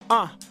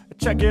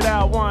Check it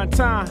out one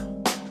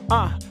time.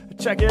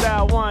 Check it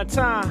out one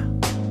time.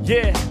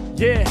 Yeah,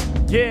 yeah,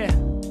 yeah.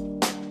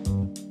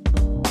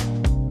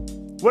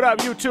 What up,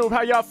 YouTube?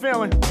 How y'all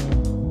feeling?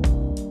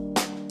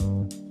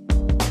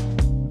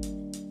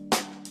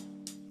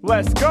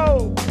 Let's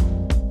go.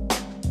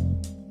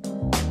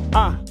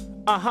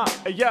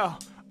 Hey yo,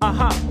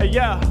 hey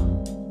yo.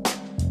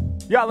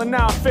 Y'all are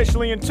now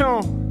officially in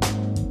tune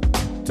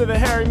to the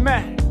Harry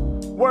Mack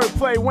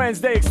Wordplay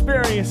Wednesday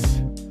experience.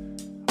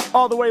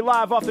 All the way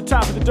live off the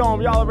top of the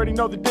dome. Y'all already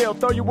know the deal.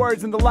 Throw your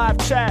words in the live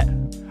chat.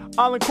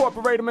 I'll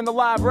incorporate them in the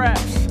live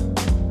raps.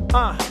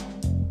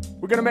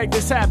 We're gonna make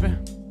this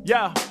happen.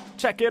 Yo,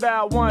 check it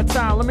out one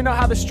time. Let me know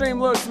how the stream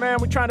looks, man.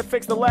 We're trying to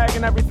fix the lag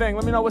and everything.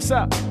 Let me know what's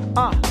up.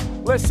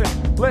 Listen.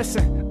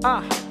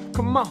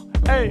 Come on,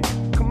 hey,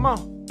 come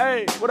on,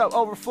 hey. What up,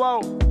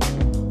 Overflow?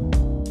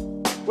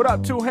 What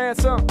up, Too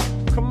Handsome?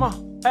 Come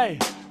on, hey.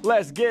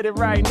 Let's get it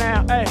right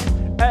now,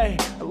 hey,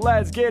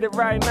 let's get it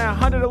right now.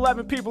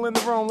 111 people in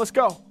the room, let's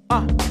go.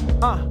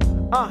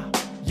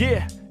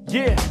 Yeah.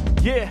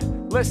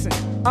 Listen,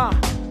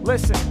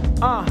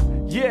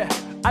 yeah.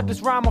 I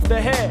just rhyme off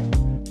the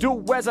head.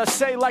 Do as I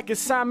say, like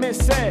Simon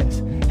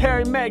says.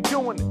 Harry Mack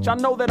doing it, y'all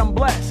know that I'm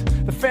blessed.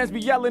 The fans be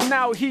yelling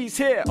now, he's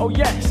here, oh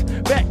yes.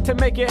 Back to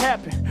make it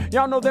happen,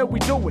 y'all know that we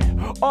do it.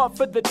 Off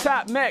at the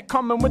top, Mac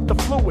coming with the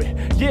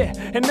fluid. Yeah,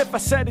 and if I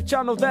said it,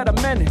 y'all know that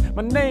I meant it.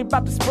 My name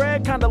about to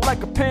spread, kinda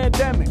like a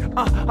pandemic.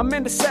 I'm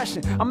in the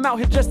session, I'm out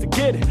here just to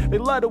get it. They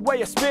love the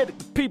way I spit it,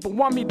 the people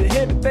want me to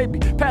hit it. They be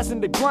passing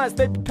their blunts,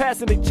 they be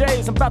passing their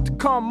J's. I'm about to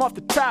come off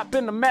the top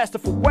in a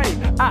masterful way.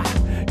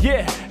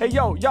 Yeah, hey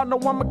yo, y'all know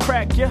I'ma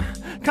crack ya.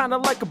 Kinda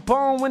like a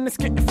bone when it's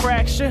getting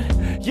fractured.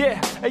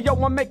 Yeah, hey yo,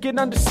 I make it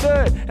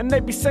understood. And they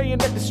be saying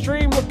that the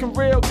stream looking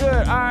real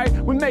good. Alright,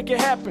 we make it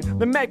happen.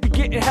 The Mac be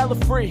getting hella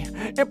free.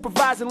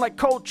 Improvising like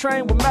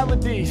Coltrane with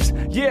melodies.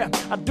 Yeah,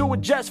 I do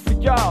it just for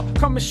y'all.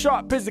 Coming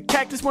sharp as a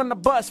cactus when I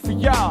bust for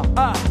y'all.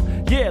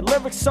 Yeah,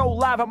 lyrics so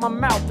live out my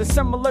mouth. They're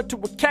similar to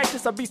a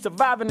cactus, I be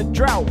surviving the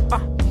drought.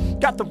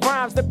 Got the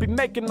rhymes that be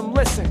making them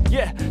listen.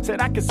 Yeah,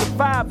 said I can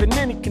survive in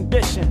any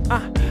condition.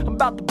 I'm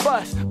about to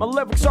bust, my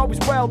lyrics always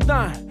well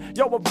done.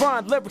 Yo, I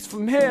run lyrics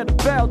from here to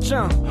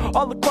Belgium.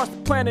 All across the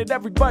planet,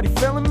 everybody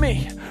feeling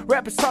me.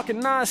 Rappers talking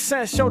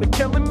nonsense, show they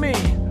killing me.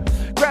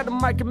 Grab the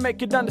mic and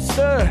make it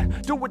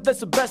understood. Do it, that's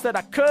the best that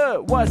I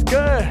could. What's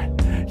good?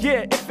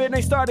 Yeah, if it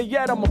ain't started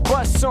yet, I'ma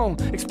bust soon.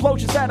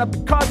 Explosions that I've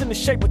been causing the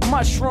shape with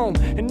mushroom.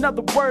 In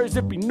other words,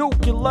 it be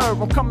nuclear.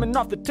 I'm coming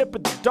off the tip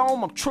of the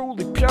dome. I'm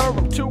truly pure.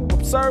 I'm too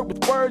absurd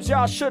with words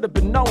y'all should have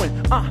been knowing.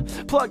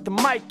 Plug the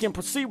mic and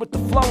proceed with the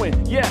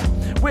flowing. Yeah,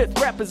 with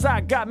rappers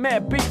I got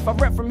mad beef. I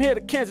rap from here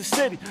to Kansas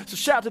City, so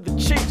shout to the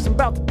Chiefs. I'm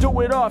about to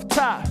do it off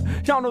top.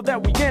 Y'all know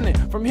that we in it.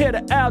 From here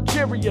to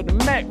Algeria, the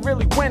Mac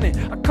really winning.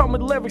 I come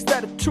with lyrics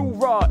that are too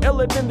raw,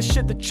 iller than the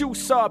shit that you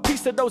saw.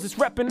 Piece of those is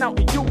repping out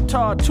in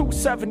Utah.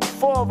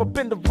 274 up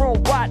in the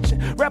room watching.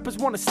 Rappers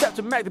wanna step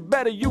to Mac, they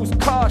better use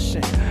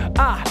caution.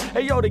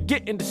 Hey yo, they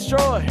getting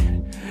destroyed.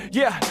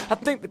 Yeah, I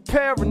think they're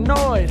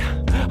paranoid.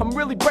 I'm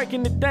really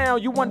breaking it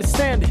down, you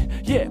understand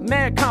it. Yeah,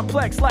 mad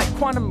complex like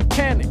quantum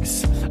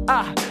mechanics.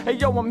 Hey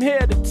yo, I'm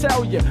here to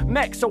tell you,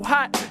 Mac so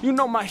hot, you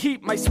know my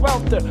heat might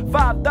swelter.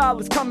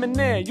 $5 coming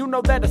in, you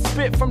know that I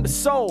spit from the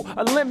soul.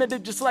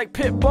 Unlimited just like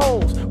pit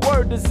bulls.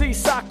 Word to Z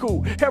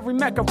Saku, Harry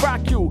Mack I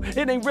rock you.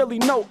 It ain't really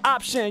no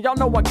option, y'all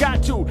know I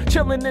got to.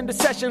 Chillin' in the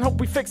session,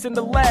 hope we fixin'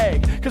 the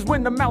lag. Cause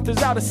when the mouth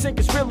is out of sync,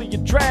 it's really a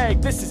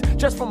drag. This is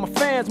just for my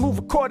fans, move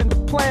according to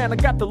plan. I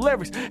got the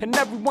lyrics, and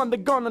everyone they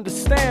gonna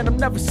understand. I'm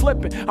never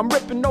slipping, I'm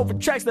ripping over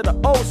tracks that are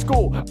old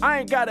school. I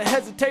ain't gotta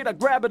hesitate, I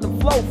grab it and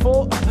flow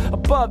full.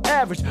 Above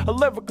average, a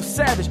lyrical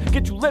savage.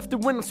 Get you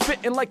lifted when I'm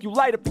spitting like you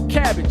light up the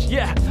cabbage.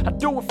 Yeah, I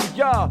do it for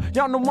y'all,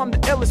 y'all know I'm the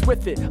illest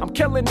with it. I'm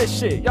killing this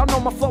shit, y'all know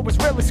my flow is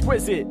real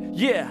exquisite.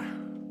 Yeah.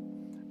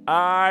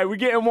 Alright, we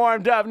getting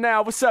warmed up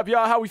now. What's up,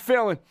 y'all? How we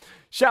feeling?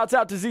 Shouts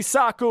out to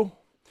Zisaku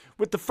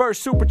with the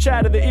first super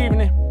chat of the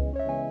evening.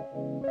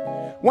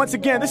 Once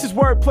again, this is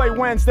Wordplay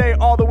Wednesday,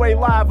 all the way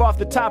live off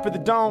the top of the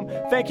dome.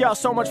 Thank y'all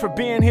so much for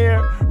being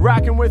here,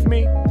 rocking with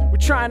me. We're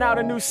trying out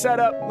a new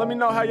setup. Let me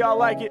know how y'all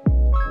like it.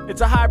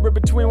 It's a hybrid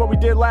between what we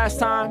did last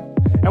time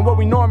and what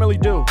we normally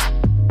do.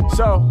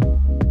 So,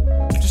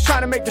 just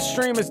trying to make the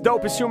stream as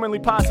dope as humanly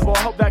possible. I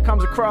hope that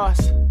comes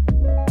across.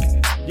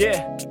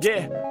 Yeah,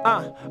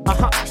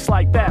 it's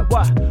like that,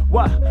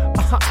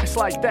 it's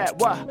like that,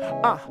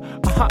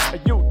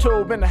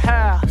 YouTube in the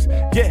house,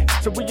 yeah,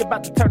 so we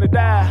about to turn it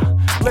down.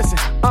 Listen,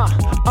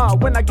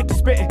 when I get to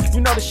spitting,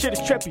 you know the shit is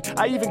trippy.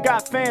 I even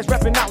got fans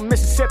rapping out in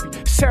Mississippi.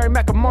 It's Harry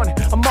Mack, I'm on it,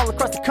 I'm all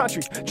across the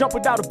country. Jump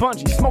without a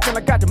bungee, smoking,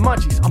 I got the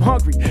munchies. I'm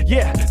hungry,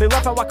 yeah, they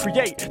love how I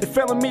create. They're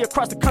feeling me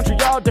across the country,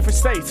 all different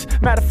states.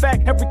 Matter of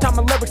fact, every time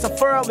my lyrics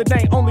unfurl, it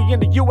ain't only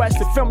in the US,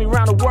 they feel me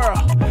around the world.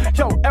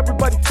 Yo,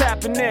 everybody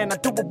tapping in, I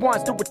do it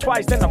once, do it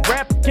twice, then I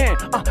rap again.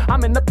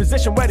 I'm in the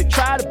position where they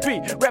try to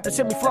be. Rappers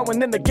hit me flowing,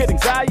 then they get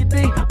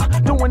anxiety.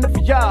 Doing it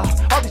for y'all.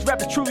 All these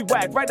rappers truly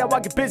whack. Right now I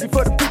get busy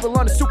for the people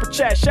on the super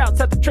chat. Shouts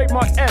out the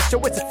trademark S, yo,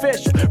 it's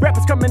official.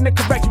 Rappers coming in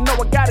correct, you know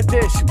I gotta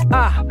dish you.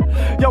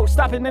 Yo,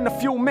 stopping in a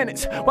few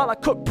minutes while I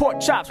cook pork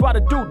chops, while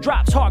the dude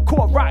drops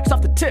hardcore rocks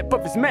off the tip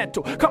of his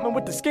mantle, coming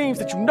with the schemes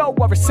that you know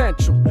are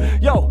essential.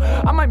 Yo,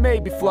 I might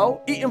maybe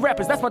flow, eating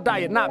rappers, that's my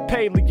diet, not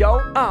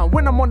paleo.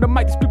 When I'm on the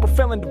mic, these people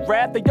feeling the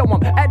wrath. Yo,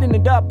 I'm adding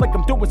it up like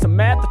I'm doing some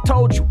math. I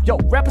told you, yo,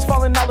 rappers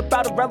falling all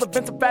about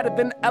irrelevance. I'm fatter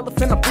than an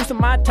elephant, I'm boosting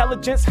my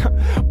intelligence.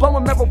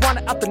 Blowing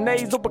marijuana out the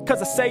nasal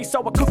because I say so.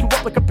 I cook you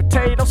up like a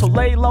potato, so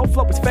lay low,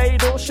 flow is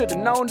fatal. Should've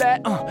known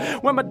that.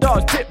 When my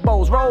dogs pit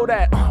bulls roll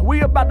that.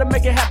 We about to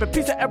make it happen.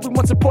 Piece of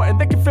everyone's important.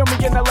 They can feel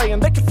me in LA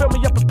and they can feel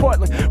me up in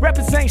Portland.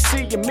 Rappers ain't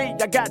seeing me.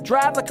 I got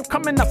drive like I'm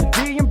coming up the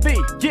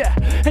DMV. Yeah,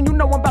 and you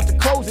know I'm about to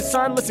close it,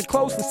 son. Listen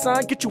closely,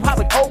 son. Get you high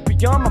like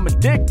opium. I'm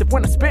addicted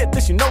when I spit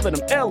this. You know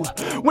that I'm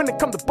ill. When it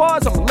comes to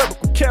bars, I'm a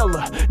lyrical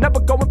killer. Never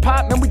going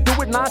pop, man. We do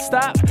it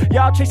non-stop.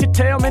 Y'all chase your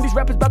tail, man. These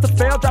rappers about to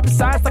fail. Dropping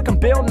signs like I'm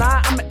Bill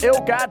Nye. I'm an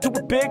ill guy. Do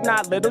it big,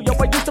 not little. Yo,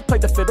 I used to play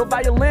the fiddle,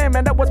 violin,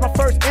 man. That was my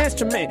first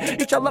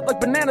instrument. Eat y'all up like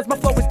bananas. My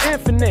flow is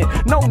infinite.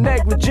 No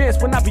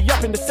negligence. When I be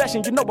up in the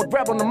session, you know I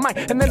grab on the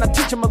mic and then I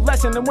teach them a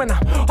lesson. And when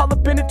I all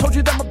up in it, told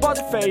you that my bars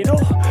are fatal.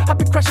 I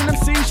be crushing them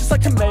seeds just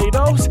like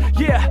tomatoes.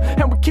 Yeah,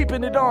 and we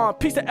keeping it on.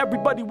 Peace to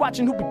everybody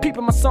watching who be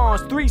peeping my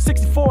songs.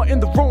 364 in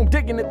the room,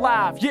 digging it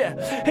live. Yeah,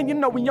 and you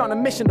know we on a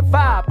mission to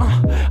vibe.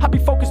 I be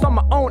focused on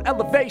my own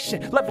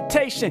elevation,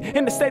 levitation,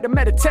 in the state of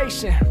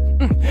meditation.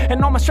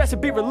 And all my stress will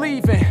be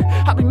relieving.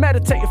 I be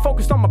meditating,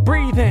 focused on my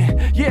breathing.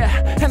 Yeah,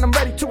 and I'm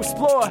ready to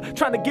explore,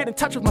 trying to get in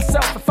touch with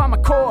myself and find my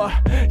core.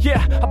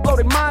 Yeah, I blow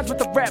their minds with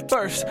the rap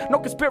burst. No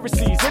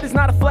conspiracies, it is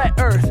not a flat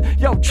earth.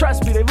 Yo,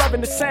 trust me, they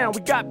loving the sound.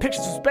 We got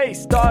pictures of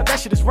space, dog, that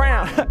shit is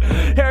round.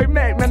 Harry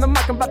Mack, man, I'm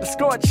about to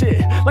scorch shit.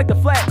 Like the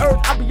flat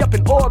earth, I be up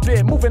in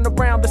orbit, moving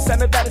around the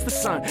center, that is the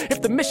sun.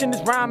 If the mission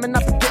is rhyming, I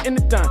be getting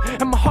it done.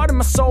 And my heart and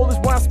my soul is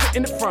where I'm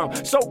spitting it from.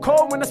 So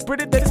cold when I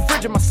spit it that it's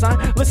frigid, my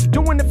son. Listen,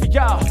 doing it for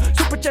y'all.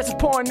 Super jets is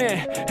pouring in.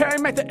 Harry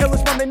Mack, the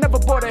illest one, they never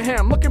boarded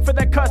him. Looking for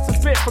that custom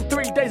fit from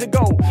 3 days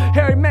ago.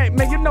 Harry Mack,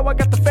 man, you know I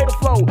got the fatal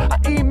flow. I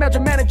emailed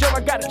your manager,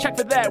 I got a check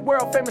for that.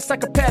 World famous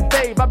psychopath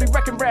Dave, I be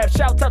wrecking rap.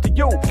 Shouts out to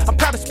you. I'm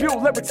proud to spew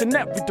lyrics in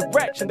every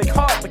direction. They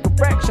hard like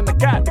correction. I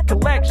got the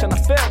collection. I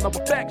feel no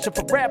affection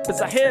for rappers.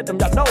 I hear them,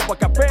 y'all know I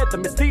got read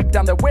them. It's deep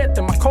down there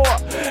within my core.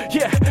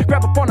 Yeah,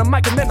 grab up on the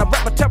mic and then I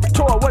rap my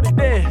territory. What it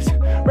is.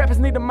 Rappers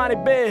need a mighty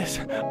biz.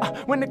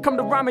 When it come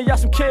to rhyming, y'all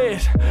some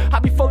kids. I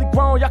be fully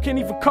grown, y'all can't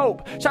even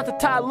cope. Shout to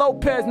Ty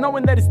Lopez,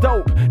 knowing that it's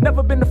dope.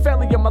 Never been a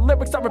failure, my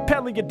lyrics are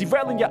repelling you,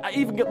 derailing you. I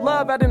even get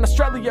love out in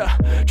Australia.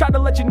 Try to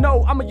let you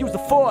know I'ma use the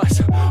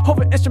force.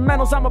 Over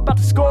instrumentals, I'm about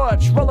to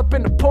scorch. Roll up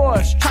in the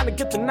Porsche, trying to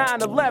get the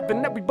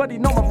 911. Everybody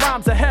know my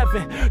rhymes are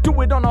heaven. Do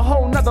it on a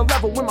whole nother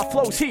level when my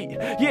flow's heat.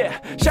 Yeah,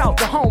 shout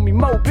to homie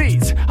Mo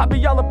Beats. I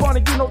be all up on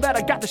it, you know that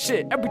I got the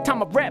shit. Every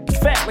time I rap, it's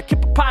fat like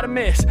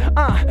hippopotamus.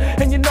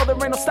 And you know there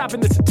ain't no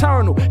stopping this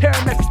eternal.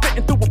 Harry Mack be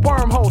spitting through a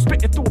wormhole,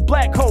 spitting through a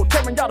black hole,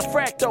 tearing y'all the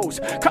fractals.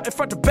 Cutting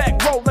front to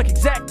back, roll like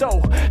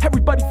Exacto.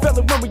 Everybody feel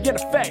it when we in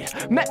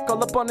effect. Mac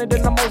all up on it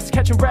and I'm always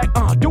catching rack.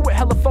 Do it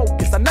hella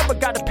focused, I never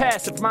got a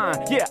passive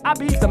mind. Yeah, I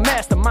be the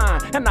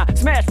mastermind, and I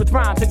smash with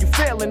rhymes and you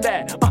feeling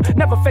that.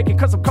 Never faking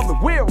cause I'm coming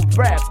real with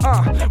raps.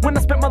 When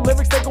I spit my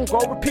lyrics, they gon' go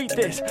repeat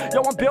this.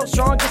 Yo, I'm built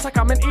strong just like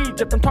I'm in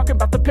Egypt. I'm talking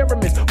about the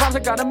pyramids, rhymes I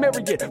got a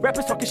myriad.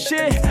 Rappers talking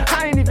shit,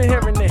 I ain't even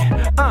hearing it.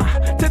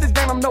 To this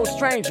game I'm no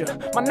stranger.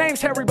 My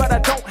name's Harry, but I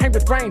don't hang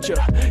with Ranger.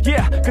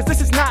 Yeah, cause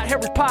this is not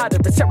Harry Potter.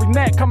 It's Harry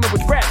Mack coming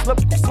with raps,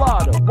 lyrical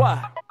slaughter. What?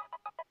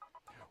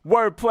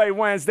 Wordplay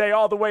Wednesday,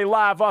 all the way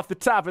live off the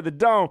top of the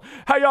dome.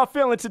 How y'all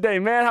feeling today,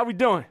 man? How we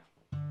doing?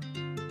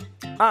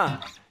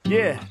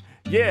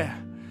 Yeah.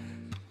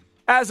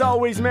 As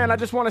always, man, I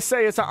just want to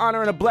say it's an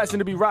honor and a blessing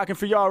to be rocking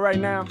for y'all right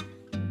now.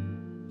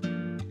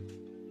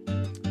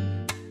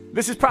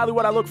 This is probably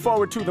what I look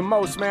forward to the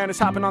most, man, is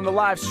hopping on the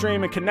live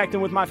stream and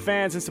connecting with my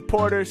fans and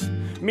supporters,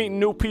 meeting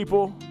new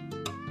people.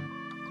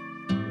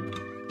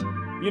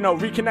 You know,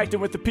 reconnecting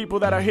with the people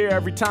that are here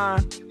every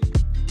time.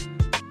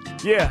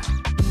 Yeah.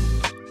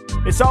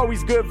 It's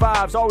always good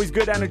vibes, always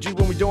good energy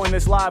when we're doing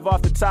this live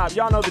off the top.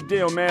 Y'all know the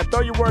deal, man.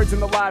 Throw your words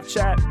in the live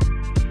chat.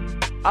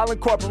 I'll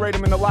incorporate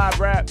them in the live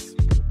raps.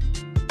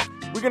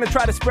 We're gonna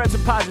try to spread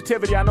some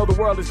positivity. I know the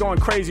world is going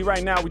crazy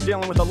right now. We're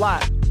dealing with a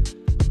lot.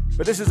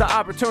 But this is an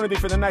opportunity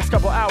for the next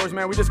couple hours,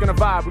 man. We're just gonna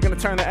vibe. We're gonna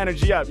turn the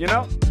energy up, you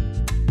know?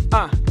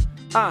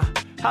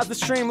 How's the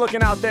stream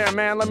looking out there,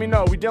 man? Let me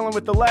know. We dealing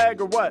with the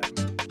lag or what?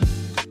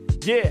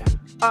 Yeah.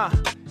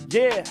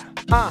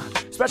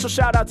 Special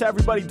shout out to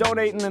everybody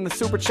donating in the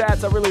super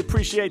chats. I really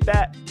appreciate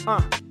that.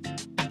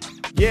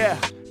 Yeah.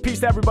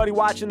 Peace to everybody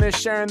watching this,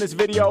 sharing this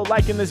video,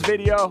 liking this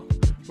video.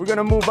 We're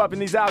gonna move up in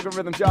these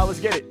algorithms, y'all. Let's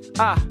get it.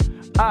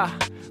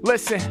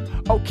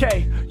 Listen,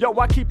 okay, yo,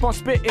 I keep on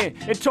spitting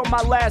until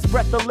my last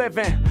breath of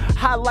living.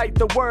 Highlight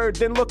the word,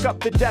 then look up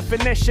the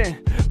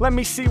definition. let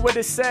me see what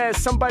it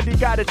says. Somebody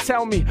gotta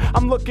tell me.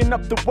 I'm looking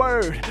up the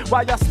word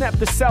while y'all snap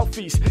the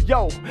selfies.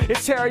 Yo,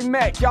 it's Harry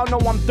Mack, y'all know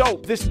I'm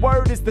dope. This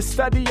word is the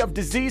study of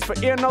disease for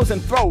ear, nose,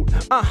 and throat.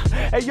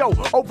 Hey yo,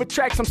 over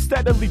tracks I'm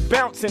steadily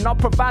bouncing. I'll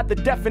provide the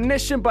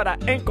definition, but I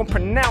ain't gon'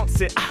 pronounce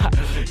it.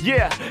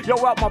 Yeah,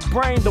 yo, out my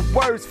brain the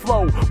words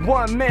flow.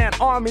 One man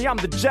army, I'm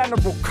the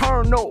general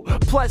colonel,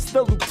 plus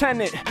the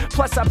lieutenant,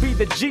 plus I be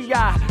the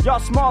GI. Y'all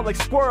small like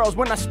squirrels,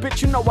 when I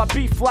spit you know I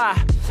be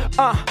fly.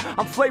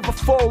 I'm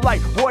flavorful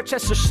like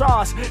Worcester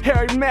sauce.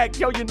 Harry Mack,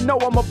 yo, you know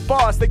I'm a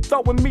boss. They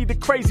throwing me the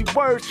crazy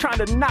words,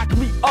 trying to knock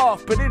me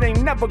off, but it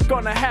ain't never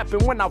gonna happen.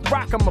 When I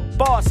rock, I'm a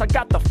boss. I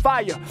got the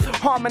fire,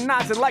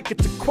 harmonizing like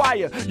it's a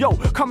choir. Yo,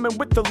 coming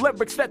with the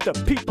lyrics that the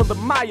people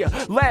admire.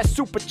 Last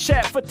super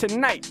chat for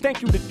tonight,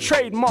 thank you to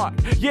Trademark.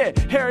 Yeah,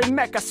 Harry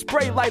Mack, I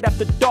spray light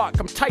after dark.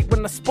 I'm tight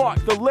when I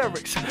spark the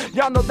lyrics.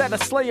 Y'all know that I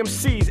slay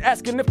MCs,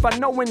 asking if I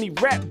know any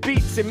rap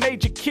beats and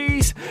major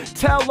keys.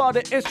 Tell all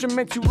the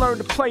instruments you learn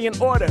to play in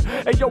order.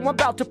 Hey yo, I'm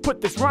about to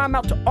put this rhyme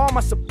out to all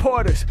my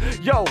supporters.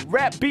 Yo,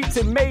 rap beats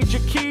and major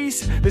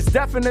keys, there's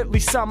definitely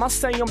some, I'll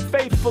say them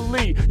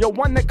faithfully. Yo,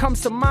 one that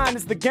comes to mind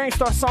is the Gang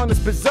Starr song that's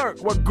Berserk,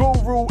 where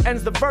Guru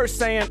ends the verse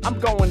saying, I'm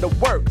going to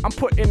work, I'm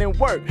putting in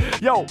work.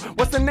 Yo,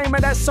 what's the name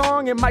of that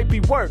song? It might be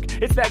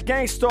Work. It's that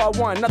Gang Starr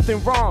one,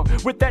 nothing wrong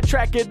with that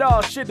track at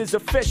all, shit is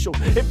official.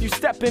 If you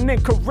stepping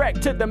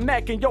incorrect to the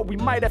Mac, and yo, we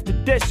might have to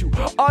diss you.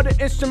 All the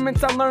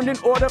instruments I learned in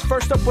order,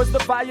 first up was the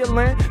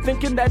violin.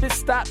 Thinking that it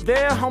stopped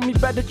there, homie,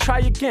 better try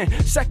again.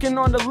 Second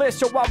on the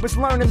list, yo, I was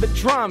learning the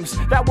drums.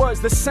 That was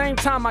the same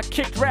time I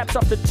kicked raps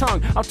off the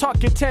tongue. I'm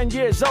talking 10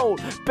 years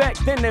old, back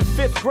then in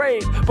 5th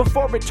grade.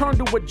 Before it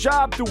turned to a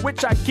job through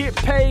which I get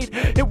paid.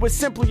 It was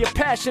simply a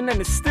passion and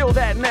it's still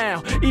that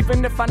now.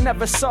 Even if I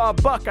never saw a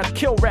buck, I'd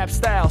kill rap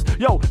styles.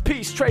 Yo,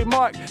 peace,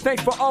 Trademark,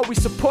 thanks for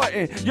always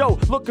supporting. Yo,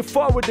 looking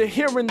forward to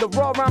hearing the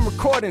raw rhyme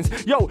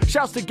recordings. Yo,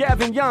 shouts to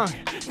Gavin Young,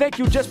 thank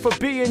you just for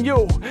being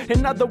you.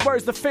 In other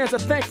words, the fans are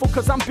thankful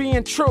cause I'm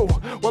being true.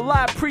 Well,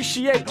 I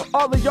appreciate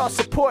all of y'all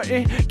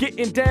supporting,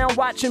 getting down,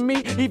 watching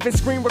me, even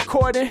screen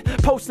recording,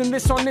 posting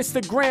this on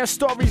Instagram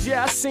stories.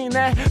 Yeah, I seen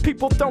that.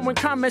 People throwing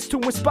comments to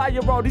inspire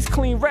all these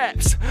clean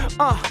raps.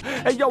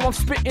 Hey yo, I'm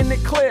spitting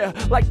it clear.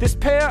 Like this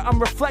pair, I'm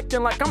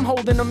reflecting like I'm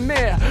holding a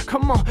mirror.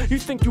 Come on, you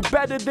think you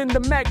better than the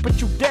Mac,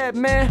 but you dead,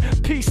 man.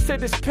 Peace to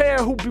this pair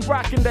who be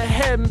rocking the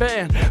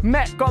headband.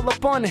 Mac all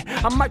up on it,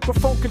 I'm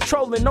microphone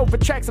controlling, over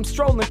tracks I'm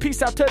strolling.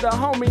 Peace out to the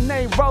homie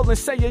named Rollin',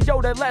 saying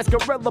yo, that last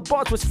Gorilla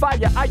bars was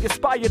fire. I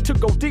aspire to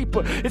go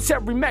deeper. It's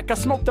Harry Mack, I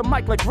smoke the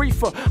mic like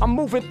reefer. I'm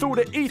moving through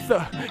the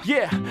ether.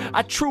 Yeah,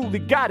 I truly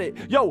got it.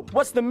 Yo,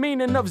 what's the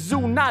meaning of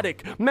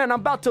zoonotic? Man, I'm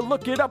about to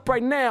look it up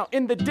right now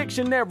in the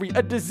dictionary.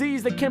 A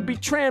disease that can be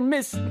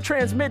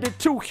transmitted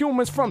to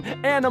humans from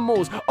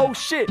animals. Oh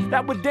shit,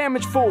 that would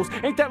damage fools.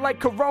 Ain't that like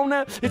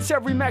Corona? It's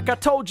Harry Mack, I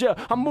told ya.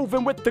 I'm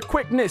moving with the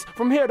quickness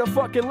from here to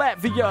fucking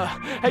Latvia.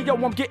 Hey yo,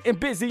 I'm getting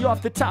busy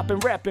off the top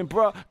and rapping,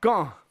 bruh.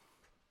 Gone.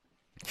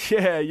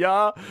 Yeah,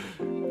 y'all.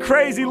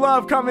 Crazy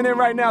love coming in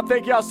right now.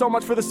 Thank y'all so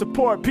much for the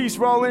support. Peace,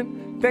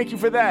 Roland. Thank you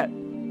for that.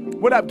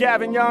 What up,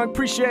 Gavin Young?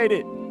 Appreciate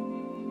it.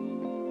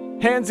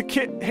 Hands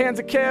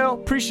of Kale.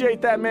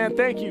 Appreciate that, man.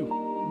 Thank you.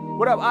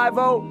 What up,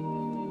 Ivo?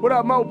 What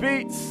up, Mo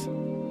Beats?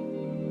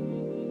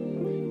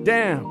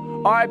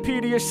 Damn.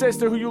 R.I.P. to your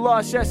sister who you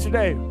lost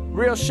yesterday.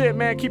 Real shit,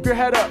 man. Keep your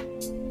head up.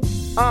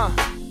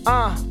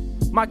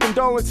 My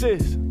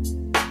condolences.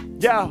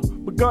 Yo,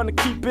 we're gonna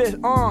keep it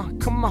on.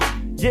 Come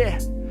on. Yeah.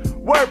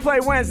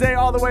 Wordplay Wednesday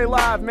all the way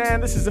live,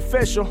 man. This is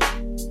official.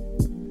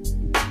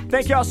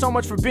 Thank y'all so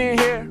much for being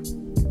here.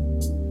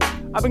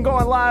 I've been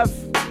going live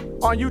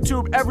on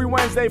YouTube every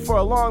Wednesday for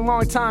a long,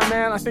 long time,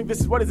 man. I think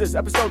this is, what is this,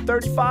 episode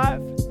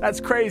 35? That's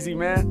crazy,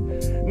 man.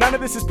 None of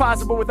this is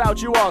possible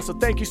without you all, so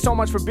thank you so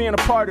much for being a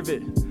part of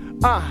it.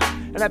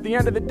 And at the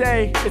end of the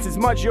day, it's as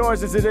much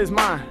yours as it is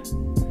mine.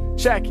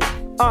 Check it,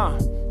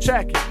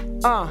 check it,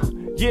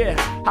 yeah.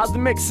 How's the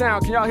mix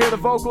sound? Can y'all hear the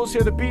vocals,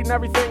 hear the beat and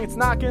everything? It's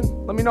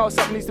knocking? Let me know if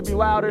something needs to be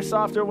louder,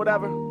 softer,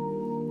 whatever.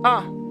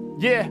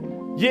 Yeah,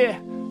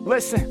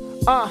 listen,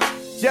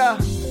 yeah.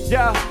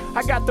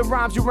 I got the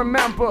rhymes you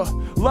remember.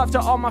 Love to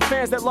all my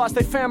fans that lost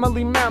their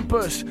family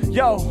members.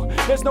 Yo,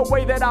 there's no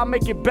way that I'll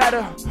make it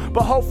better,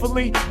 but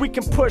hopefully we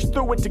can push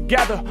through it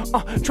together.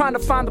 Trying to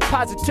find the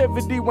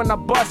positivity when I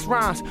bust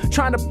rhymes.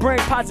 Trying to bring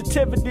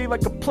positivity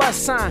like a plus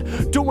sign.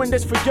 Doing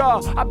this for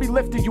y'all, I be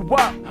lifting you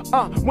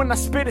up. When I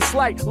spit, it's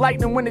like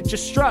lightning when it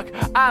just struck.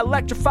 I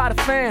electrify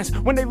the fans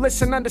when they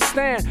listen,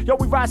 understand. Yo,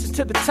 we rising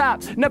to the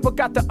top, never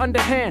got the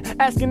underhand.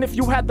 Asking if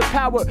you had the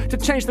power to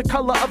change the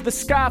color of the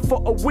sky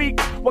for a week.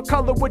 What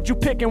color would you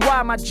pick and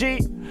why, my G?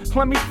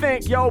 Let me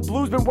think, yo,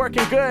 blue's been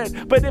working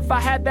good. But if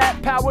I had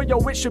that power, yo,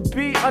 it should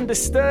be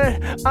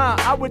understood.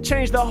 I would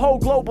change the whole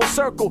global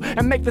circle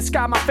and make the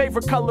sky my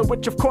favorite color,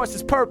 which of course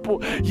is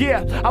purple.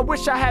 Yeah, I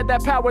wish I had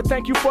that power,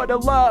 thank you for the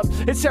love.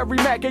 love. It's Harry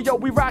Mack, and yo,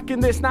 we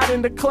rocking this, not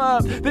in the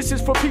club. This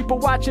is for people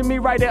watching me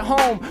right at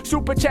home.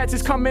 Super chats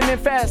is coming in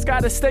fast,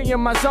 gotta stay in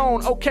my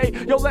zone. Okay,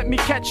 yo, let me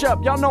catch up.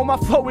 Y'all know my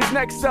flow is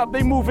next up,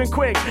 they moving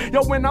quick.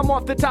 Yo, when I'm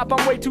off the top,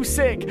 I'm way too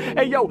sick.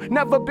 Hey, yo,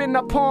 never been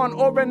a pawn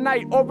or a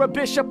knight or a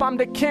bishop. I'm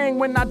the king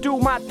when I do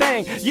my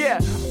thing. Yeah,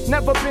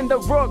 never been the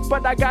rook,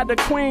 but I got the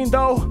queen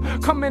though.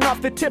 Coming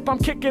off the tip, I'm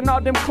kicking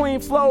all them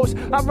clean flows.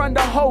 I run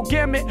the whole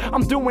gamut,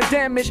 I'm doing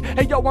damage.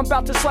 Hey, yo, I'm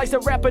about to slice a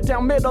rapper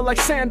down middle like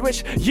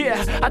sandwich.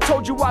 Yeah, I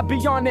told you I'd be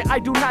on it. I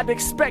do not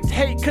expect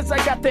hate, cause I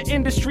got the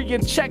industry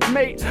in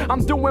checkmate.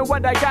 I'm doing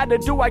what I gotta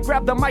do. I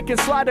grab the mic and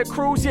slide a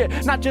cruise. Yeah,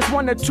 not just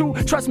one or two.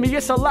 Trust me,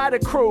 it's a lot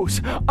of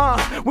crews.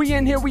 We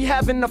in here, we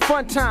having a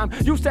fun time.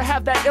 Used to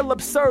have that ill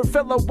absurd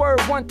filler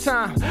word one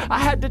time. I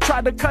had to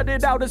try to cut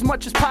it out as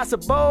much as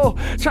possible.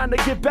 Trying to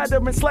get better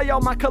and slay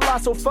all my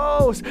colossal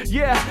foes.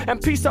 Yeah,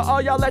 and peace to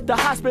all y'all at the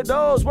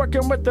hospitals.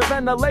 Working with the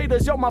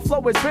ventilators. Yo, my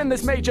flow has been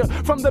this major.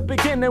 From the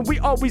beginning, we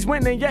always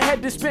winning. Your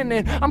head is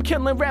spinning. I'm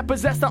killing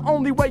rappers, that's the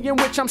only way in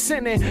which I'm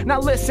sinning. Now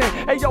listen,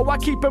 hey yo, I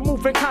keep it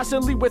moving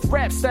constantly with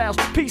rap styles.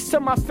 Peace to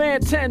my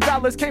fan,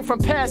 $10 came from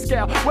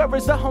Pascal. Where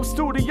is the home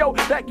studio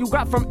that you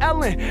got from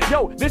Ellen?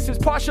 Yo, this is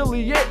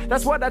partially it,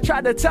 that's what I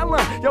tried to tell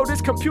him. Yo,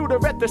 this computer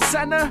at the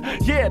center,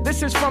 yeah,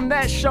 this is from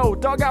that show.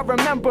 Dog, I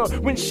remember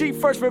when she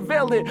first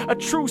revealed it, a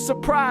true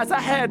surprise. I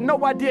had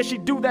no idea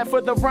she'd do that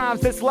for the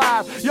rhymes that's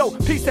live. Yo,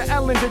 peace to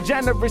Ellen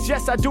DeGeneres,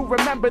 yes, I do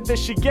remember this.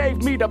 She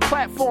gave me the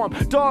platform,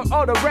 dog,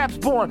 all the raps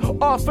born.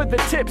 All for the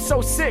tip,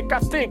 so sick, I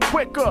think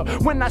quicker.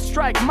 When I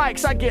strike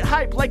mics, I get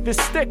hyped like the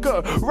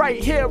sticker.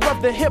 Right here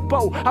of the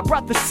hippo, I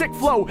brought the sick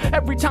flow.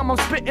 Every time I'm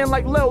spitting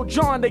like Lil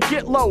Jon, they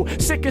get low.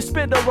 Sickest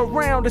spitter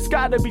around, it's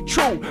gotta be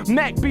true.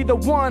 Mac be the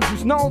one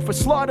who's known for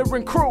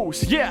slaughtering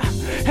crews. Yeah,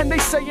 and they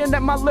saying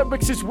that my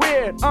lyrics is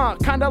weird.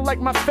 Kinda like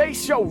my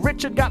face, yo,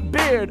 Richard got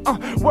beard.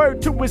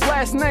 Word to his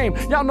last name,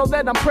 y'all know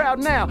that I'm proud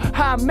now.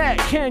 Hi Mac,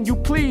 can you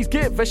please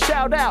give a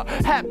shout out?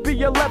 Happy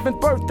 11th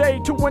birthday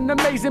to an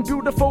amazing,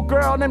 beautiful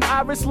girl named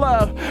Iris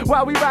Love.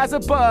 While we rise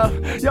above,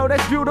 yo,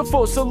 that's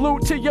beautiful.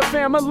 Salute to your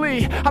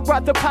family. I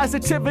brought the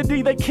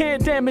positivity, they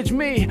can't damage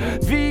me.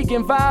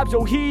 Vegan vibes,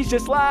 yo, he's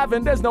just live,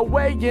 and there's no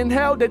way in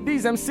hell that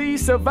these MCs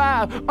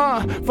survive.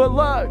 For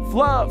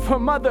love, her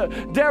mother,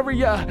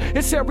 Daria.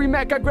 It's Harry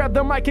Mack, I grab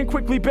the mic and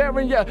quickly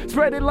bury ya.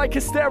 Spread it like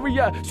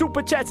hysteria.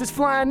 Super chats is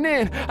flying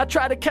in. I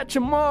try to catch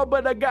them all,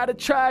 but I gotta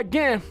try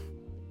again.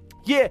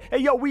 Yeah, hey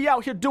yo, we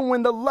out here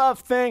doing the love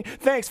thing.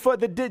 Thanks for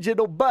the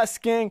digital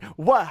busking.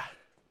 What?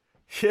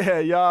 Yeah,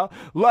 y'all.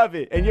 Love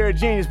it. And you're a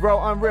genius,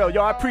 bro. Unreal.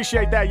 Yo, I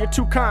appreciate that. You're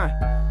too kind.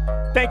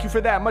 Thank you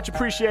for that. Much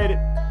appreciated.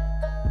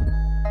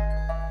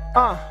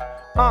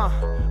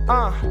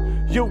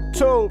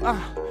 YouTube.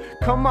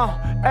 Come on.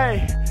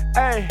 Hey,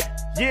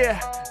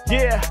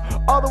 yeah.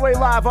 All the way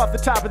live off the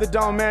top of the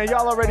dome, man.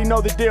 Y'all already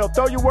know the deal.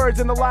 Throw your words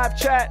in the live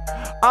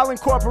chat. I'll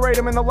incorporate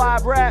them in the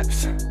live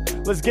raps.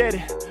 Let's get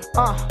it.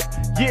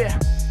 Yeah.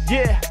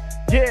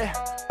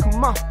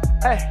 Come on.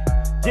 Hey,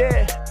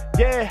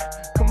 yeah.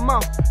 Come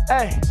on,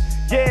 hey,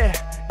 yeah,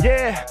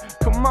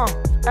 come on,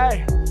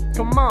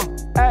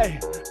 hey,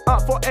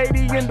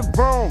 480 in the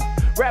room.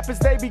 Rappers,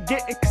 they be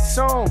getting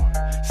consumed.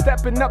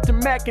 Stepping up to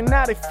Mac and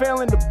now they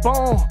feeling the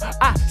bone.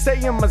 I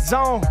stay in my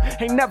zone,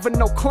 ain't never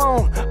no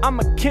clone. I'm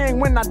a king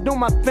when I do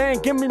my thing,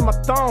 give me my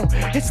throne.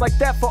 It's like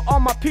that for all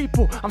my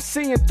people, I'm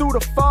seeing through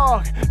the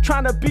fog.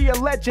 Trying to be a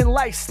legend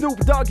like Snoop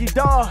Doggy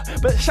Dogg.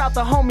 But shout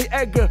to homie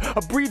Edgar,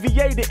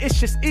 abbreviated, it's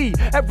just E.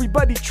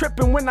 Everybody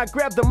tripping when I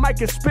grab the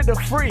mic and spit it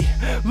free.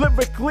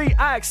 Lyrically,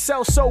 I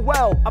excel so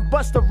well. I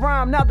bust a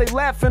rhyme, now they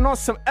laughing on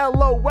some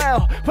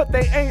LOL. But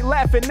they ain't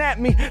laughing at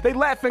me, they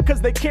laughing cause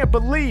they can't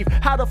believe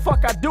how the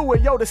fuck I do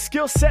it. Yo, the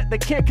skill set they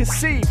can't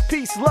conceive.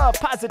 Peace, love,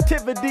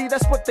 positivity,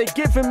 that's what they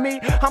giving me.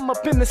 I'm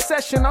up in the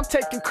session, I'm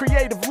taking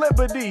creative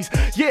liberties.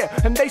 Yeah,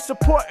 and they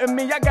supporting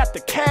me, I got the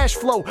cash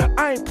flow.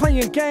 I ain't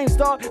playing games,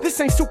 dog, this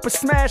ain't Super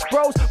Smash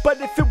Bros. But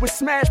if it was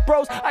Smash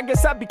Bros, I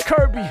guess I'd be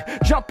Kirby.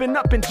 Jumping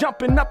up and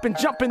jumping up and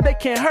jumping, they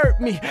can't hurt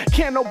me.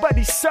 Can't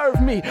nobody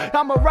serve me,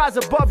 I'ma rise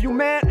above you,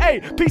 man.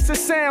 Hey, piece of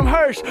Sam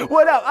Hirsch,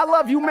 what up? I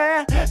love you,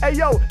 man. Hey,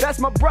 yo, that's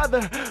my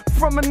brother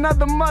from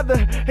another mother.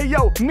 Hey,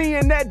 yo, me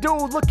and that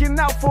dude looking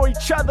out for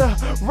each other.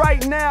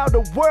 Right now,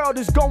 the world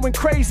is going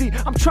crazy.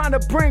 I'm trying to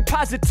bring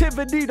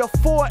positivity to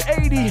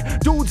 480.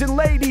 Dudes and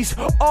ladies,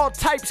 all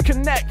types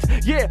connect.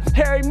 Yeah,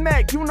 Harry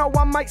Mack, you know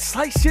I might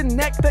slice your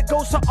neck. That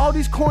goes to all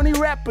these corny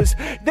rappers.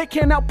 They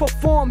can't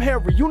outperform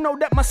Harry. You know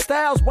that my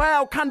style's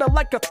wild, kinda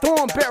like a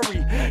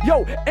Thornberry.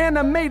 Yo,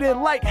 animated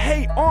like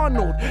Hey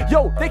Arnold.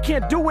 Yo, they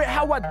can't do it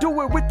how I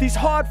do it with these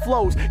hard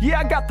flows. Yeah,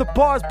 I got the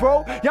bars,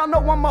 bro. Y'all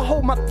know I'ma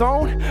hold my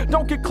throne.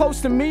 Don't get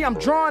close to me, I'm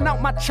drawing run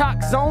out my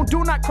chalk zone,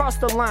 do not cross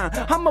the line.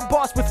 I'm a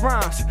boss with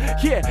rhymes.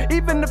 Yeah,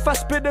 even if I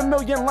spit a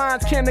million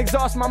lines, can't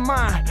exhaust my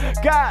mind.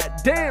 God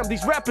damn,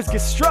 these rappers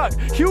get struck.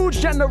 Huge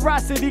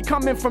generosity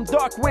coming from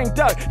Darkwing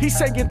Duck. He's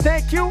saying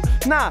thank you?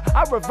 Nah,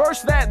 I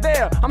reverse that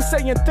there. I'm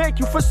saying thank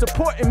you for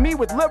supporting me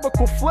with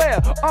lyrical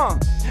flair.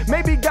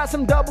 Maybe got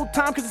some double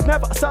time, cause it's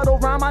never a subtle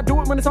rhyme. I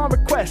do it when it's on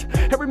request.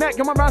 Harry Mack,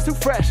 get my rhymes too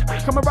fresh.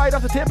 Coming right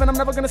off the tip, and I'm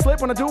never gonna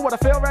slip when I do what I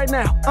feel right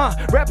now.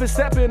 Rappers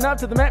stepping up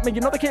to the mat, man,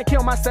 you know they can't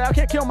kill my style,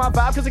 can't kill my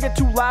vibe, cause I get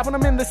too live when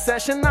I'm in the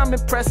session. I'm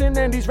impressing,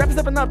 and these rappers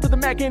stepping up to the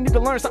mat, and need to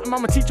learn something,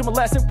 I'ma teach them a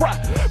lesson. What?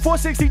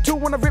 462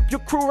 when I rip your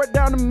crew right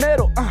down the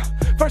middle.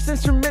 First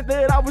instrument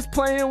that I was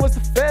playing was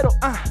the fiddle.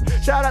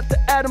 Shout out to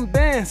Adam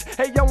Benz.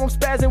 Hey yo, I'm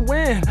spazzing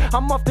when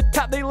I'm off the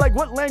top. They like,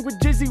 what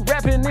language is he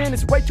rapping in?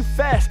 It's way too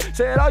fast.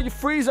 Said all your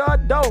frees are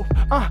dope.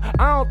 I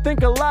don't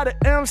think a lot of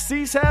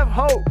MCs have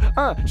hope.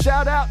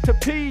 Shout out to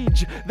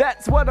Peach.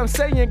 That's what I'm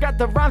saying. Got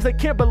the rhymes they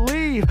can't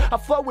believe. I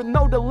flow with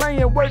no delay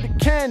and word to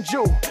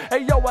Kanju.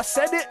 Hey yo, I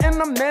said it in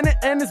a minute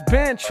and it's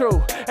been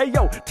true. Hey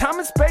yo, time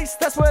and space,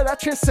 that's what I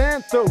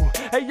transcend through.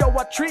 Hey yo,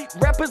 I treat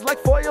rappers like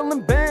foil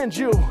and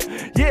banjo.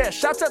 Yeah,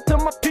 shouts out to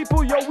my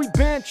people, yo, we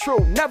been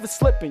true. Never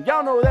slipping,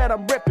 y'all know that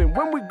I'm ripping.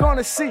 When we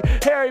gonna see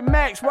Harry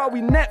Max while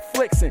we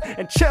Netflixing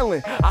and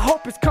chilling? I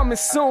hope it's coming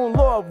soon,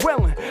 Lord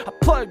willing. I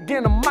plug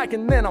in a mic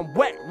and then I'm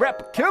wet,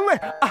 rapper killing.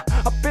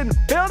 Up in the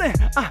building,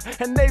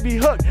 and they be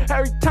hooked.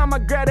 Every time I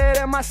grab that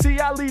MIC,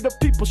 I leave the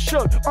people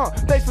shook.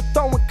 Thanks for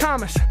throwing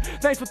comments,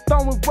 thanks for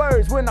throwing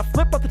words. When I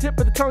flip off the tip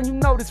of the tongue, you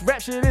know this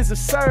rap shit is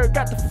absurd.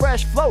 Got the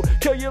fresh flow,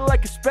 kill you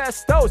like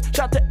asbestos.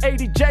 Shout to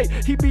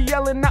ADJ, he be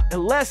yelling out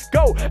and let's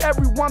go.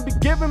 Everyone be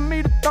giving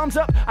me the thumbs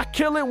up. I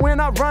kill it when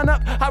I run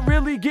up, I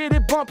really get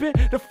it bumping.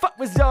 The fuck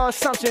was your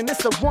assumption?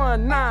 It's the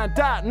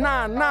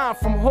 19.99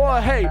 from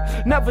Jorge.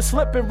 Never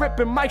slipping,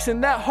 ripping mics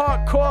in that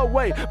hardcore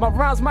way. My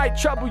rhymes might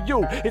trouble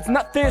you, it's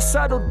nothing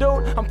subtle,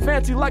 dude. I'm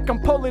fancy like I'm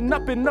pulling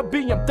up in a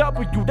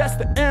BMW. That's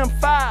the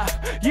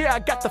M5. Yeah, I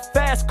got the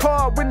fast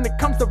car. When it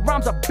comes to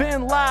rhymes, I've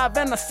been live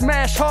and I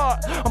smash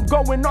hard. I'm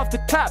going off the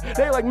top.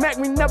 They like, Mac,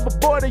 we never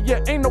boarded you.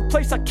 Ain't no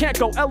place I can't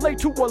go. LA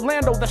to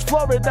Orlando, that's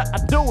Florida. I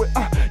do it.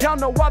 Y'all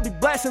know I be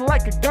blasting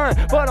like a gun,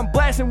 but I'm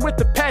blasting with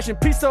the passion.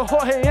 Peace to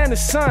Jorge and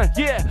his son.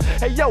 Yeah,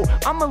 hey yo,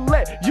 I'ma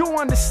let you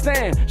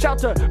understand. Shout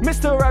to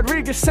Mr.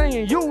 Rodriguez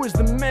saying you is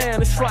the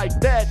man. It's like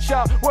that,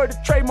 y'all. Word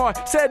to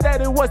Trademark said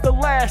that it was the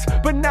last,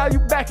 but now you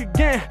back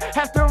again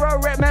after I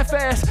rap man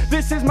fast.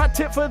 This is my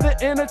tip for the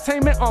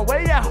entertainment on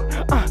way out.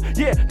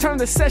 Yeah, turn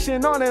the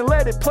session on and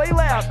let it play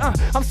loud.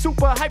 I'm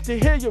super hyped to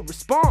hear your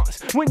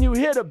response. When you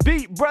hear the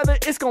beat, brother,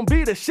 it's gonna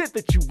be the shit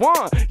that you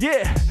want.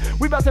 Yeah,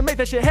 we about to make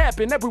that shit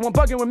happen. Everyone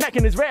bugging when Mac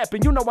and his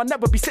rapping. You know I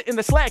never be sitting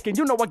there slacking.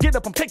 You know I get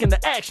up, I'm taking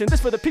the action.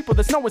 This for the people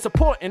that's know it's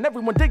important.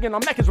 Everyone digging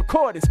on Mac and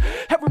recordings.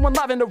 Everyone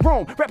live in the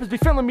room. Rappers be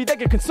feeling me, they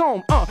get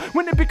consumed.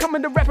 When they be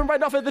coming to rapping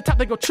right off at the top,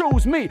 they go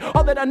choose me.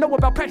 All that I know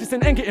about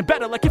practicing and getting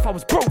better, like if I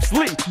was Bruce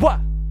Lee. What?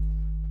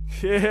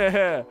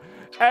 Yeah.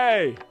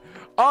 Hey.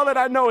 All that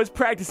I know is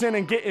practicing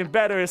and getting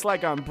better. It's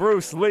like I'm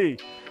Bruce Lee.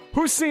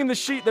 Who's seen the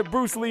sheet that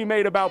Bruce Lee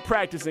made about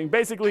practicing?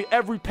 Basically,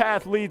 every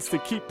path leads to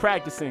keep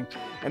practicing.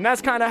 And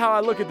that's kind of how I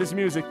look at this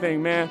music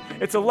thing, man.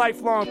 It's a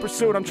lifelong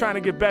pursuit. I'm trying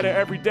to get better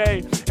every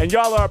day. And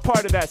y'all are a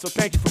part of that, so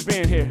thank you for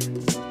being here.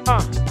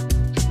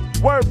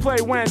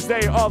 Wordplay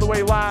Wednesday, all the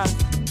way live.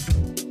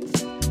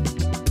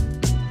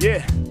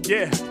 Yeah.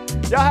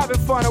 Y'all having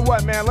fun or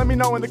what, man? Let me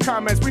know in the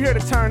comments. We're here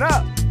to turn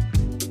up.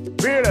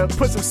 We're here to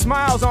put some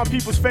smiles on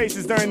people's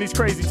faces during these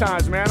crazy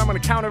times, man. I'm gonna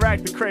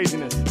counteract the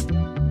craziness.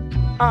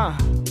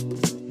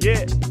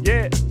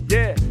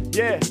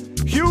 Yeah.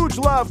 Huge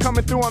love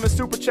coming through on the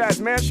super chats,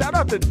 man. Shout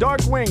out to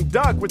Darkwing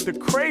Duck with the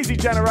crazy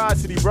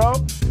generosity, bro.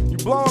 You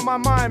blowing my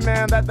mind,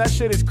 man. That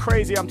shit is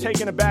crazy. I'm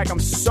taking it back. I'm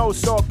so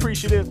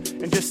appreciative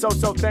and just so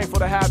thankful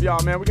to have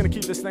y'all, man. We're gonna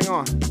keep this thing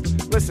on.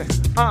 Listen,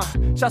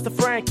 shouts to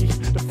Frankie.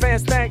 The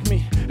fans thank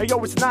me. Hey yo,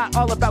 it's not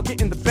all about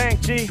getting the bank,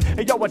 G.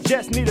 Hey yo, I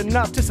just need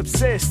enough to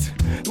subsist.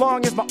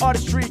 Long as my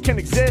artistry can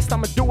exist,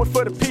 I'ma do it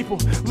for the people.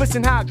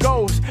 Listen how it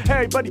goes.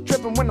 Everybody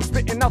tripping when I'm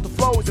spitting out the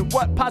flows. In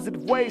what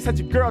positive ways has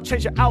your girl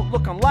changed your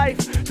outlook on life?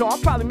 So I'm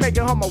probably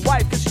making her my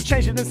wife, cause she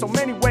changed it in so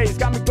many ways.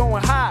 Got me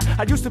going high.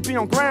 I used to be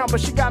on ground,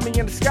 but she got me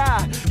in the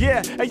sky.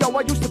 Yeah, hey yo,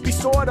 I used to be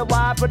sorta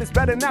live, but it's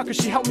better now cause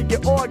she helped me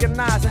get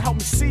organized and helped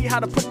me see how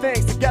to put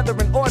things together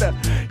in order.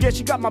 Yeah,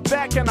 she got my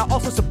back and I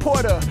also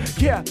support her.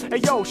 Yeah, hey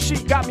yo,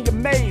 she got me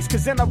amazed,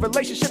 cause in a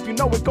relationship you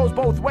know it goes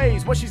both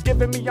ways. What she's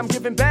giving me, I'm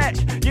giving back.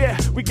 Yeah,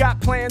 we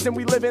got plans and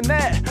we live in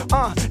that.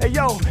 Hey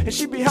yo, and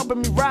she be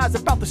helping me rise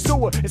about the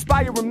sewer,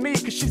 inspiring me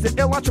cause she's an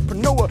ill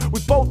entrepreneur. We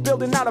both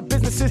building out our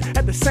businesses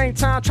at the same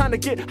time, trying to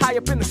get high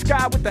up in the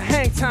sky with the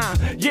hang time.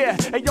 Yeah,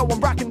 hey yo, I'm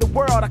rocking the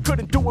world. I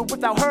couldn't do it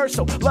without her,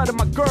 so love to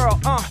my girl.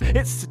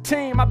 It's a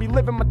team, I be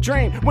living my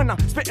dream. When I'm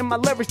spitting my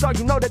lyrics, dog,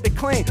 you know that they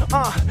clean.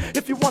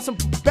 If you want some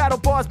battle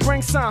bars,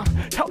 bring some.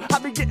 Yo, I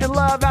be getting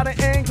love out of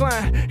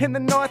England, in the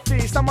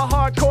Northeast. I'm a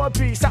hardcore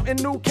beast, out in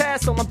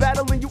Newcastle. I'm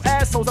battling you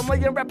assholes, I'm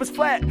laying rappers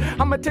flat.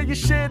 I'ma tear your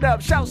shit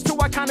up. Shouts to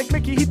iconic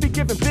Mickey, he be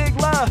giving big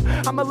love.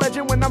 I'm a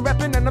legend when I'm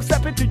rapping and I'm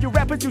stepping to you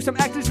rappers. You some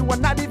actors, you are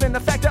not even a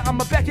factor.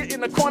 I'ma back you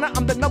in the corner,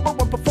 I'm the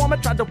 #1 performer.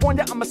 Tried to warn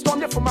ya, I'ma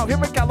storm ya from out here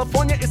in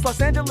California. It's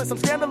Los Angeles, I'm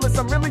scandalous,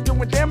 I'm really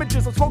doing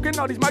damages. I'm smoking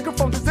all these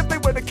microphones as if they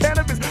were the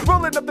cannabis.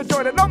 Rolling up the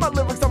joint and all my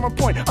lyrics are on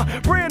point.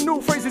 Brand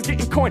new phrases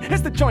getting coined.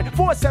 It's the joint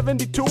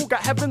 472,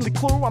 got heavenly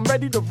clue. I'm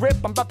ready to rip,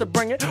 I'm about to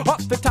bring it.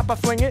 Off the top I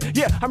fling it.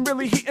 Yeah, I'm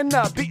really heating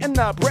up, beating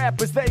up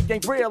rappers. They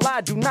ain't real,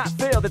 I do not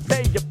feel that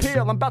they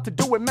appeal. I'm about to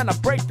do it, man, I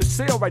break the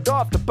seal right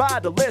off the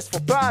bottle. It's for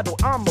throttle,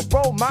 I'm a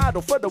role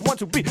model for the ones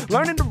who be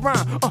learning to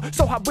rhyme.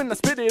 So hot when I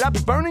spit it, I be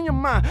burning your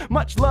mind.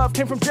 Much love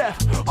came from Jeff,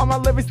 all my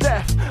lyrics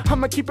deaf.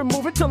 I'ma keep it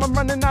moving till I'm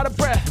running out of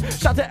breath.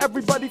 Shout to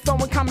everybody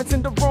throwing comments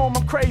in the room,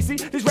 I'm crazy.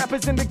 These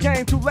rappers in the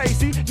game too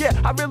lazy. Yeah,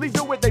 I really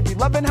do it, they be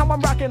loving how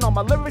I'm rocking. All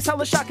my lyrics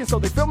hella shocking, so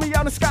they feel me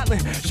out in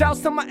Scotland. Shouts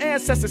to my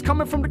ancestors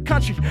coming from the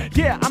country.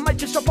 Yeah, I might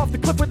just jump off the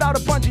cliff without a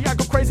bungee. I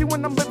go crazy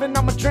when I'm living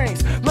on my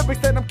dreams.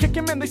 Lyrics that I'm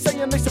kicking, man, they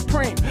saying they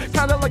supreme.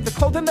 Kinda like the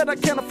clothing that I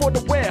can't afford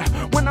to wear.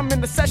 When I'm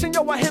in the session,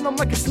 yo, I hit them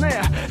like a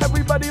snare.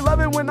 Everybody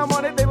love it when I'm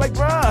on it, they like,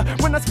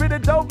 bruh. When I spit a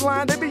dope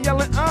line, they be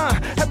yelling,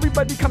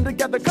 Everybody come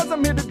together, cause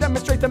I'm here to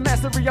demonstrate the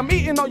mastery. I'm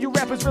eating all you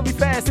rappers really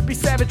fast, it be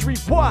savagery,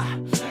 boy.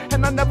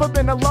 And I've never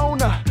been a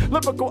loner,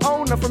 lyrical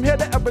owner, from here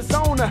to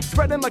Arizona.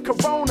 Spreading like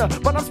Corona,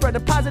 but I'm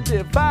spreading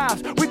positive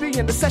vibes. We be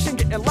in the session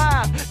getting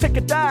live, take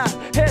a dive,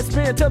 head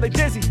spin till they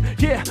dizzy.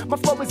 Yeah, my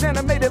flow is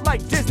animated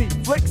like Disney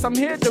flicks. I'm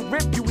here to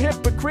rip you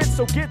hypocrites,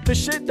 so get the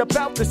shit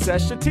about the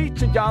session.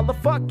 Teaching y'all a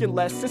fucking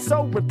lesson,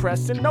 so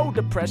impressive, no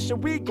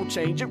depression. We gon'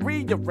 change it,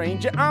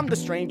 rearrange it. I'm the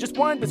strangest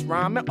one that's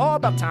rhyming, all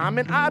about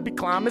timing. I be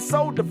climbing,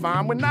 so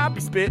divine when I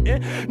be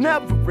spitting.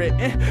 Never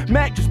written,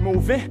 Mac just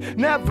moving,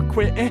 never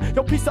quitting.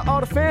 Yo, peace to all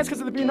the fans, cause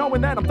they be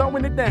knowing that I'm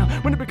throwing it down.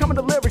 When it be coming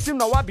to lyrics, you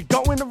know I be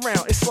going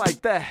around. It's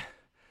like that.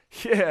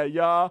 Yeah,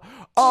 y'all.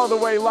 All the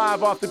way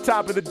live off the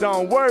top of the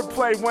dome.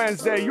 Wordplay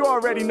Wednesday. You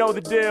already know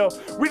the deal.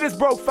 We just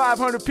broke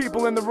 500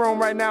 people in the room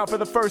right now for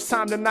the first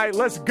time tonight.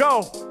 Let's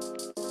go.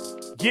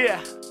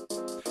 Yeah.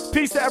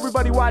 Peace to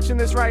everybody watching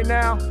this right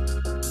now.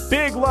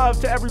 Big love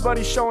to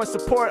everybody showing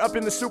support up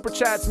in the super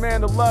chats,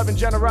 man. The love and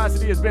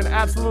generosity has been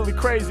absolutely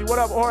crazy. What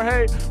up,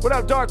 Jorge? What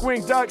up,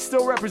 Darkwing Duck?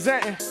 Still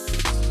representing.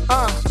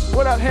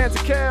 What up, Hands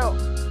of Kale?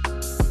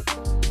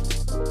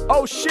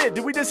 Oh shit,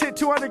 did we just hit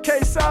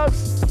 200K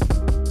subs?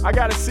 I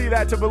gotta see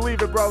that to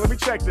believe it, bro. Let me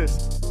check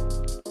this.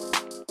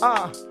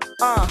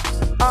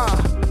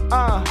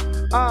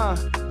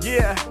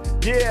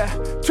 Yeah.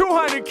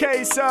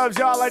 200K subs,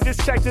 y'all. I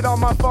just checked it on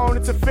my phone.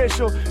 It's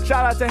official.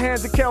 Shout out to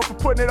Hands of Kale for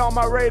putting it on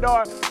my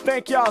radar.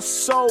 Thank y'all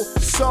so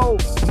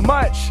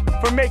much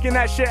for making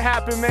that shit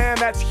happen, man.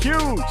 That's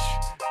huge.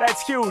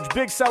 That's huge.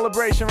 Big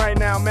celebration right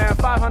now, man.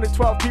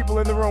 512 people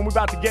in the room. We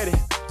about to get it.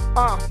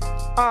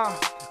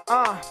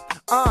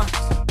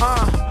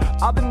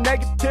 All the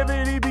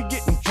negativity be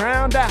getting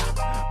drowned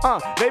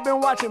out. They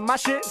been watching my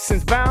shit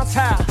since Bounce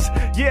House.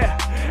 Yeah,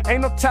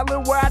 ain't no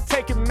telling where I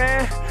take it,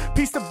 man.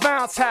 Peace to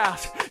Bounce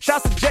House.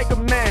 Shouts to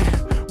Jacob,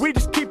 man. We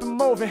just keep it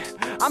moving.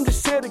 I'm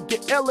just here to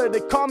get iller. They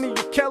call me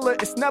a killer.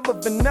 It's never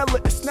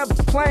vanilla, it's never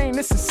plain.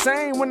 It's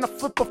insane when I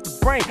flip off the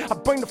brain. I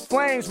bring the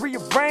flames,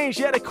 rearrange.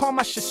 Yeah, they call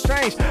my shit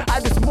strange. I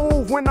just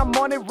move when I'm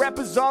on it.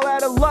 Rappers all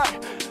out of luck.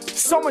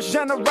 So much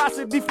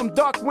generosity from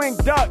Darkwing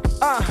Duck.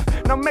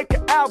 Now make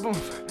an album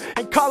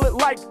and call it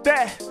like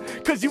that.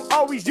 Cause you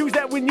always use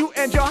that when you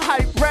end your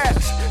hype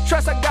raps.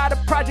 Trust I got a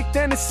project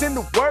and it's in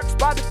the works.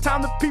 By the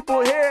time the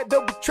people hear it,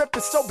 they'll be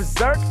tripping so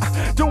berserk.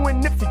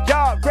 Doing it for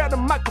y'all, grab the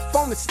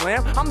microphone and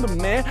slam. I'm the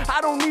man,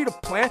 I don't need a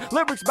plan.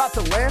 Lyrics about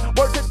to land,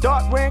 words at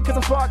Darkwing. Cause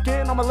I'm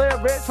sparking on my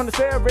lyrics from the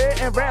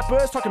favorite. And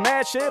rappers talking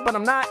mad shit, but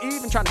I'm not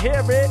even trying to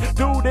hear it.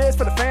 Do this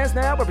for the fans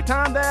now, every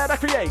time that I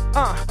create.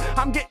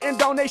 I'm getting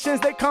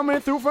donations, they coming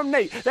through from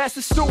Nate. That's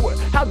the steward,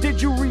 how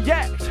did you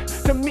react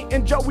to me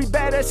and Joey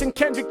Badass and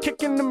Kendrick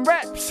kicking them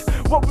raps?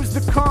 What was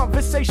the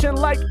conversation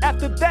like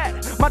after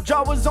that? My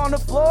jaw was on the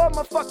floor,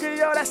 motherfucker,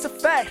 yo, that's a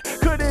fact.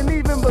 Couldn't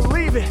even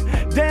believe it,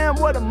 damn,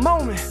 what a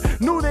moment.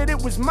 Knew that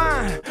it was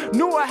mine,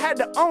 knew I had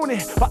to own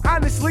it. But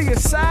honestly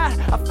inside,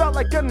 I felt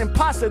like an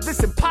imposter. This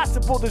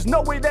impossible, there's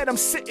no way that I'm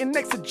sitting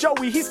next to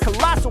Joey, he's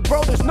colossal,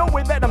 bro. There's no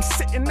way that I'm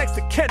sitting next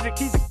to Kendrick,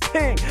 he's a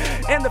king.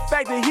 And the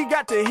fact that he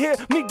got to hear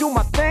me do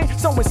my thing,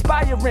 so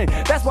inspiring.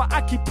 That's why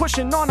I keep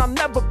pushing on, I'll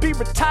never be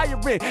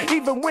retiring.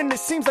 Even when it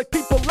seems like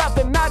people out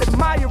there not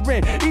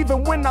admiring.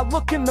 Even when I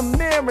look in the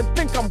mirror and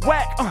think I'm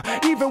whack.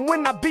 Even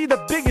when I be the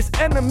biggest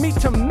enemy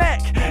to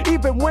Mac.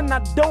 Even when I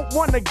don't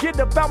wanna get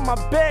up out my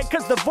bed,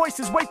 cause the voice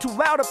voice is way too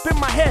loud up in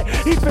my head.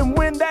 Even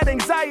when that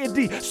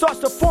anxiety starts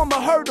to form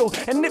a hurdle,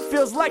 and it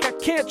feels like I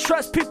can't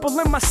trust people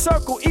in my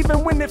circle.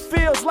 Even when it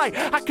feels like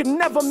I could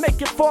never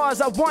make it far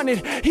as I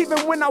wanted. Even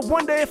when I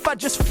wonder if I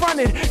just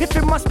fronted, if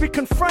it must be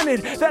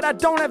confronted that I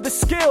don't have the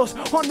skills.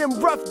 On them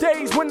rough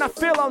days when I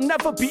feel I'll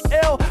never be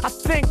ill, I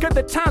think of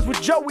the times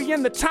with Joey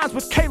and the times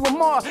with K.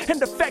 Lamar, and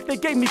the fact they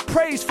gave me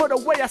praise for the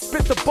way I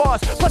spit the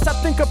bars. Plus I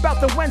think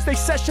about the Wednesday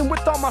session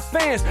with all my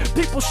fans,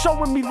 people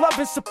showing me love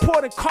and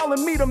support and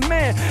calling me the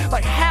man.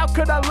 Like, how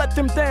could I let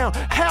them down?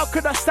 How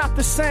could I stop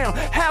the sound?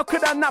 How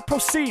could I not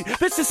proceed?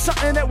 This is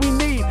something that we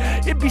need.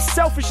 It'd be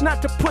selfish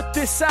not to put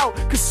this out,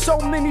 cause so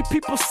many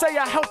people say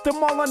I helped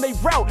them all on their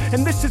route,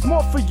 and this is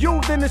more for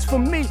you than it's for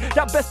me.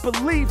 Y'all best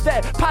believe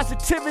that.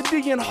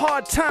 Positivity in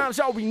hard times,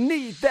 y'all, we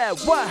need that.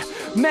 What?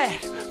 Mad,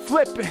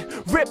 flipping,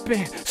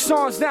 ripping,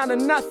 songs down to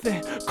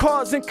nothing,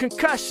 causing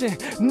concussion,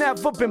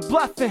 never been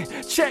bluffing.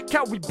 Check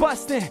how we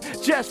bustin',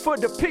 just for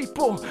the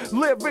people.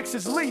 Lyrics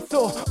is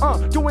lethal,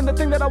 doing the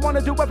thing that I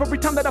wanna do every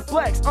time that I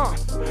flex.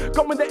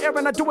 Go in the air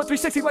and I do a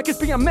 360 like it's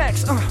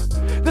BMX.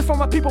 This for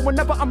my people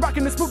whenever I'm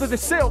rocking it smoother than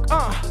silk.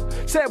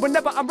 Said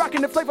whenever I'm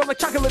rocking it flavor like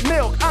chocolate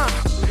milk.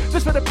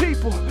 This for the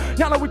people,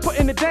 y'all know we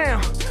putting it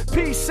down.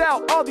 Peace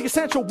out, all the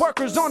essential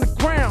workers on the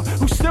ground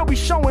who still be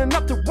showing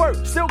up to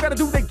work, still gotta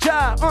do their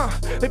job.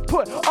 They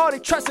put all their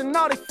trust and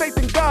all their faith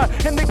in God,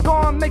 and they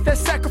gon' make that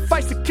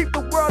sacrifice to keep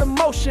the world in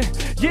motion.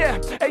 Yeah,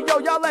 hey yo,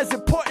 y'all as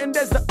important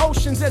as the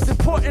oceans, as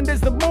important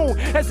as the moon,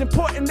 as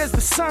important as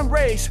the sun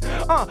rays.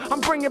 I'm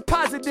bringing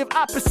positive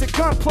opposite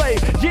gunplay.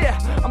 Yeah,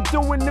 I'm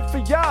doing it for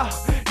y'all.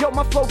 Yo,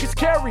 my flow gets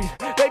carried.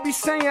 They be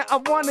saying I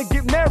wanna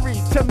get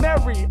married to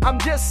Mary. I'm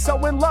just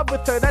so in love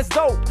with her, that's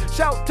dope.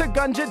 Shout to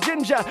Gunja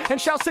Ginger, and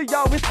shout to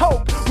y'all with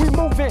hope. We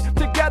moving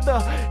together,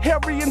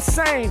 hairy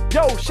insane.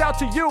 Yo, shout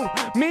to you,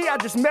 me, I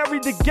just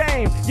married the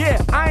game.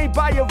 Yeah, I ain't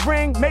buy a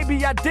ring,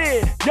 maybe I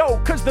did. Yo,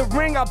 cause the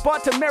ring I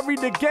bought to marry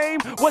the game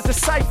was a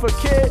cipher,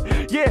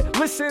 kid. Yeah,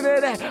 listen to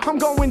that, I'm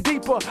going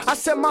deeper. I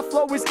said my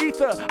flow is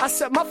ether, I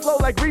said my flow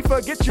like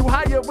reefer. Get you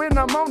higher when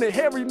I'm on it.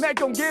 Harry Mack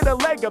gon' get a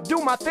leg up. Do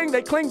my thing,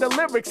 they cling the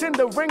lyrics in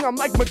the ring, I'm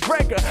like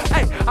McGregor.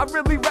 Hey, I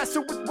really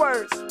wrestle with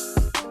words.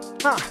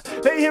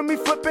 They hear me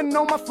flipping,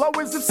 know my flow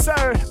is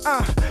absurd.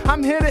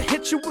 I'm here to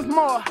hit you with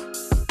more.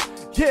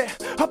 Yeah,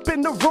 up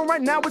in the room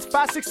right now, it's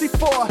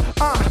 564.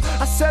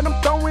 I said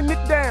I'm throwing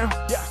it down.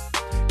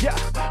 Yeah,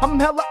 I'm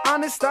hella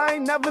honest, I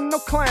ain't never no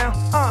clown.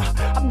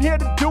 I'm here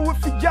to do it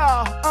for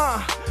y'all.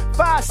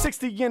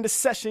 560 in the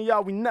session,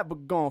 y'all, we never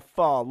gonna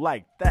fall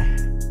like that.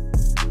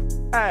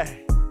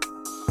 Hey,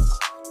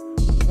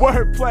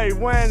 Wordplay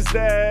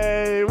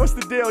Wednesday. What's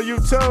the deal,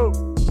 YouTube?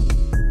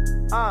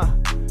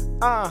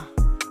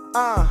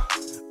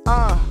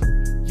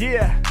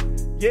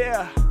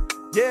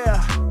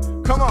 Yeah.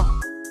 Come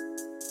on.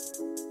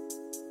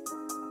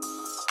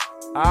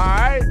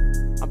 Alright.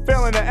 I'm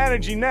feeling the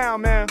energy now,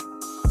 man.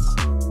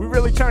 We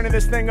really turning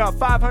this thing up.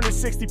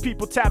 560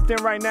 people tapped in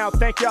right now.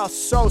 Thank y'all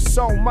so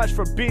much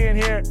for being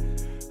here.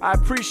 I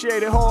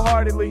appreciate it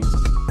wholeheartedly.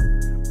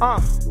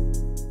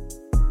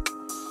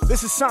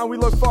 This is something we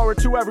look forward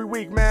to every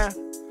week, man.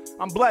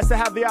 I'm blessed to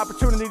have the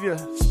opportunity to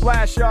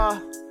splash y'all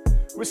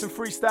with some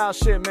freestyle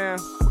shit, man.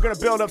 We're gonna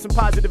build up some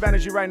positive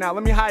energy right now.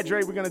 Let me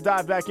hydrate, we're gonna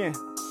dive back in.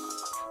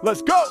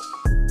 Let's go!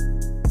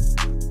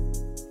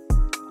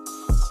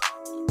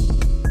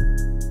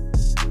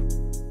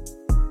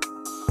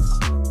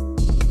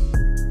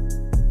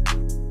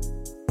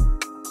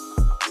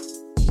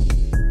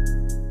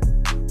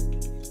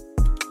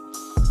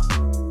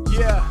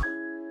 Yeah.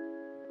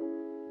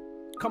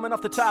 Coming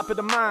off the top of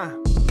the mind.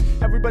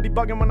 Everybody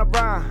bugging when I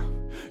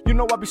rhyme. You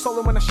know I be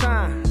solo when I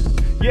shine.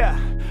 Yeah,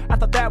 I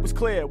thought that was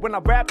clear. When I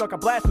rap, like I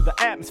blast through the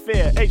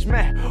atmosphere.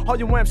 H-man, all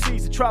you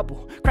MCs in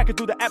trouble. Cracking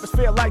through the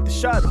atmosphere like the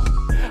shuttle.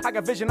 I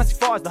got vision, I see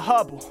far as the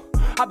Hubble.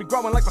 I be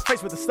growing like my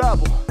face with the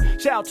stubble.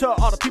 Shout out to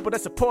all the people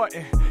that's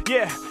supporting.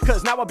 Yeah,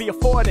 cause now I be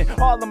affording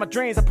all of my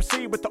dreams. I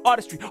proceed with the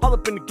artistry. All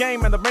up in the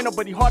game, and there ain't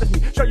nobody hard as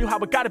me. Show you how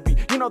it gotta be,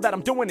 you know that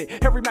I'm doing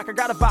it. Harry Mack, I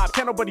got a vibe,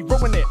 can't nobody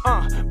ruin it.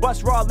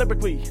 Bust raw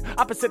lyrically,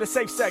 opposite of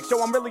safe sex.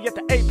 So I'm really at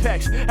the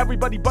apex.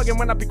 Everybody bugging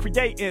when I be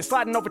creating.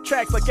 Sliding over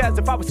tracks like as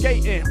if I was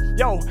skating.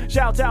 Yo,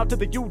 shout out to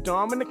the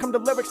U-Dom. When it come to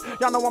lyrics,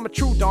 y'all know I'm a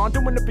true don.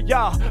 Doing it for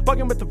y'all,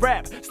 bugging with the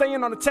rap.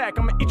 Staying on attack,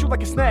 I'ma eat you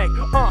like a snack.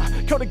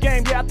 Kill the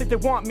game, yeah, I think they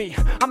want me.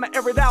 I'ma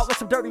air it out like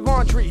some dirty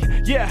laundry.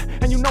 Yeah,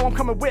 and you know I'm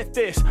coming with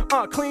this.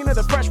 Cleaner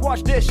than fresh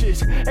wash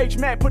dishes.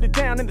 H-Mac put it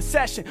down in the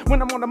session.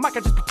 When I'm on the mic,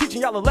 I just be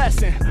teaching y'all a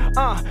lesson.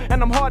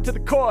 And I'm hard to the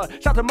core.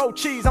 Shout to Mo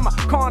Cheese, I'm a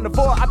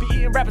carnivore. I be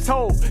eating rappers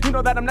whole. You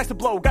know that I'm next to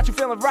blow. Got you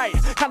feeling right.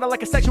 Kinda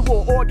like a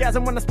sexual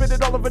orgasm when I spit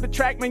it all over the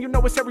track. Man, you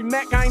know it's Harry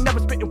Mack. I ain't never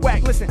spitting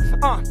whack. Listen,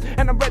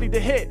 and I'm ready to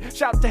hit.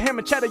 Shout out to him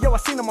and Cheddar. Yo, I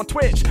seen him on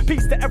Twitch.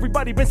 Peace to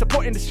everybody been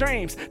supporting the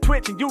streams.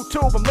 Twitch and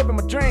YouTube, I'm living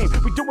my dream.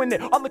 We doing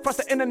it all across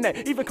the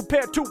internet. Even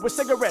compared to a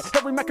cigarette.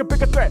 Every Mac a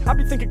bigger threat, I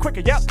be thinking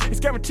quicker, yep, it's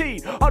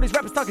guaranteed. All these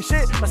rappers talking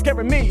shit, not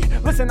scaring me.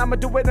 Listen, I'ma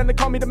do it and they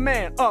call me the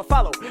man.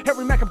 Follow,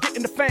 Harry Mack, I'm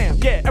getting the fam.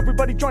 Yeah,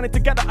 everybody join it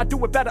together, I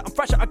do it better, I'm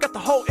fresher. I got the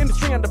whole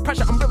industry under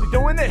pressure, I'm really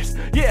doing this.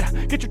 Yeah,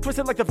 get you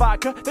twisted like the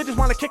vodka, they just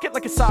wanna kick it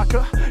like it's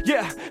soccer.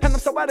 Yeah, and I'm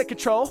so out of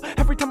control.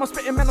 Every time I'm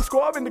spitting, man, I'm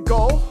scoring the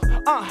goal.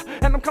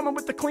 And I'm coming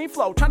with the clean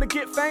flow, trying to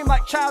get fame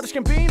like Childish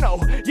Gambino.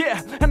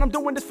 Yeah, and I'm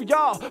doing this for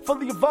y'all,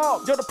 fully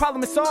evolved. Yo, the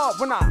problem is solved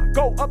when I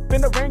go up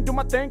in the ring, do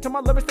my thing till my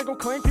lyrics they gon'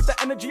 clean. Keep the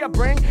energy I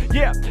bring.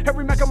 Yeah,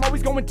 Harry Mack, I'm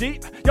always going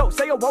deep. Yo,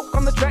 say awoke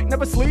on the track,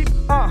 never sleep.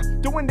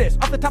 Doing this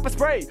off the top of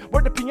spray.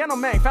 Word the piano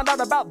man found out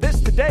about this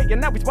today,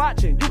 and now he's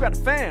watching. You got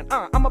a fan.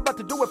 I'm about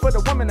to do it for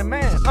the woman and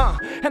man.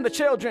 And the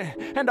children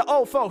and the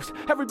old folks.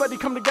 Everybody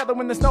come together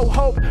when there's no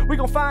hope. We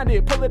gon' find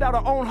it, pull it out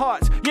our own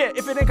hearts. Yeah,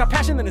 if it ain't got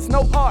passion, then it's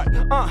no art.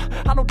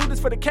 I don't do this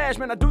for the cash,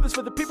 man. I do this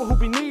for the people who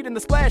be needing the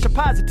splash of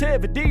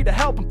positivity to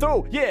help them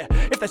through. Yeah,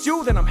 if that's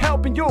you, then I'm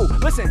helping you.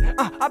 Listen,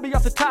 I be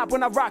off the top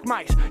when I rock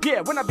mics.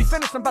 Yeah, when I be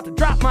finished, I'm about to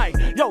drop mic.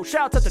 Yo,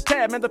 shout out to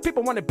Tab, man. The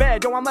people want it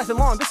bad. Yo, I'm lasting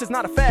long. This is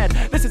not a fad.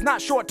 This is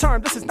not short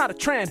term. This is not a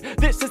trend.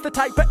 This is the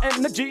type of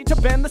energy to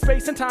bend the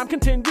space and time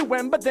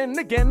continuing. But then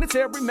again, it's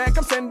Harry Mack.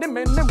 I'm sending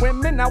men and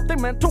women out. They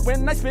meant to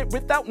win. I spit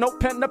without no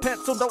pen or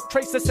pencil. Don't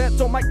trace a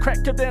stencil. Might crack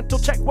your dental.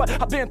 Check what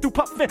I've been through.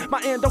 Puffin'.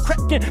 My endo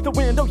cracking the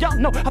window. Y'all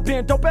know I've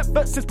been dope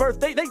ever since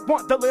birthday. They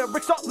want the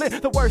lyrics all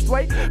in the worst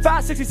way.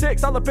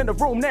 566 all up in the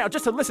room now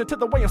just to listen to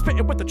the way I'm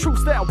spitting with the true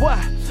style. What?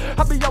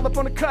 I'll be all up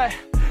on the cut.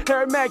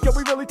 Harry Mack, yo,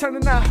 we really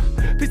turning up.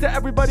 Peace to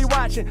everybody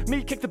watching.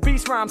 Me kick the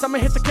beast rhymes. I'ma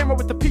hit the camera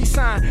with the peace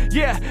sign.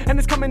 Yeah, and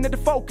it's coming into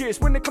focus.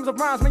 When it comes to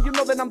rhymes, man, you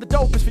know that I'm the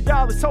dopest. For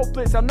y'all, it's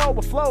hopeless. I know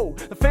a flow.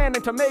 The fan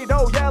named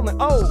Tomato yelling,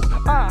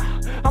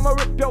 I'ma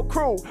rip your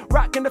crew.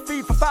 Rocking the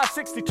feed for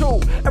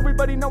 562.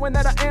 Everybody knowing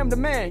that I am the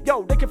man.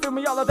 Yo, they can feel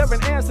me all out there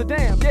in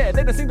Amsterdam. Yeah,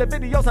 they done seen the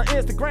videos on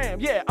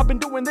Instagram. Yeah, I've been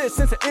doing this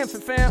since an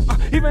infant, fam.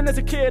 Even as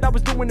a kid, I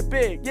was doing it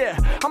big. Yeah,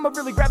 I'ma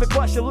really grab it,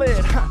 bust your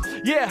lid.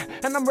 Yeah,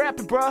 and I'm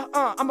rapping, bruh.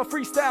 I'm a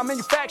freestyle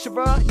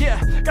manufacturer.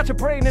 Yeah, got your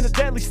brain in a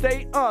deadly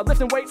state.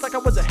 Lifting weights like I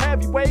was a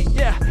heavyweight.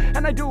 Yeah,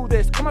 and I do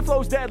this. All my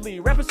flow's deadly.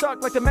 Rapping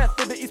suck like the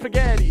method to eat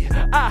spaghetti.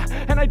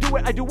 And I do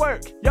it, I do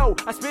work. Yo,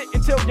 I spit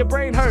until your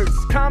brain hurts.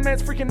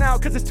 Comments freaking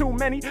out cause it's too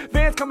many.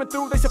 Fans coming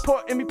through, they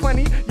supporting me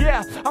plenty.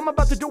 Yeah, I'm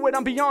about to do it,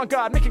 I'm beyond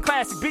God. Making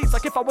classic beats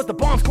like if I was the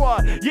Bomb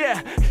Squad.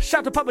 Yeah,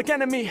 shout to Public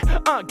Enemy.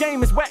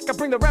 Game is whack, I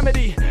bring the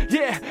remedy.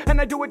 Yeah, and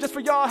I do it just for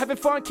y'all having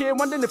fun, kid.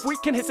 Wondering if we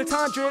can hit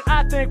 600.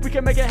 I think we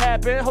can make it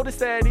happen. Hold it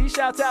steady.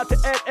 Shouts out to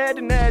Ed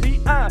and Eddie.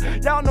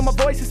 Y'all know my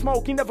voice is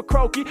smoky, never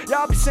croaky.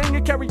 Y'all be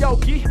singing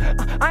karaoke.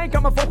 I ain't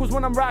got my vocals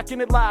when I'm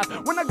rocking it live.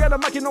 When I get a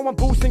mic, you know I'm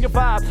boosting your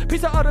vibe.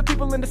 Peace to other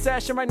people in the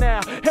session right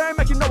now. Harry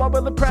Mack, you know I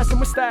will impress them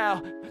with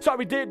style.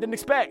 Sorry, didn't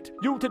expect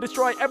you to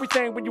destroy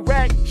everything when you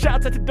rag.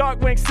 Shouts out to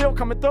Darkwing, still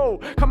coming through.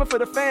 Coming for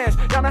the fans,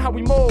 y'all know how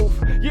we move.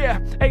 Yeah,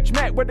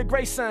 H-Mac, we're the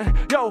great son.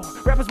 Yo,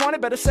 rappers want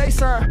it, better say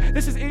sir.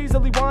 This is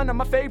easily one of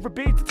my favorite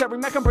beats. Terry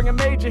Mack, I'm bringing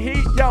major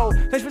heat. Yo,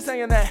 thanks for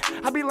saying that.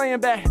 I be laying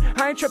back,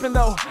 I ain't tripping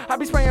though. I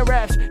be spraying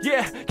raps.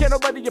 Yeah, can't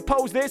nobody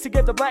oppose this. He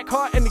gave the black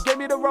heart and he gave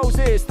me the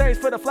roses. Thanks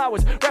for the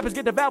flowers. Rappers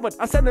get devoured.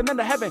 I send them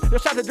into heaven. Yo,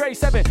 shout to Dre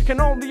 7.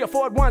 Can only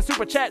afford one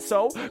super chat,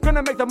 so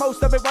gonna make the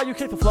most of it while you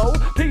kick the flow.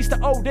 Peace to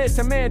Otis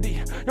and Mandy.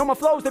 Yo, my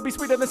flows, they be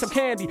sweeter than some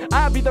candy.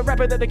 I be the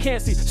rapper that they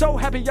can't see. So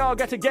happy y'all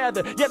got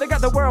together. Yeah, they got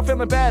the world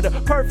feeling better.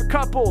 Perfect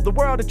couple, the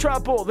world in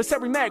trouble. It's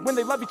Harry Mack when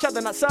they love each other,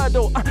 not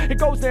subtle. It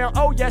goes down,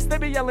 oh yes, they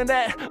be yelling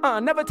that.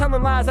 Never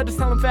telling lies, I just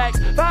telling facts.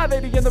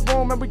 580 in the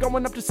room and we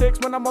going up to 6.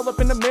 When I'm all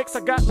up in the mix, I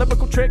got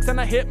lyrical tricks and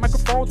I hit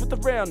microphones with the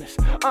realness.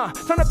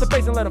 Turn up the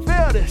bass and let them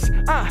feel this.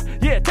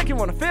 Yeah, take you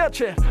on a field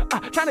trip.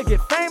 Trying to get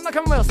fame like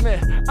I'm Will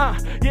Smith.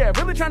 Yeah,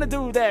 really trying to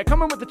do that.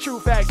 Coming with the true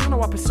facts. You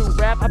know I pursue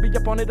rap. I be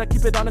up on it, I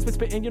keep it honest, been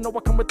spitting. You know I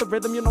come with the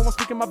rhythm. You know I'm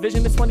speaking my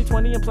vision. It's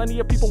 2020 and plenty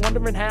of people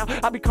wondering how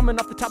I be coming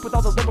off the top with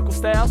all the lyrical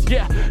styles.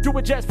 Yeah, do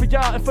it just for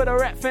y'all and for the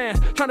rap fans.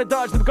 Trying to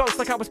dodge the ghosts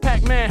like I was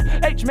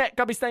Pac-Man. H-Mac,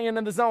 I be staying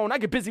in the zone. I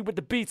get busy with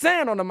the beats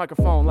and on the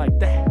microphone like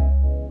that.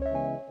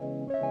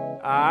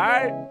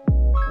 Alright.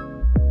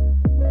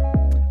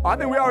 Oh, I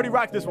think we already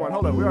rocked this one.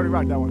 Hold up, we already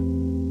rocked that one.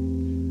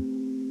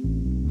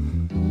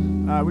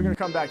 Alright, we're gonna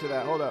come back to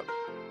that. Hold up.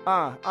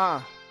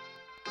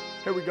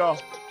 Here we go.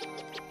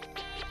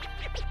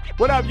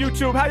 What up,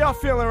 YouTube? How y'all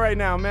feeling right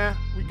now, man?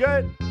 We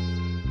good?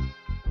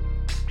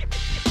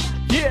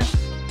 Yeah.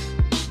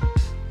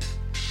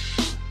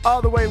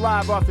 All the way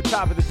live off the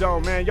top of the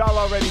dome, man. Y'all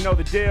already know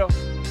the deal.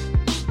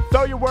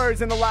 Throw your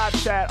words in the live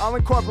chat. I'll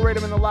incorporate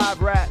them in the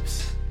live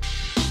raps.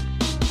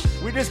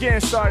 We just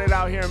getting started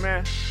out here,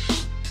 man.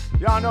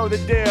 Y'all know the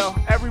deal.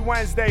 Every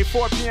Wednesday,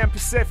 4 p.m.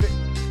 Pacific.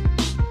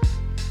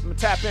 I'm gonna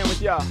tap in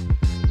with y'all.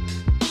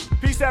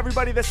 Peace to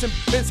everybody that's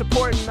been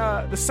supporting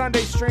the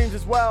Sunday streams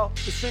as well.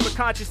 The stream of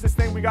consciousness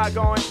thing we got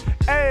going.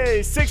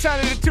 Hey,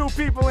 602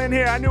 people in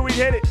here. I knew we'd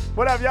hit it.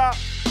 What up, y'all?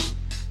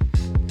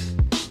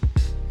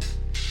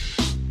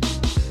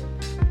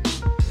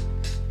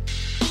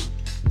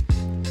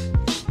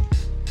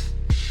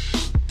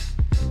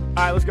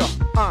 All right, let's go.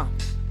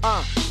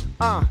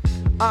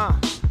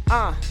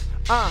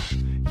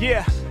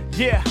 Yeah.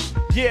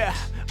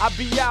 I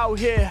be out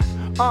here.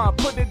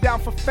 Put it down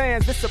for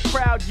fans, this a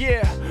proud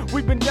year.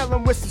 We've been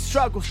dealing with some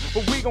struggles,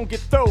 but we gon' get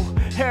through.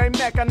 Harry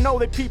Mack, I know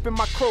they peeping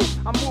my crew.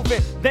 I'm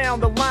moving down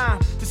the line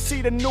to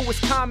see the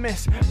newest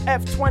comments.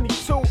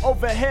 F-22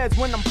 overheads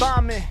when I'm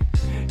bombing.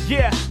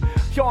 Yeah,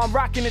 yo, I'm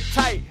rocking it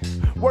tight.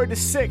 Word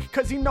is sick,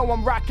 cause he know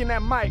I'm rocking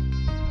that mic.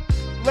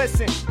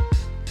 Listen,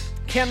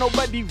 can't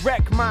nobody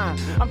wreck mine.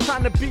 I'm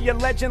trying to be a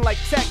legend like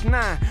Tech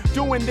 9.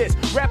 Doing this,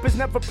 rappers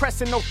never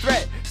pressing no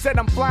threat. Said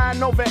I'm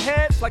flying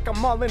overhead like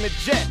I'm all in a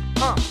jet.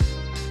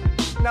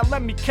 Now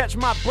let me catch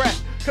my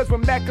breath. Cause we're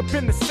back up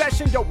in the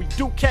session, yo, we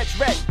do catch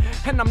wreck.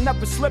 And I'm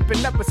never slipping,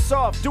 never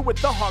soft, do it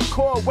the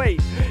hardcore way.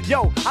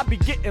 Yo, I be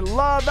getting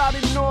love out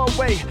in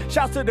Norway.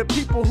 Shouts to the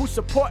people who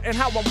supporting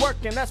how I'm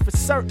working, that's for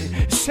certain.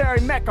 It's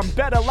Harry Mack, I'm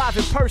better live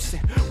in person.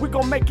 We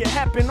gon' make it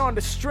happen on the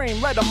stream,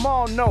 let them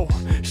all know.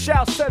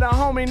 Shouts to the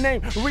homie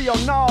named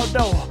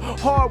Rionaldo.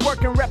 Hard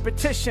work and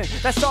repetition,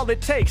 that's all it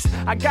takes.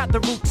 I got the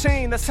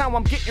routine, that's how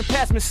I'm getting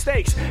past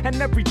mistakes.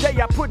 And every day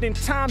I put in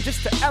time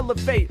just to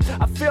elevate.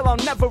 I feel I'll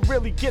never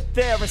really get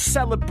there and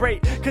celebrate.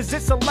 Cause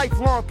it's a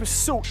lifelong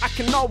pursuit, I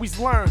can always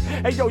learn.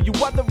 Hey yo, you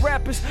other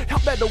rappers, y'all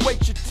better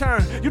wait your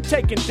turn. You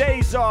taking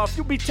days off,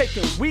 you be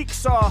taking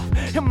weeks off.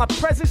 In my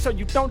presence, so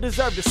you don't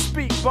deserve to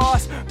speak,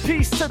 boss.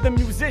 Peace to the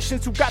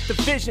musicians who got the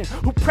vision,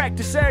 who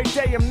practice every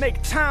day and make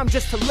time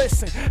just to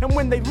listen. And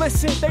when they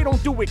listen, they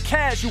don't do it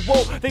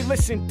casual. They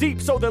listen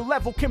deep so their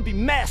level can be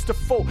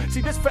masterful.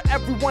 See, this for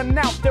everyone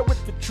out there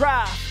with the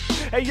drive.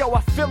 Hey yo,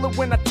 I feel it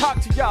when I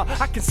talk to y'all,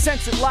 I can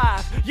sense it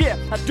live. Yeah,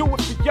 I do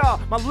it for y'all,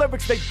 my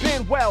lyrics they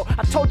been well.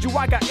 I told you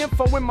I got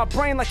info in my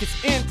brain like it's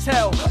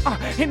intel.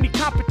 Any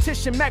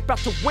competition, Mac about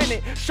to win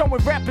it.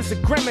 Showing rappers a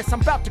grimace,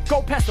 I'm about to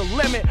go past the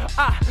limit.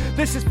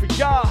 This is for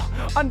y'all,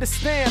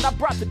 understand, I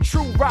brought the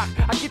true rock.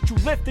 I get you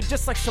lifted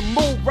just like some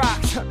moon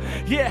rocks.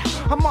 Yeah,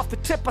 I'm off the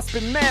tip, I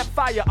spit mad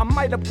fire. I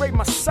might upgrade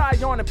my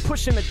Scion and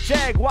pushing a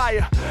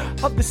Jaguar.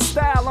 Of the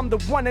style, I'm the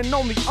one and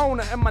only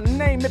owner. And my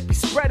name, it be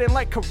spreading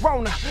like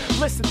Corona.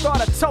 Listen, thought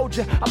I told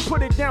you, I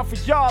put it down for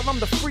y'all, I'm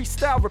the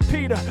freestyle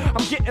repeater.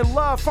 I'm getting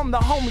love from the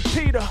homie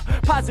Peter.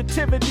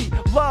 Positivity,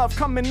 love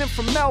coming in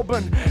from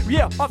Melbourne.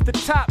 Yeah, off the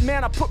top,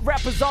 man, I put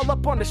rappers all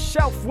up on the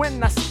shelf.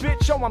 When I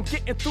spit, yo, I'm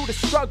getting through the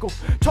struggle.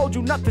 Told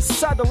you nothing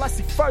subtle, I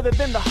see further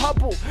than the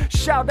Hubble.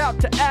 Shout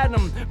out to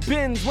Adam,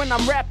 Benz when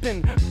I'm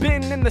rapping.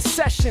 Been in the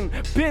session,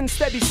 been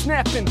steady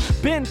snapping.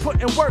 Been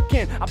putting work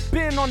in, I've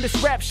been on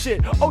this rap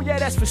shit. Oh yeah,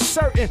 that's for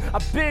certain,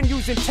 I've been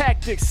using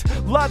tactics.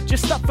 Loved your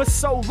stuff for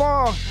so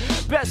long.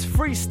 Best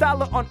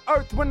freestyler on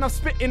earth when I'm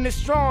spitting it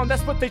strong.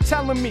 That's what they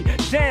telling me.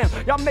 Damn,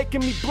 y'all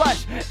making me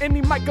blush.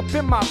 Any mic up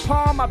in my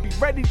palm, I be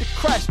ready to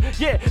crush.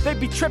 Yeah, they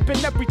be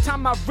tripping every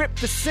time I rip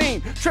the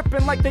scene.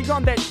 Tripping like they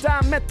on that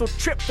dimensional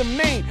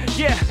tryptamine.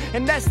 Yeah,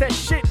 and that's that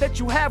shit that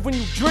you have when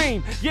you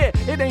dream. Yeah,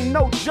 it ain't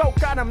no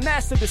joke, I done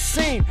mastered the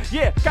scene.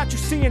 Yeah, got you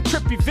seeing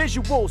trippy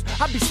visuals.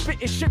 I be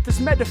spitting shit that's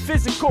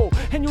metaphysical.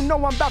 And you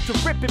know I'm about to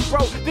rip it,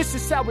 bro. This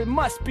is how it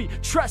must be.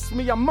 Trust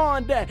me, I'm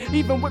on that.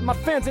 Even with my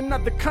fans in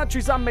other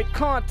countries, I make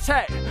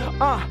contact.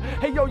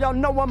 Hey yo, y'all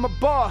know I'm a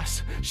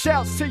boss.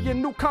 Shouts to your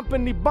new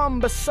company,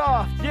 Bumba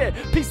Soft. Yeah,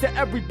 peace to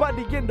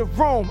everybody in the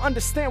room.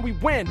 Understand we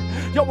win.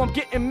 Yo, I'm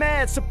getting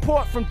mad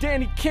support from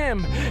Danny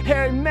Kim,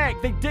 Harry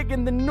Mack. They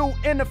digging the new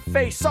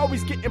interface.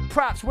 Always getting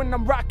props when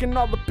I'm rocking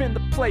all up in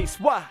the place.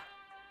 Why?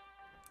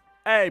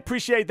 Hey,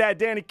 appreciate that,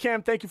 Danny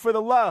Kim. Thank you for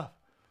the love.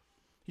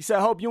 He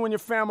said, hope you and your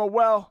fam are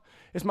well.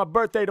 It's my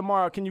birthday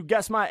tomorrow. Can you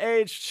guess my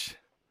age?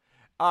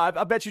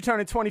 I bet you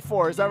turning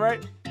 24. Is that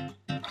right?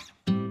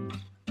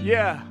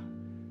 Yeah.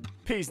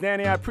 Peace,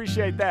 Danny. I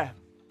appreciate that.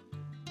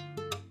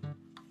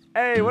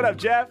 Hey, what up,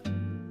 Jeff?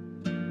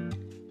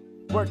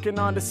 Working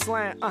on the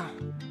slant.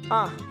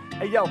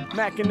 Hey, yo,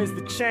 Mackin is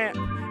the champ.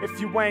 If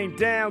you ain't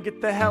down,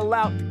 get the hell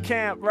out the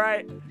camp,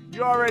 right?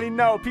 You already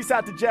know. Peace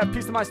out to Jeff.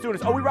 Peace to my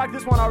students. Oh, we rocked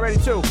this one already,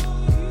 too.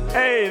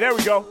 Hey, there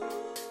we go.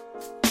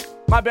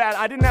 My bad.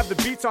 I didn't have the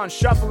beats on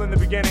shuffle in the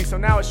beginning, so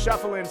now it's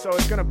shuffling, so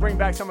it's gonna bring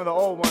back some of the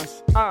old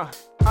ones.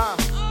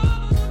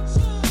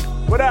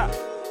 What up?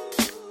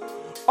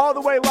 All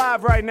the way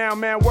live right now,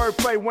 man.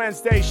 Wordplay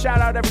Wednesday. Shout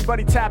out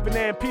everybody tapping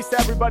in. Peace to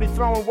everybody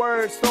throwing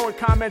words, throwing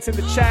comments in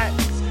the chat,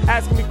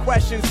 asking me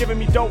questions, giving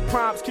me dope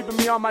prompts, keeping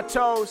me on my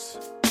toes.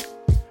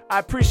 I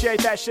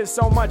appreciate that shit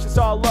so much. It's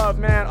all love,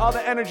 man. All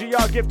the energy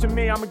y'all give to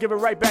me, I'm gonna give it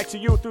right back to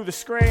you through the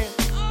screen.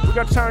 We're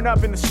gonna turn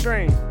up in the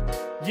stream.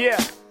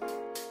 Yeah.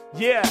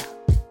 Yeah.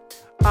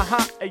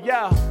 Hey,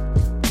 yo.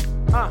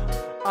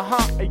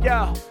 Hey,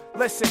 yo.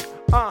 Listen.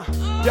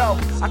 Yo,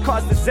 I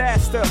cause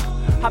disaster.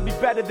 I be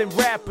better than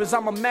rappers,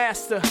 I'm a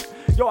master.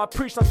 Yo, I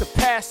preach like the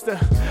pastor.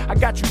 I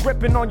got you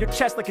gripping on your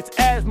chest like it's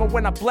asthma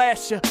when I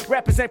blast you.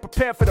 Rappers ain't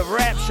prepared for the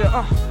rapture.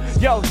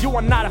 Yo, you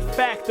are not a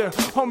factor.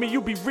 Homie,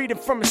 you be reading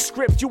from a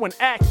script, you an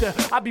actor.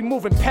 I be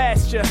moving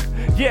past you.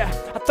 Yeah,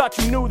 I thought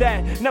you knew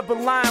that. Never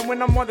lying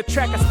when I'm on the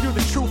track, I spew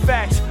the true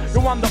facts.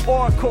 Yo, I'm the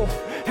oracle.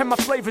 And my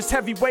flavor's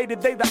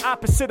heavyweighted, they the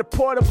opposite of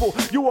portable.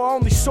 You are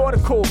only sorta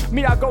cool,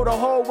 me I go the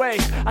whole way.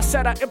 I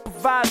said I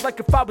improvise like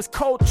if I was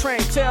Coltrane.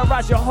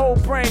 Terrorize your whole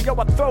brain, yo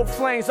I throw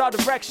flames all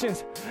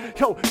directions.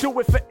 Yo, do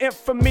it for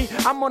infamy,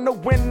 I'm on the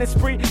winning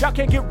spree. Y'all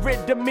can't get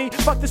rid of me,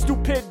 fuck the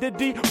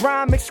stupidity.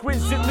 Rhyme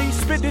exquisitely,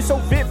 spit it so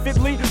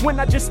vividly. When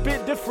I just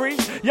spit the free,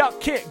 y'all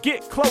can't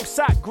get close.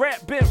 I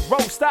grab bent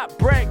roast, stop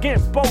bragging,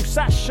 boast.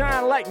 I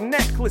shine like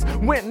necklace.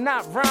 When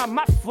I rhyme,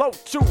 my flow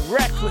too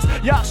reckless.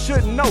 Y'all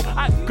should know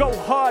I go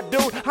hard,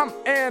 dude. I'm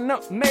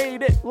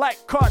animated like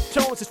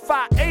cartoons. It's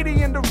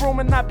 580 in the room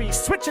and I be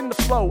switching the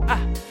flow.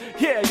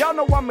 Yeah, y'all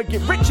know I'ma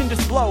get rich in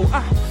this flow.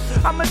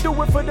 I'ma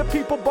do it for the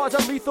people. Bars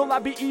are lethal, I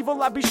be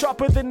evil, I be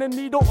sharper than a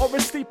needle or a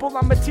steeple.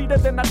 I'm a teeter,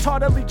 then I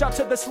taught her, lead y'all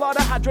to the slaughter.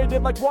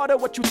 Hydrated like water,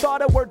 what you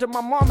thought of. Word to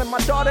my mom and my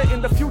daughter.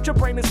 In the future,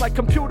 brain is like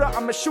computer,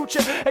 I'ma shoot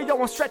ya. Hey yo,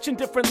 I'm stretching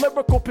different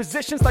lyrical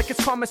positions like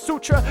it's Kama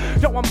Sutra.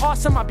 Yo, I'm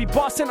awesome, I be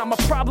bossing, I'm a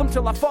problem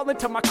till I fall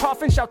into my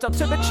coffin. Shout out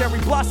to the cherry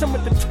blossom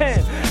with the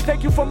 10.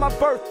 Thank you for my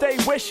birthday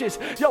wishes.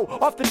 Yo,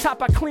 off the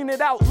top I clean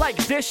it out like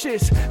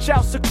dishes.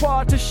 Shouts to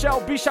Quad, to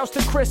Shelby, shouts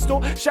to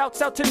Crystal.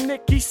 Shouts out to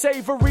Nikki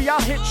Savory,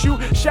 I'll hit you.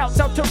 Shouts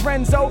out to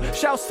Renzo,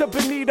 shouts to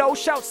Benito.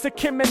 Shouts to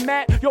Kim and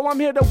Matt, yo I'm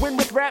here to win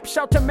with rap.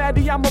 Shout to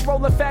Maddie, I'm a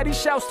roller fatty.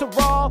 Shouts to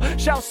Raw,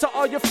 shouts to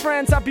all your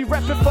friends, I be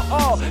reppin' for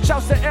all.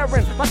 Shouts to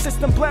Aaron, my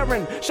system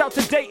blaring. Shout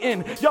to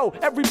Dayton, yo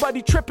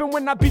everybody trippin'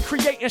 when I be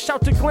creating.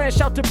 Shout to Glenn,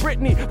 shout to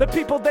Brittany, the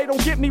people they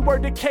don't get me.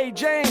 Word to K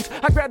James,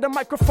 I grab the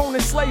microphone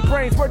and slay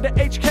brains. Word to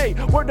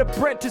HK, word to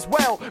Brent as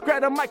well.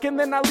 Grab the mic and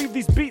then I leave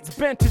these beats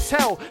bent as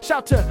hell.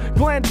 Shout to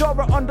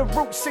Glendora under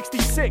Route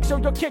 66, yo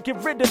can't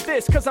get rid of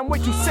this cause I'm way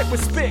too sick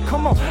with spit.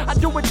 Come on, I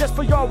do it just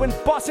for y'all in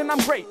Boston, I'm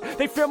great.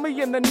 They feel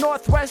me in the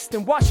Northwest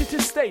and Washington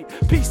State.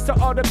 Peace to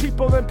all the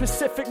people in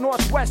Pacific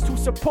Northwest who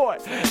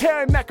support.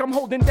 Harry Mack, I'm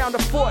holding down the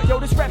fort. Yo,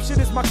 this rap shit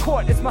is my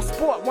court, it's my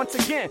sport once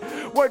again.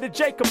 Word to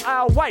Jacob,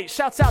 Isle White,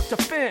 shouts out to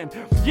Finn.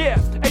 Yeah,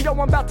 hey yo, I'm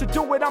about to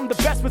do it, I'm the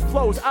best with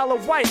flows. Isle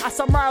of White, I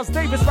saw Miles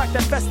Davis rock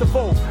that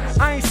festival.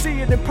 I ain't see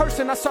it in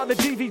person, I saw the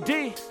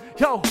DVD.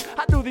 Yo,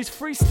 I do these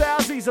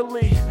freestyles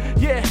easily.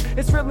 Yeah,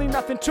 it's really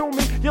nothing to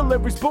me. Your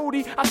lyrics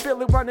booty, I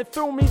feel it running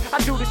through me. I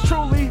do this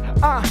truly.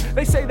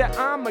 They say that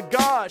I'm a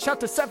god. Shout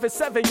to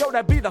 7-7, yo,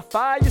 that be the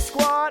fire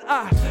squad.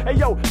 Hey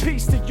yo,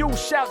 peace to you,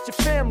 shout your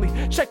family.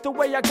 Check the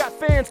way I got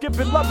fans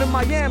giving love in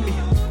Miami.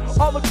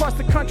 All across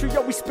the country,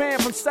 yo, we span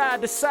from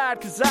side to side.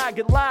 Cause I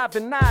get live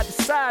and I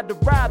decide to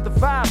ride the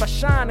vibe. I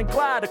shine and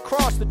glide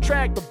across the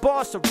track, the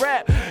boss of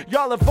rap.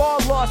 Y'all have all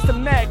lost the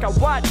neck. I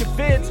watch your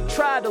vids and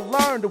try to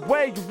learn the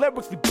way you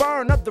lyrically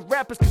burn other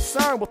rappers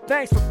concerned. Well,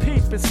 thanks for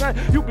peeping, son.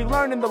 You be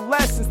learning the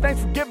lessons.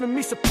 Thanks for giving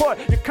me support.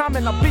 Your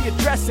comment I'll be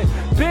addressing.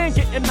 Been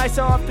getting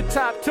nicer off the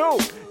top, too.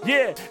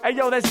 Yeah, hey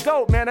yo, that's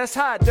dope, man, that's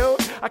hot, dude.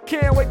 I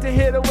can't wait to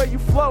hear the way you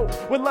flow.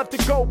 Would love to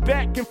go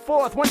back and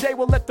forth. One day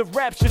we'll let the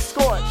raps just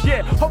scorch.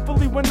 Yeah,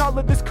 hopefully when all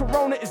of this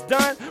corona is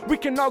done, we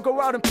can all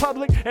go out in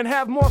public and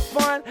have more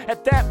fun.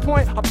 At that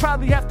point, I'll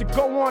probably have to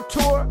go on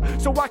tour,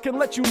 so I can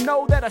let you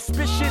know that I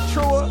spit shit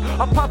truer.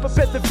 I'll pop up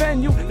at the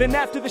venue, then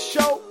after the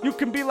show, you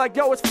can be like,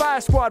 yo, it's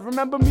Fire Squad,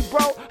 remember me,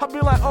 bro? I'll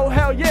be like, oh,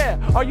 hell yeah.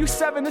 Are you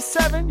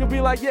 7-7? You'll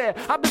be like, yeah,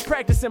 I've been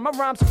practicing, my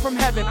rhymes are from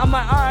heaven. I'm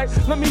like,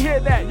 alright, let me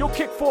hear that. You'll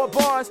kick 4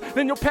 bars,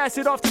 then you'll pass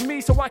it off to me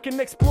so I can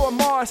explore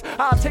Mars.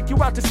 I'll take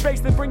you out to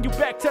space, then bring you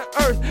back to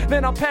Earth.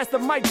 Then I'll pass the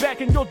mic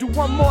back and you'll do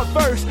one more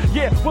verse.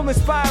 Yeah, we'll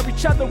inspire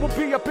each other, we'll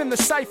be up in the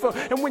cypher.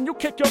 And when you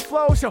kick your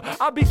flows, yo,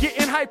 I'll be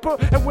getting hyper.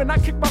 And when I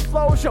kick my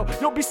flows, yo,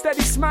 you'll be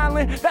steady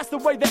smiling. That's the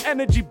way the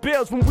energy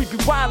builds when we be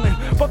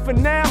wildin'. But for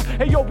now,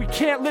 hey yo, we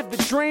can't live the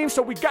dream,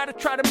 so we gotta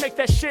try to make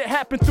that shit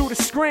happen through the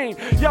screen.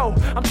 Yo,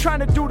 I'm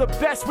trying to do the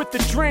best with the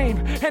dream,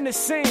 and it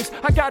seems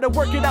I gotta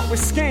work it out with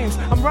schemes.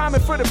 I'm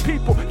rhyming for the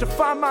people to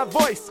find my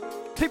voice.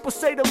 People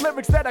say the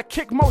lyrics that I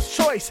kick most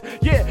choice.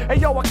 Yeah, hey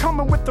yo, I come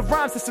in with the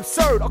rhymes that's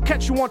absurd. I'll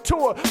catch you on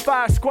tour,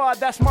 Fire Squad,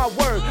 that's my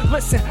word.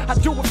 Listen, I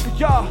do it for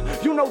y'all.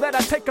 You know that I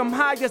take them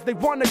high as they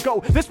wanna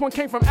go. This one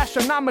came from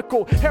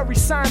Astronomical. Harry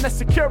signed that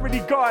security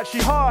guard, she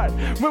hard.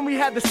 When we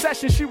had the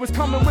session, she was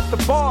coming with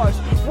the bars.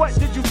 What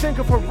did you think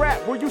of her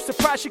rap? Were you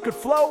surprised she could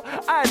flow?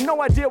 I had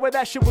no idea where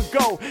that shit would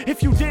go.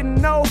 If you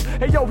didn't know,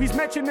 hey yo, he's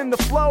mentioning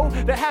the flow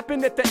that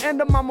happened at the end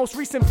of my most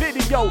recent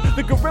video.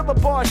 The Gorilla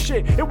Bar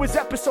shit, it was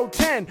episode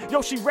 10.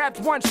 Yo, she rapped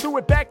once, threw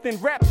it back, then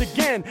rapped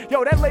again.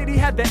 Yo, that lady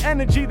had the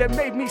energy that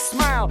made me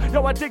smile.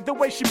 Yo, I dig the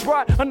way she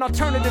brought an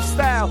alternative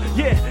style.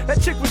 Yeah,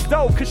 that chick was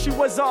dope, cause she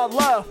was all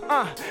love.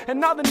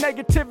 And all the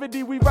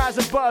negativity we rise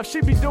above.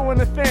 She be doing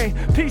the thing.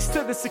 Peace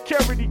to the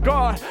security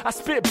guard. I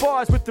spit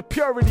bars with the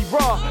purity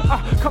raw.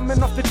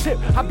 Coming off the tip,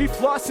 I be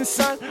flossing,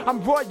 son.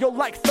 I'm royal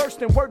like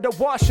Thurston, word to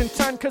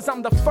Washington. Cause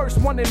I'm the first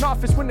one in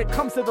office when it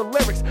comes to the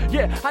lyrics.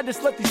 Yeah, I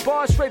just let these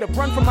bars straight up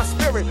run from my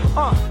spirit.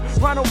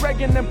 Ronald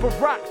Reagan and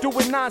Barack do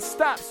it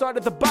non-stop. Start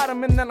at the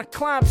bottom and then I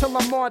climb till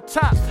I'm on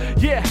top.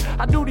 Yeah,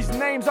 I do these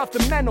names off the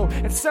mental.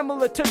 And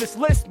similar to this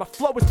list, my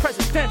flow is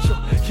presidential.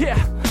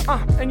 Yeah.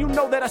 And you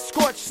know that I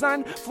scorch,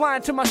 son.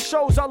 Flying to my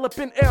shows all up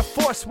in Air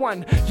Force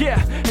One.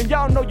 Yeah, and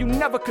y'all know you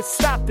never could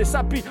stop this.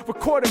 I be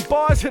recording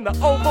bars in the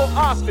Oval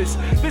Office.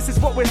 This is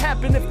what would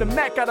happen if the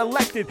Mac got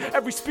elected.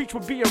 Every speech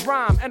would be a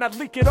rhyme, and I'd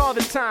leak it all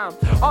the time.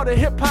 All the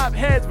hip-hop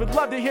heads would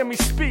love to hear me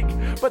speak,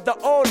 but the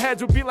old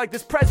heads would be like,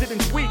 this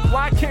president's weak.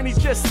 Why can't he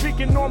just speak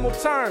in normal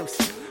terms?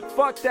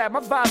 Fuck that, my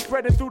vibe's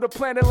spreading through the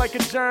planet like a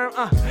germ.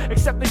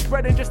 Except they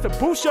spreading just to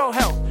boost your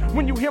health.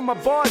 When you hear my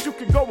bars, you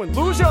can go and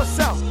lose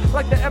yourself.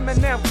 Like the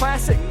Eminem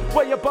classic,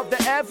 way above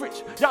the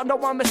average. Y'all know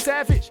I'm a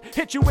savage,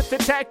 hit you with the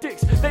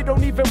tactics. They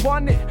don't even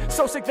want it,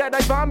 so sick that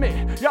I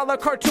vomit. Y'all are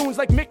cartoons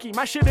like Mickey,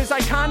 my shit is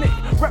iconic.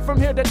 Rep from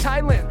here to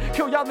Thailand,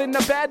 kill y'all in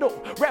the battle.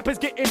 Rappers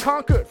getting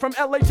conquered, from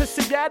LA to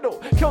Seattle.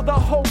 Kill the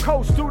whole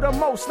coast, do the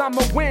most,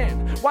 I'ma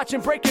win.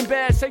 Watching Breaking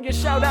Bad, saying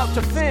shout out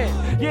to Finn.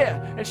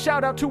 Yeah, and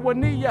shout out to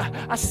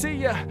Ania, I see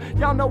ya.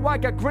 Y'all know I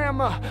got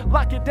grammar,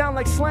 lock it down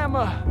like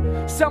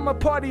Slammer. Summer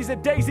parties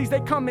at Daisy's, they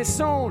coming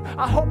soon.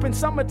 I hope in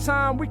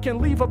summertime we can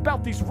leave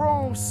about these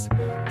rooms.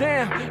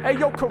 Damn,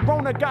 ayo,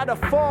 Corona gotta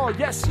fall.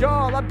 Yes,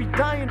 y'all, I be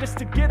dying just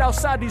to get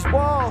outside these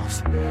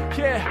walls.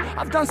 Yeah,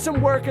 I've done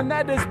some work and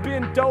that has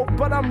been dope,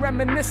 but I'm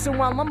reminiscing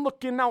while I'm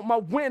looking out my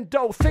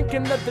window,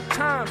 thinking of the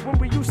times when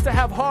we used to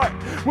have heart,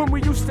 when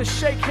we used to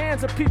shake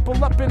hands of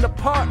people up in the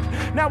park.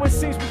 Now it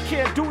seems we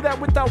can't do that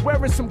without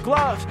wearing some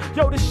gloves.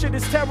 Yo, this shit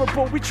is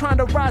terrible, we trying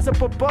to rise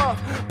up above,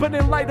 but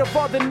in light of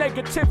all the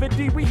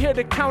negativity, we here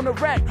to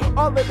counteract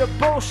all of the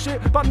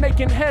bullshit by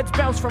making heads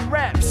bounce from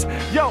raps.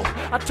 Yo,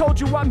 I told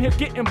you I'm here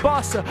getting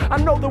bossa. I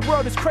know the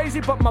world is crazy,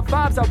 but my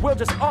vibes I will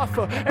just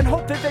offer, and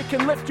hope that they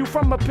can lift you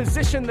from a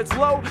position that's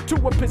low to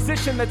a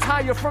position that's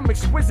higher from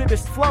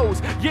exquisitest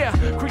flows. Yeah,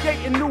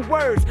 creating new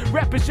words,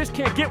 rappers just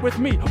can't get with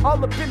me.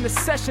 All up in the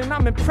session,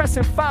 I'm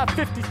impressing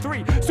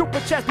 553. Super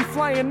chats be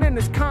flying in,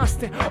 it's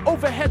constant.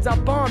 Overheads I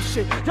bomb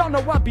shit, y'all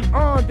know I be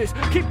on this,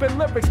 keeping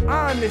lyrics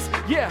honest.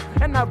 Yeah,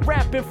 and I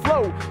rap and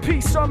flow.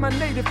 Peace on my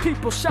native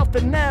people, shout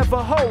the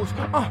Navajos.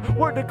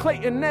 Word to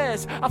Clayton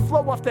Nez, I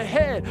flow off the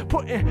head,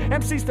 putting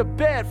MCs to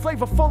bed,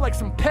 flavorful like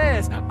some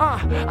pears.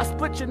 I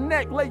split your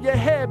neck, lay your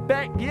head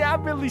back. Yeah, I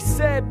really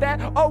said that.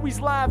 Always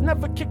live,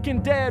 never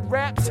kicking dead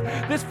raps.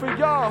 This for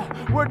y'all,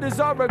 word to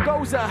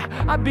Zaragoza,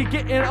 I be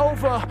getting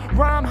over.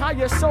 Rhyme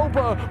higher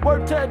sober,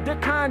 word to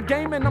Decon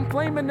Gaming, I'm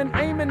flaming and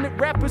aiming at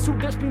rappers who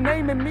just be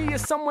naming me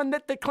as someone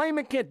that they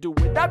claiming can't do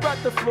it. I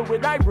brought the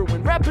fluid, I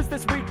ruin rappers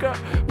this week up.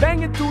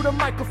 Banging through the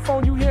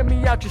microphone, you hear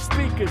me out your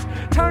speakers.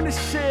 Turn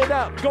this shit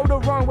up, go the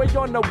wrong way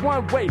on the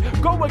one way.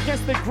 Go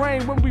against the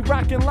grain when we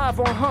rockin' live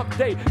on Hump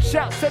Day.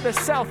 Shouts to the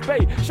South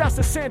Bay, shouts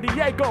to San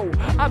Diego.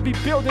 I be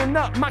building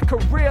up my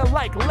career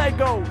like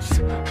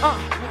Legos.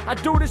 I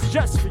do this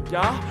just for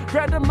y'all.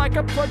 Grab the mic,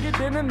 I plug it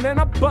in and then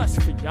I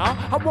bust for y'all.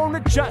 I won't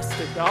adjust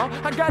it, y'all.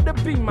 I gotta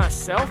be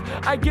myself.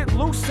 I get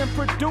loose and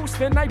produce,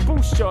 then I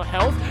boost your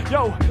health.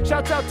 Yo,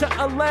 shouts out to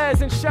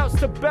Alez and shouts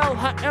to Bell,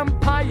 her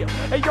empire.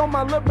 Hey yo,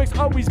 my lyrics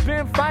always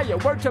been fire.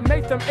 Word to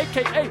Matham,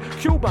 aka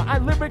Cuba, I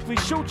lyrically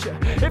shoot ya.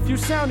 If you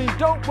sounding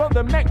dope, well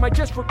the Mac might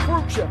just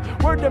recruit ya.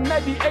 Word to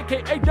Medi,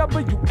 aka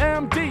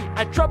WMD.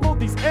 I trouble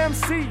these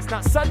MCs,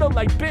 not subtle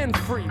like Ben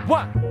Free.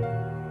 What?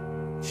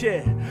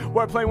 Yeah,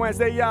 Wordplay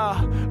Wednesday, y'all.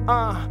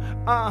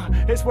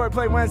 It's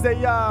Wordplay Wednesday,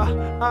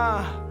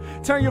 y'all.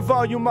 Turn your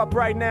volume up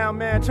right now,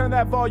 man. Turn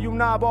that volume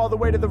knob all the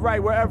way to the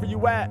right, wherever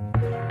you at.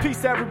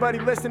 Peace to everybody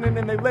listening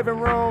in their living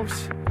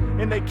rooms,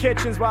 in their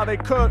kitchens while they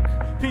cook.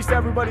 Peace to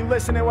everybody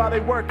listening while they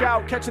work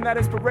out, catching that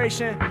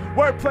inspiration.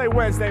 Wordplay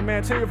Wednesday,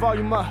 man. Turn your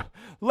volume up.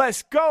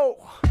 Let's go.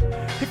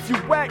 If you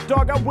whack,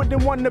 dog, I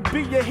wouldn't want to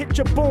be ya. Hit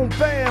your boom,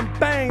 bam,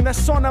 bang.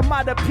 That's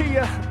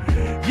onomatopoeia.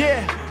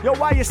 Yeah, yo,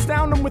 I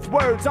astound them with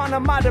words.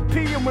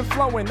 Onomatopoeia when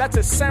flowing, that's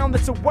a sound,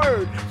 that's a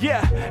word.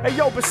 Yeah, hey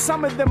yo, but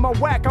some of them are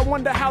whack. I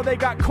wonder how they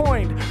got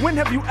coined. When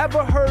have you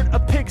ever heard a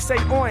pig say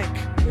oink?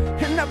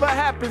 It never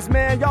happens,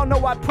 man. Y'all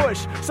know I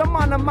push. Some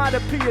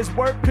onomatopoeias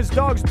work, cause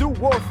dogs do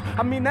wolf.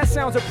 I mean, that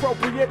sounds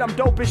appropriate. I'm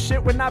dope as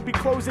shit when I be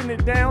closing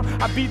it down.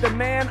 I be the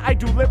man, I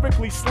do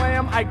lyrically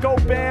slam. I go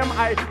bam,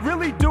 I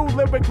really do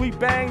lyrically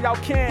bang. Y'all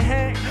can't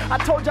hang. I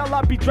told y'all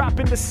I'd be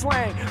dropping the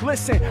slang.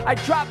 Listen, I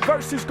drop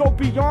verses, go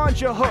beyond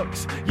your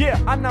hooks. Yeah,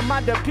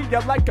 onomatopoeia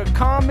like a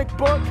comic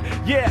book.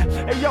 Yeah,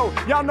 hey yo,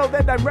 y'all know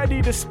that I'm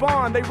ready to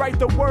spawn. They write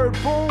the word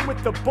boom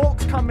with the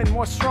bolts coming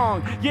more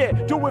strong. Yeah,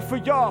 do it for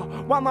y'all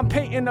while I'm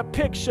painting a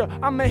picture.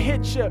 I'ma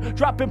hit ya,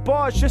 dropping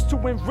bars just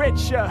to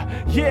enrich ya.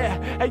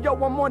 Yeah, hey yo,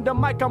 I'm on the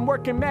mic, I'm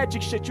working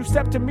magic shit. You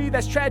step to me,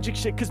 that's tragic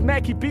shit. Cause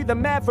Mackie be the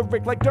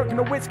maverick like Dirk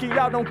Nowitzki,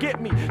 y'all don't get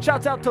me.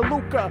 Shouts out to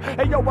Luca.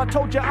 Hey yo, I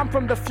told ya I'm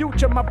from the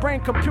future. My brain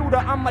computer,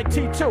 I'm like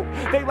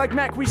T2. They like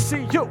Mac, we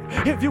see you.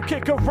 If you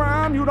kick a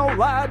rhyme, you don't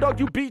lie, dog,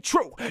 you be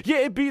true. Yeah,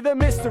 it be the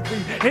mystery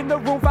in the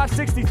room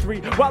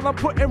 563. While I'm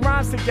putting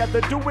rhymes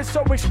together, do it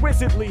so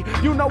exquisitely.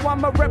 You know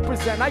I'ma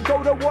represent, I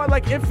go to war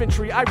like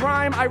infantry. I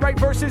rhyme, I write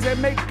verses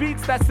and make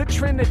beats, that's the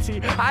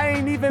trinity. I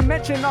ain't even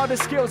mentioned all the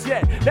skills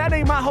yet. That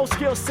ain't my whole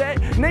skill set.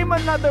 Name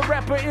another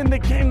rapper in the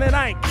game that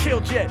I ain't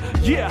killed yet.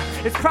 Yeah,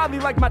 it's probably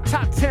like my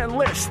top 10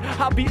 list.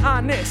 I'll be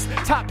honest,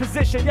 top position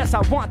position. Yes,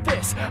 I want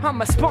this,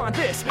 I'ma spawn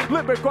this.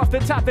 Lyric off the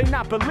top, they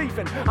not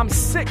believing. I'm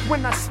sick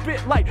when I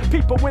spit like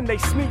people when they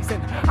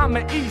sneezing.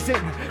 I'ma ease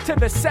in to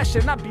the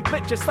session, I be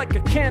lit just like a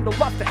candle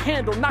off the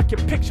handle,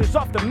 knocking pictures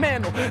off the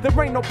mantle.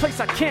 There ain't no place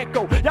I can't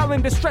go, y'all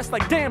in distress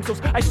like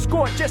damsels. I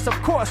scorch, yes of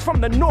course,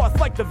 from the north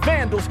like the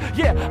Vandals.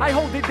 Yeah, I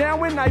hold it down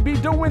when I be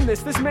doing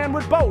this man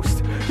would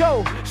boast.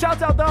 Yo,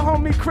 shout out the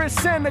homie Chris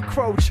Santa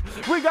Croce.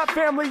 We got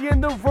family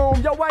in the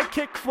room, yo, I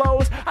kick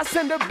flows. I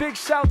send a big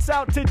shouts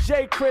out to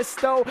Jay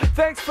Cristo.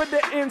 Thanks for the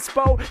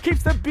inspo,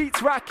 keeps the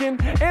beats rocking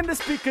and the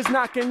speakers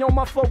knocking. Yo,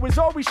 my flow is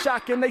always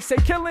shocking. They say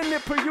killing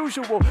it per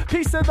usual.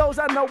 Piece of those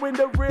I know in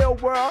the real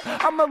world.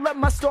 I'ma let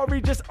my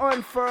story just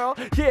unfurl.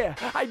 Yeah,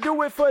 I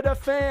do it for the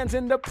fans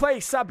in the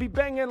place. I be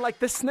banging like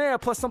the snare,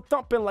 plus I'm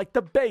thumping like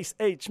the bass.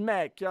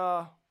 H-Mac,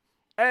 y'all.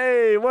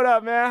 Hey, what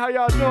up, man? How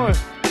y'all doing?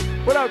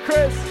 What up,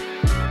 Chris?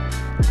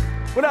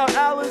 What up,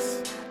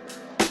 Alice?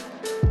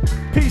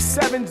 Peace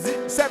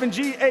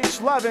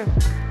 7GH loving.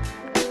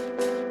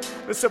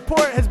 The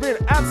support has been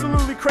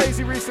absolutely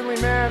crazy recently,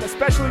 man.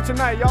 Especially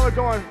tonight. Y'all are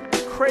going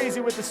crazy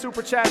with the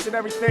super chats and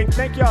everything.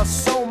 Thank y'all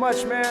so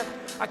much, man.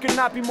 I could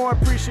not be more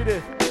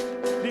appreciative.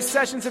 These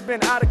sessions have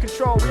been out of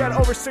control. We had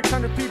over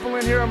 600 people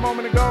in here a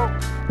moment ago.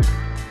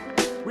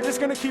 We're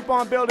just gonna keep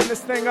on building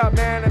this thing up,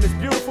 man. And it's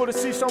beautiful to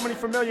see so many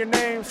familiar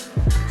names.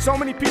 So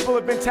many people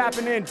have been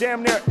tapping in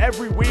damn near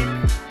every week.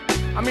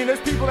 I mean,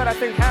 there's people that I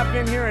think have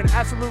been here in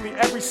absolutely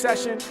every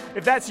session.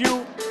 If that's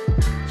you,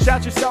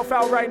 shout yourself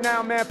out right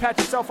now, man. Pat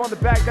yourself on the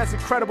back. That's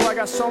incredible. I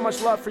got so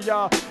much love for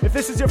y'all. If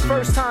this is your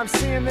first time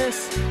seeing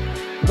this,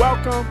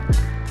 welcome.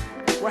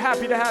 We're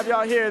happy to have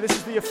y'all here. This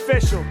is the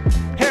official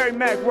Harry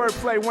Mack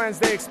Wordplay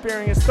Wednesday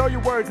experience. Throw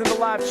your words in the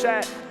live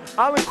chat.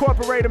 I'll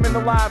incorporate them in the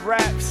live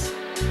raps.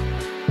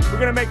 We're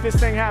gonna make this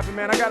thing happen,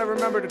 man. I gotta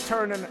remember to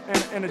turn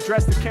and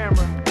address the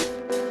camera.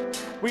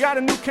 We got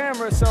a new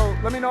camera, so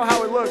let me know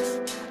how it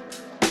looks.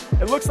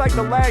 It looks like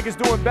the lag is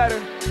doing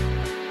better.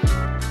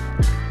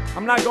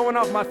 I'm not going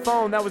off my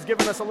phone. That was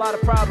giving us a lot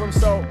of problems,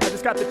 so I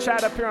just got the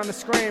chat up here on the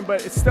screen,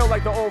 but it's still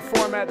like the old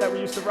format that we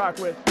used to rock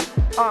with.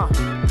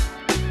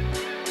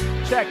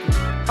 Check it.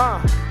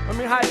 Let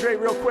me hydrate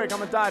real quick. I'm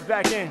gonna dive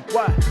back in.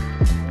 What?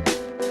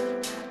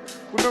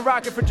 We've been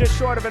rocking for just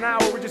short of an hour.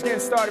 We're just getting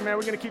started, man.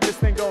 We're gonna keep this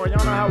thing going.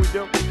 Y'all know how we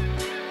do.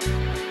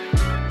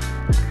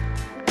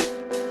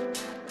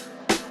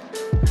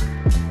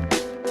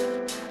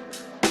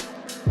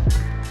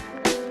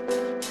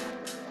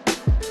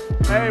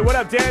 Hey, what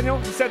up, Daniel?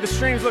 He said the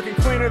stream's looking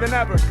cleaner than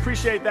ever.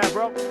 Appreciate that,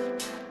 bro.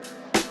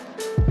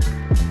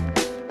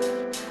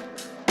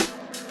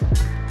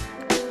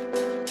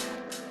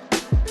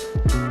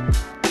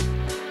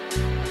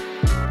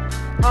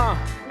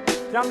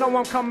 Y'all know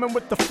I'm coming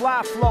with the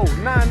fly flow,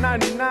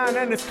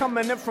 $9.99 and it's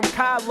coming in from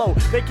Kylo.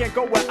 They can't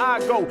go where I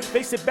go,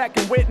 they sit back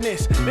and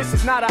witness. This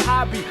is not a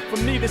hobby, for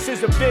me this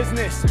is a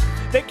business.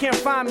 They can't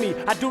find me,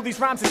 I do these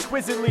rhymes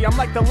exquisitely. I'm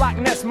like the Loch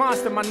Ness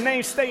Monster, my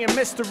name stay in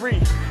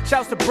mystery.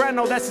 Shouts to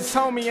Breno, that's his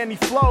homie and he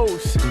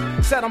flows.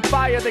 Set on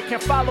fire, they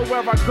can't follow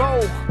where I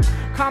go.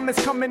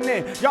 Comments coming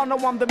in, y'all know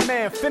I'm the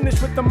man.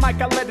 Finish with the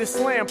mic, I let it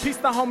slam. Peace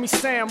to homie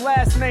Sam,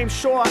 last name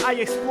Shaw. I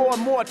explore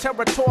more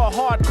territory,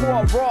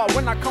 hardcore, raw.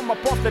 When I come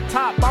up off the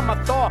top, I'm a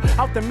thaw.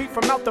 Out the meat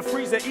from out the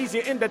freezer,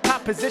 easier in the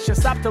top position.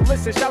 Stop to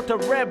listen, shout to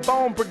Red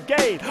Bone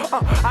Brigade.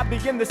 I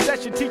begin the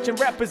session teaching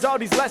rappers all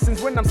these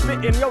lessons. When I'm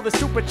spitting, yo, the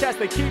super chats,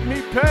 they keep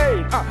me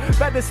paid.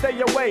 Better stay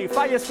away,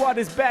 Fire Squad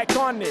is back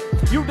on it.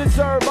 You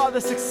deserve all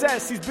the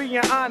success, he's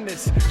being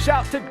honest.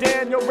 Shout to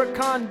Daniel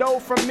Ricondo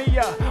from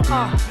Mia.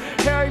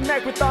 Harry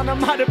Mack with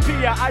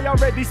onomatopoeia. I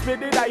already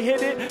spit it, I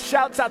hit it.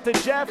 Shouts out to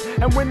Jeff.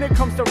 And when it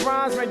comes to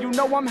rhymes, man, you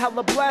know I'm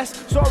hella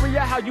blessed. Sorry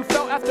how you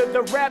felt after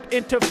the rap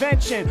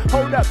intervention.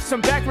 Hold up,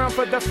 some background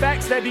for the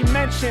facts that he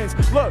mentions.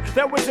 Look,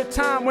 there was a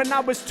time when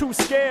I was too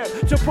scared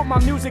to put my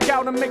music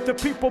out and make the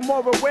people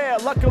more aware.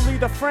 Luckily,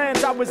 the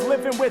friends I was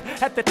living with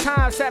at the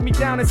time sat me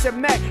down and said,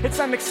 Mac, it's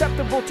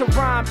unacceptable to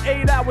rhyme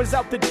 8 hours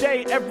out the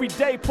day, every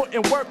day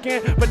putting work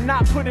in, but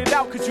not put it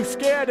out cause you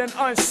scared and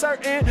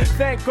uncertain.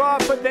 Thank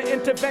God for the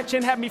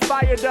intervention, had me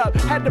fired up.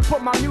 Had to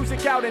put my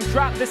music out and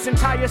drop this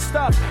entire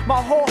stuff.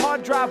 My whole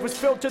hard drive was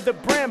filled to the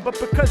brim, but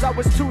because I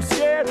was too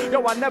scared,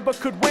 yo, I never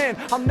could win.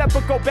 I'll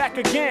never go back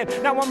again.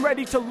 Now I'm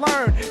ready to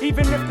learn.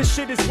 Even if the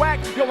shit is whack,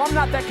 yo, I'm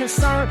not that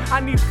concerned. I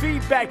need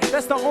feedback,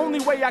 that's the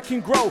only way I can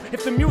grow.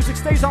 If the music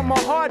stays on my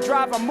hard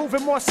drive, I'm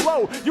moving more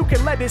slow. You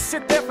can let it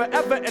sit there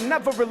forever and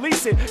never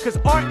release it, cause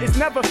art is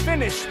never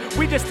finished,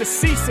 we just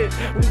decease it.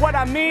 And what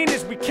I mean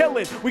is we kill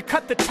it, we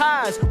cut the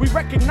ties, we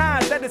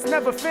recognize that it's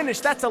never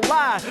finished, that's a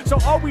lie. So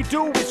all we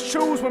do is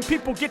choose when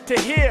people get to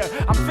hear.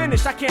 I'm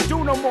finished, I can't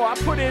do no more, I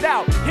put it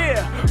out.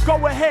 Here,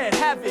 go ahead,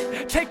 have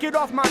it, take it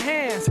off my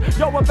hands.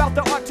 Yo, about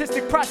the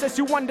artistic process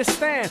you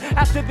understand.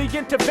 After the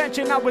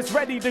intervention, I was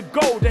ready to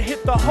go, to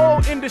hit the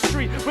whole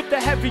industry with the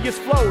heaviest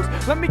flows.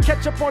 Let me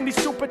catch up on these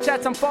super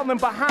chats, I'm falling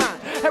behind.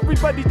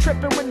 Everybody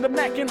tripping when the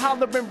Mac and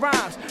hollering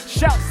rhymes.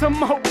 Shout some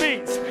more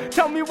beats,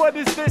 tell me what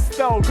is this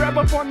though. Grab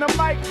up on the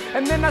mic,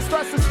 and then I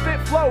start to spit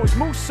flows.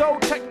 Move so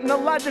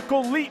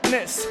technological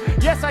eliteness.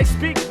 Yes, I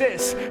speak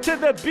this, to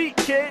the beat,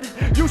 kid.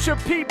 You should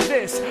peep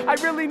this. I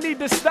really need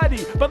to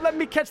study, but let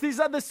me catch these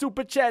other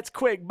super chats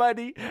quick,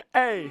 buddy.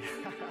 Hey.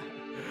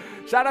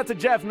 Shout out to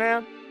Jeff,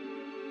 man.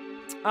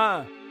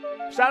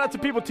 Shout out to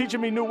people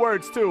teaching me new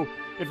words, too.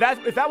 If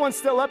that one's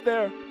still up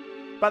there,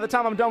 by the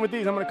time I'm done with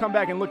these, I'm going to come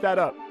back and look that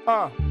up.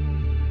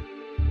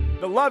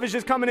 The love is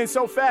just coming in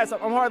so fast,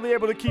 I'm hardly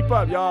able to keep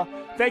up, y'all.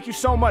 Thank you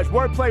so much.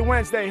 Wordplay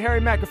Wednesday, Harry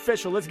Mack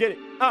official. Let's get it.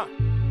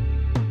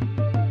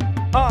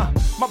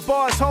 My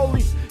bar's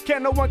holy.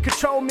 Can't no one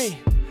control me.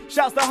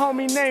 Shouts the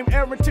homie named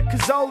Aaron to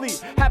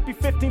Kazoli. Happy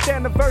 15th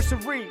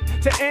anniversary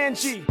to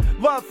Angie.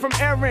 Love from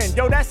Aaron.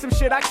 Yo, that's some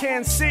shit I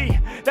can't see.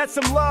 That's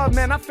some love,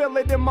 man. I feel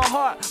it in my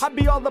heart. I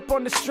be all up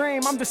on the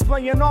stream. I'm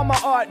displaying all my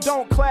art.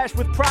 Don't clash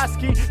with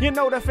Prosky. You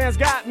know the fans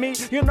got me.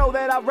 You know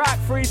that I rock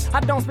freeze.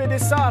 I don't spit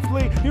it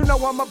softly. You know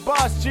I'm a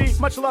boss G.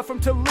 Much love from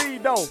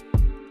Toledo,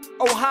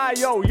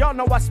 Ohio. Y'all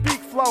know I speak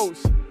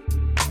flows.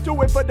 Do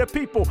it for the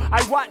people.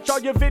 I watch all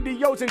your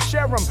videos and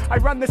share them. I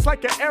run this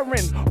like an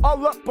errand.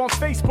 All up on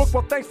Facebook.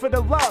 Well, thanks for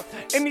the love.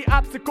 Any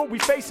obstacle we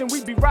facing,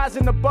 we be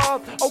rising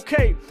above.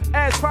 Okay,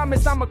 as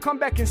promised, I'ma come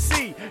back and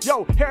see.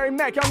 Yo, Harry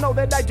Mack, y'all know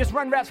that I just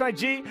run raps, my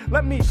G.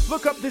 Let me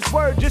look up this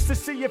word just to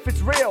see if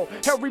it's real.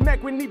 Harry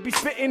Mack, when he be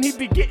spitting, he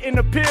be getting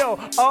a pill.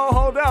 Oh,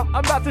 hold up,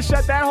 I'm about to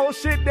shut that whole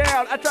shit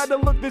down. I tried to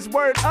look this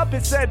word up,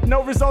 it said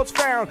no results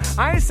found.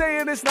 I ain't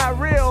saying it's not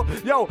real.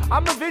 Yo,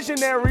 I'm a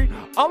visionary.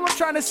 All I'm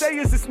trying to say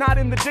is it's not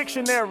in the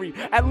dictionary.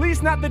 At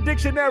least not the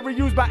dictionary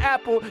used by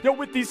Apple. Yo,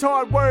 with these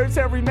hard words,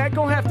 Harry Mack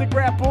gon' have to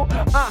grapple.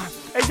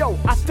 Hey yo,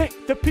 I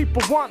think the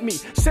people want me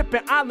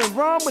sipping island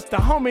rum with the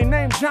homie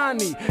named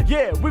Johnny.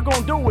 Yeah, we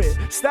gon' do it.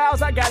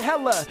 Styles, I got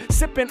hella.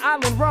 Sipping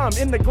island rum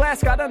in the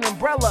glass, got an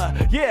umbrella.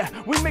 Yeah,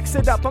 we mix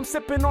it up. I'm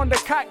sipping on the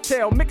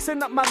cocktail,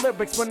 mixing up my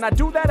lyrics. When I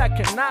do that, I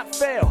cannot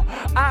fail.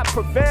 I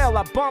prevail,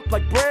 I bump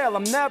like Braille.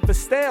 I'm never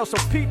stale, so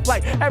peep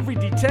like every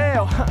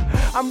detail.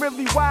 I'm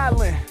really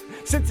wildin'.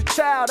 Since a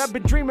child, I've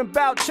been dreaming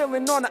about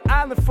chilling on the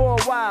island for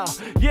a while.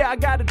 Yeah, I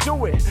gotta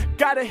do it.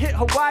 Gotta hit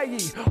Hawaii.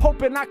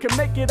 Hoping I can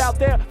make it out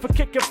there for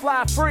kick and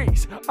fly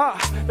freeze.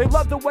 They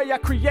love the way I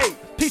create.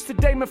 Peace to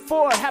Damon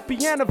Ford. Happy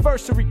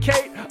anniversary,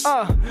 Kate.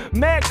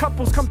 Mad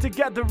couples come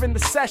together in the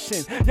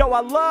session. Yo,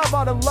 I love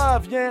all the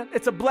love, yeah.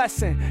 It's a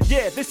blessing.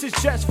 Yeah, this is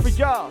just for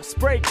y'all.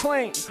 Spray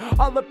clean.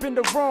 All up in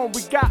the room,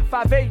 we got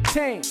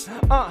 518.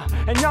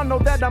 And y'all know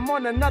that I'm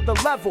on another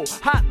level.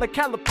 Hot like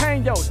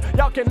jalapenos.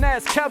 Y'all can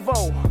ask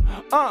Kevo.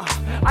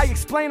 I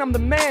explain I'm the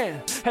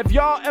man. Have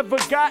y'all ever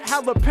got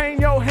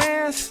jalapeno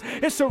hands?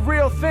 It's a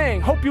real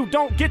thing. Hope you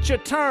don't get your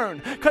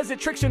turn, cause it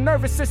tricks your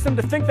nervous system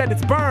to think that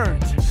it's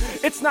burned.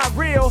 It's not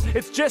real,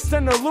 it's just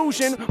an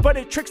illusion, but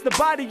it tricks the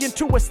body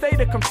into a state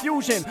of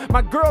confusion.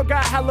 My girl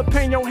got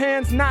jalapeno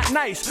hands, not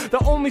nice.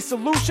 The only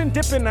solution,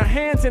 dipping her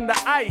hands in the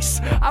ice.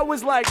 I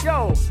was like,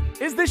 yo,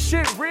 is this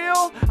shit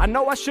real? I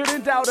know I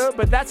shouldn't doubt her,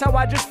 but that's how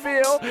I just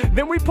feel.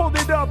 Then we pulled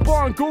it up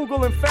on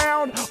Google and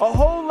found a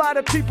whole lot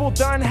of people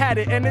done had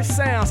it, and it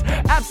sounds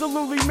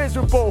absolutely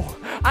miserable.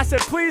 I said,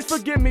 please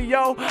forgive me,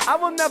 yo. I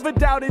will never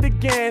doubt it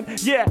again.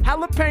 Yeah,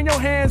 jalapeno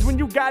hands, when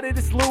you got it,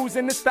 it's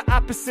losing. It's the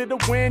opposite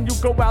of when you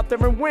go out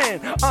there and win.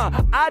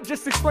 I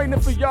just explained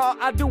it for y'all.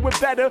 I do it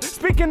better.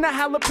 Speaking of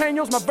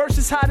jalapenos, my verse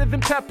is hotter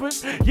than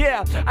peppers.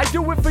 Yeah, I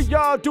do it for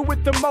y'all, do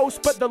it the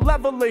most. But the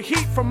level of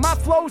heat from my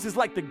flows is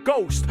like the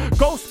ghost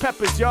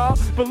peppers, y'all.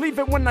 Believe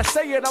it when I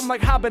say it, I'm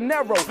like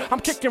habanero. I'm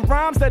kicking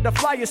rhymes that the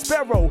fly a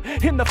sparrow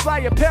in the fly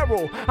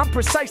apparel. I'm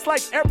precise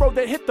like arrow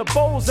that hit the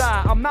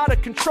bullseye. I'm out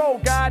of control,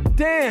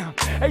 goddamn.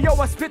 Hey yo,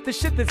 I spit the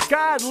shit that's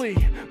godly.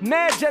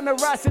 Mad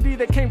generosity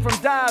that came from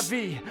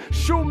Davy.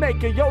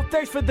 Shoemaker, yo,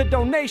 thanks for the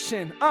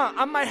donation.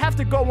 I might have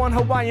to go on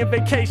Hawaiian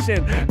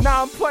vacation.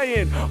 Now I'm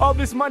playing all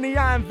this money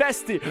I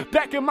invested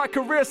back in my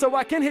career so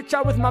I can hit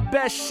y'all with my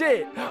best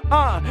shit.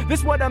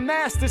 This what a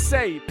master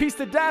say. Peace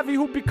to Davy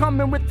who be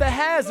coming with the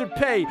hazard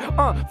pay.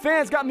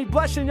 Fans got me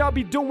blushing, y'all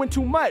be doing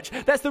too much.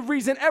 That's the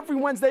reason every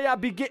Wednesday I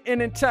be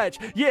getting in touch.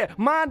 Yeah,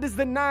 mind is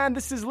the 9.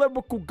 This is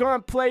Lyrical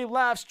Gunplay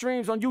live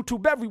streams on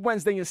YouTube every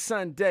Wednesday and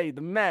Sunday.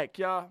 The Mac,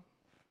 y'all.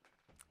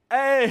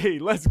 Hey,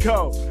 let's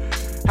go.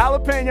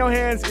 Jalapeno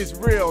hands is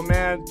real,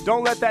 man.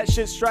 Don't let that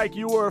shit strike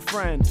you or a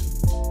friend.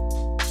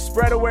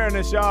 Spread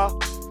awareness, y'all.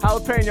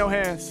 Jalapeno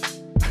hands.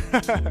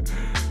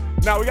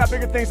 Now, we got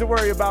bigger things to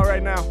worry about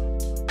right now.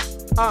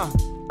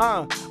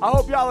 I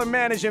hope y'all are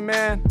managing,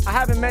 man. I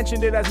haven't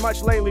mentioned it as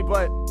much lately,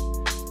 but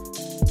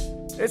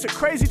it's a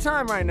crazy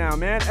time right now,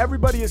 man.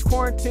 Everybody is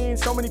quarantined.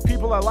 So many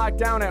people are locked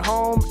down at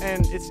home,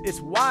 and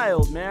it's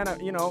wild, man.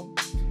 You know,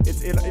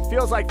 it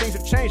feels like things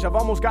have changed. I've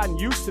almost gotten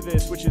used to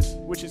this, which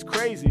is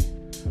crazy.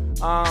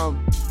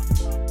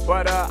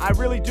 But I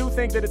really do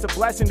think that it's a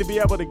blessing to be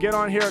able to get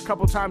on here a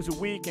couple times a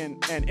week and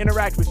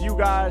interact with you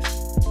guys.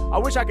 I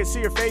wish I could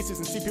see your faces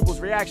and see people's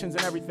reactions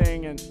and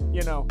everything, and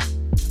you know,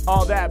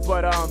 all that.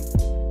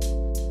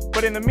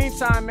 But in the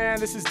meantime,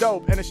 man, this is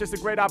dope, and it's just a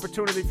great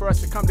opportunity for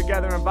us to come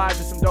together and vibe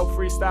to some dope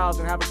freestyles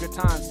and have a good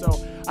time. So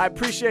I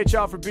appreciate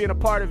y'all for being a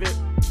part of it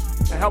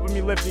and helping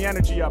me lift the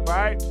energy up, all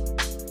right?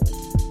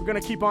 We're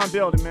gonna keep on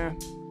building, man.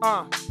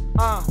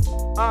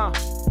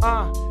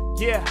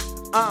 Yeah.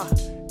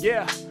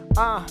 Yeah,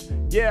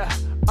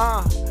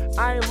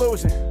 I ain't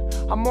losing.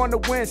 I'm on the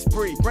win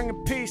spree,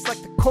 bringing peace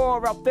like the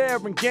core out there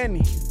in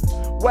Guinea.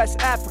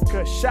 West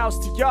Africa, shouts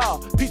to y'all.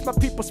 Peace, my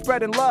people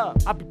spreading love.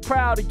 I be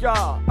proud of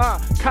y'all.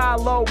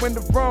 Kylo in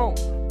the room,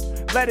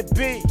 let it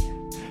be.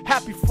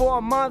 Happy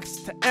 4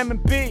 months to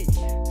M&B.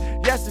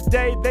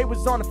 Yesterday they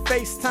was on a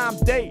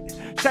FaceTime date.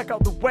 Check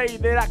out the way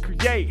that I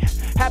create.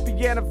 Happy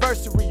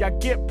anniversary, I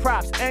get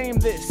props. Aim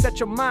this, set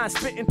your mind,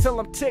 spit until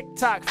I'm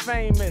TikTok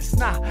famous.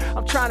 Nah,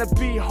 I'm trying to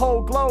be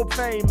whole globe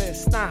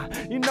famous. Nah,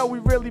 you know we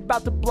really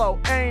about to blow.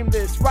 Aim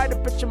this, right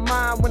up at your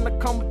mind when I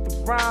come with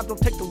the rhyme. Don't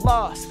take the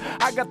loss.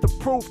 I got the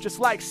proof just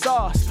like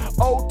sauce.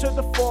 O to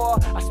the 4,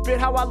 I spit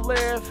how I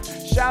live.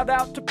 Shout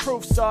out to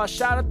Proof Sauce,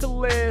 shout out to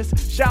Liz,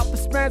 shout the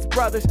Spence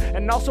Brothers,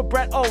 and also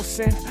Brett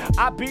Olsen.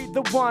 I be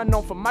the one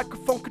known for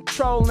microphone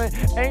controlling.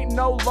 Ain't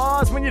no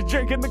laws when you're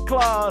drinking the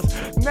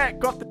claws.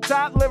 Neck off the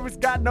top, lyrics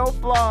got no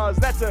flaws.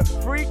 That's a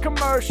free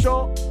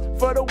commercial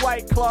for the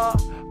White Claw.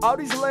 All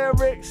these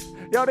lyrics,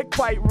 yo, they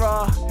quite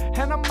raw.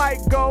 And I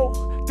might go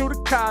through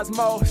the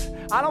cosmos.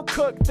 I don't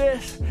cook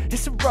this,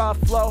 it's a raw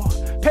flow.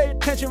 Pay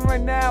attention right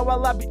now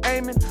while I be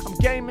aiming. I'm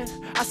gaming,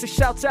 I say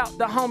shouts out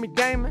the homie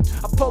Damon.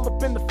 I pull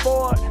up in the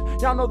Ford,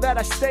 y'all know that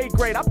I stay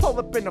great. I pull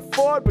up in the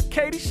Ford, but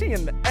Katie, she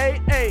in the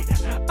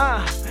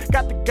A8.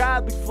 Got the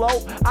godly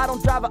flow. I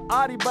don't drive an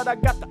Audi, but I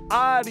got the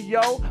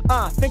audio.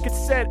 Think it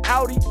said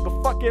Audi,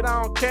 but fuck it,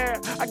 I don't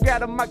care. I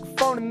got a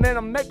microphone and then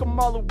I make them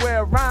all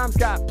aware. Rhymes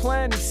got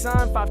plenty,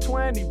 son,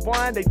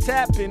 521, they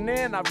tapping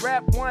in. I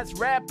rap once,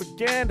 rap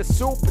again. The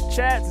super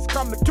chats is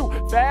coming too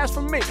fast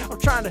for me. I'm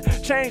trying to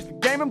change the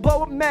game and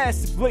blow up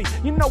massively.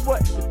 You know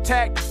what the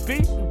tactics be?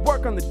 We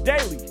work on the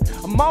daily.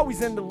 I'm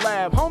always in the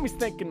lab, homies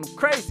thinking I'm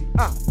crazy.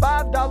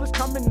 $5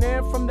 coming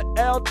in from the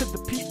L to the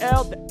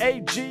PL, the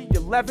AG,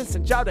 11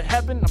 sent y'all to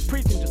heaven. I'm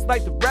preaching just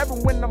like the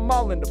Reverend when I'm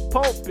all in the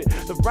pulpit.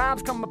 The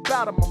rhymes come up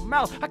out of my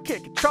mouth, I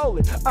can't control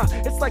it.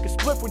 It's like a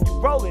split when you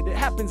roll it. It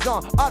happens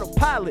on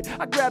autopilot.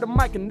 I grab the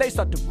mic and they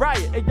start to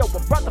riot. Hey yo,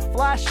 I brought the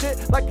fly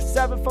shit like a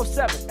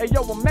 747. Hey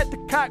yo, I'm at the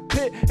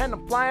cockpit and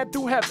I'm flying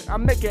through heaven. I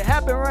make it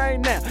happen right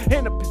now,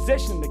 in a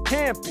position that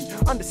can't be.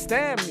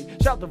 Understand me,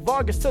 shout the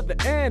Vargas to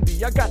the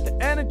Andy. I got the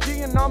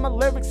energy and all my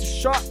lyrics are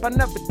sharp. I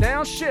never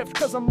downshift,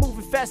 cause I'm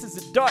moving fast as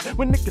a dart.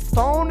 When niggas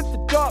thrown at the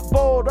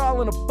dartboard,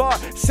 all in a bar.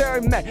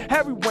 Sarah Mac,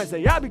 every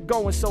Wednesday I be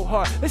going so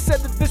hard. They said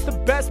that this the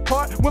best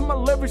part when my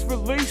lyrics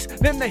release.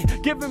 Then they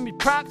giving me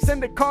props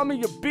and they call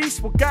me a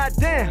beast. Well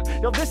goddamn,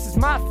 yo, this is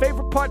my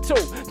favorite part too.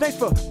 Thanks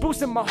for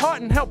boosting my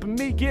heart and helping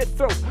me get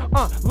through.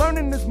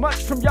 Learning as much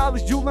from y'all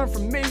as you learn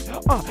from me.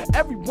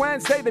 Every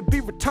Wednesday they be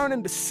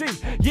returning to see.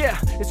 Yeah,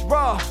 it's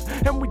raw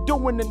and we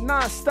doing it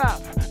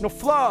non-stop. No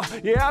flaw,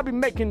 yeah, I be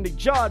making the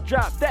jaw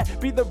drop. That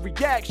be the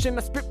reaction,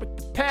 I spit with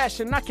the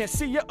passion. I can't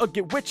see you or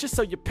get with you,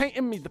 so you're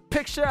painting me the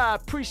picture. I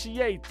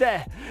appreciate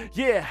that.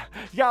 Yeah,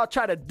 y'all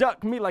try to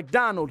duck me like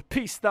Donald.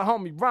 Peace, the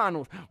homie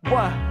Ronald.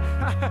 What?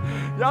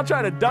 Y'all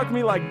try to duck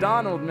me like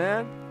Donald,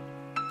 man.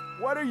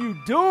 What are you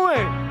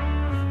doing?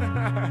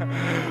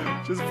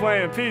 Just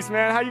playing. Peace,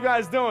 man. How you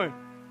guys doing?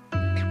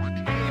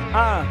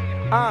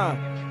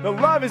 The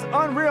love is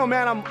unreal,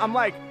 man. I'm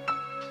like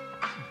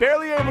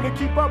barely able to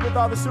keep up with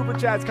all the super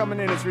chats coming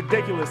in. It's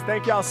ridiculous.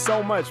 Thank y'all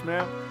so much,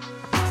 man.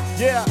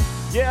 Yeah,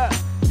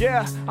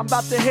 I'm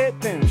about to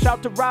hit them.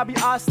 Shout to Robbie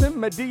Austin,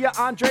 Medea,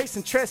 Andres,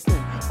 and Tristan.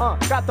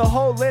 Got the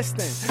whole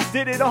listing.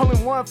 Did it all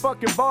in one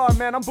fucking bar,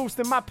 man. I'm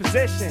boosting my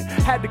position.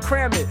 Had to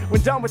cram it.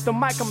 When done with the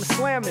mic, I'ma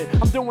slam it.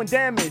 I'm doing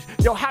damage.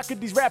 Yo, how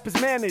could these rappers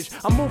manage?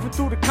 I'm moving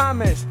through the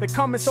comments. They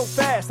coming so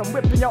fast. I'm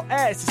whipping your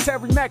ass. It's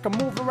Harry Mack. I'm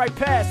moving right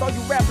past. All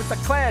you rappers, I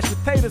clash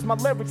with haters. My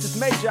lyrics is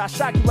major. I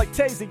shock you like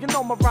Taser. You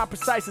know my rhyme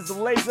precise as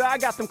a laser. I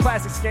got them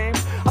classic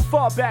schemes. I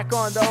fall back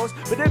on those,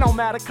 but it don't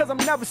matter, cause I'm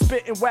never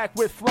spitting whack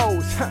with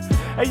flows.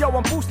 Hey yo,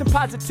 I'm boosting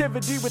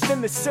positivity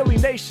within this silly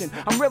nation.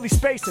 I'm really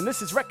spacing,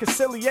 this is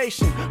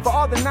reconciliation for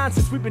all the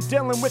nonsense we've been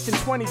dealing with in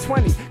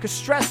 2020. Cause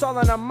stress all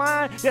on our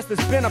mind, yes,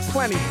 there's been a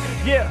plenty.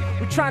 Yeah,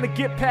 we're trying to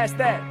get past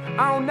that.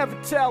 I don't never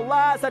tell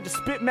lies, I just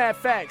spit mad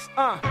facts.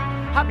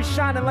 I be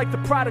shining like the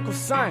prodigal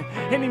son.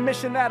 Any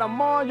mission that I'm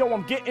on, yo,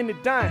 I'm getting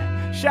it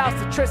done.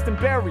 Shouts to Tristan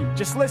Berry,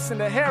 just listen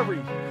to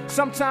Harry.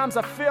 Sometimes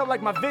I feel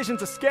like my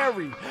visions are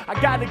scary. I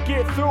gotta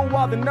get through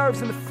all the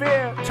nerves and the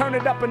fear. Turn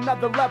it up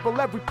another level,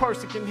 every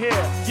person can hear.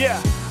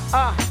 Yeah,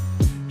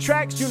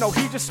 tracks, you know,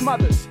 he just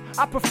smothers.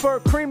 I prefer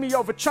creamy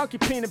over chunky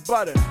peanut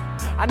butter.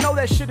 I know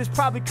that shit is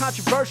probably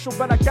controversial,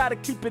 but I gotta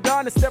keep it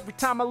honest every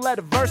time I let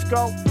a verse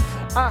go.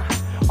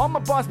 All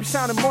my bars be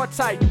sounding more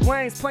tight. You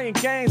Wayne's playing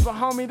games, but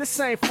homie, this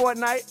ain't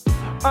Fortnite.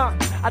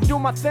 I do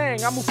my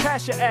thing, I move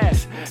past your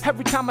ass.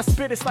 Every time I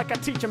spit, it's like I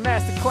teach a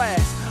master class.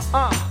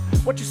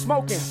 What you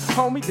smoking,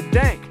 homie? The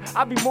dank.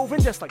 I be moving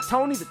just like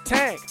Tony the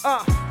Tank.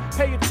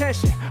 Pay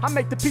attention, I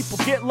make the people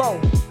get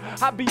low.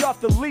 I be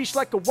off the leash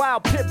like a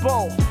wild pit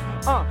bull.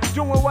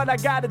 Doing what I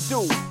gotta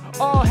do.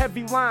 All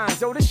heavy lines,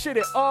 yo, this shit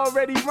it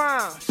already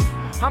rhymes.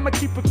 I'ma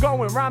keep it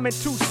going, rhyming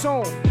too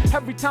soon.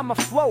 Every time I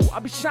flow, I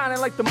be shining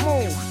like the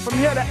moon. From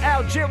here to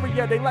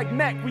Algeria, they like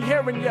Mac, we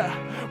hearing ya.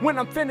 When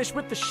I'm finished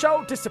with the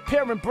show,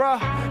 disappearing, bruh.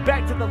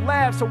 Back to the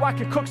lab so I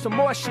can cook some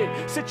more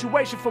shit.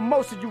 Situation for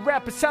most of you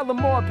rappers hella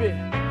morbid.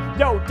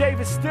 Yo,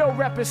 David still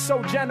rapping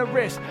so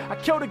generous. I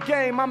kill the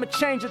game, I'ma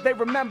change it, they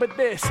remember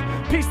this.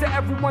 Peace to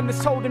everyone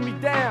that's holding me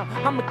down.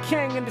 I'm a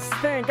king in this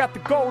thing, got the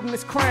gold in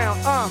this crown.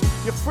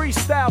 Your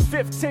freestyle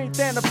 15th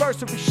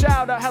anniversary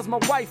shout out has my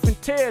wife in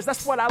tears,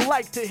 that's what I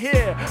like to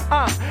hear.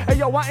 Hey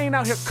yo, I ain't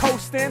out here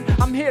coasting,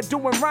 I'm here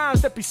doing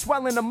rhymes that be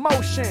swelling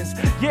emotions.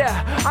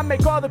 Yeah, I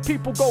make all the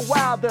people go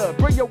wilder.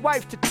 Bring your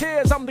wife to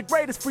tears, I'm the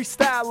greatest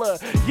freestyler.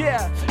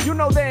 Yeah, you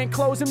know they ain't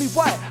closing me,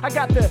 what? I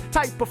got the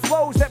type of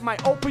flows that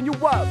might open you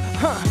up.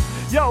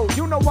 Yo,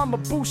 you know I'ma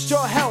boost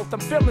your health. I'm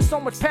feeling so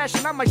much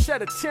passion, I might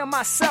shed a tear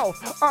myself.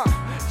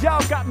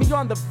 Y'all got me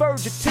on the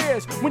verge of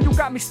tears when you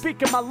got me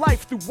speaking my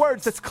life through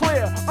words that's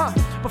clear.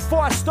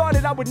 Before I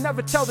started, I would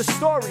never tell the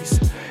stories,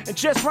 and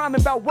just rhyming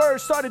about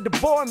words started to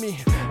bore me.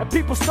 And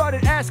people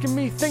started asking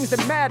me things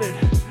that mattered.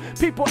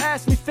 People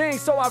asked me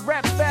things, so I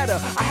rapped fatter.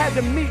 I had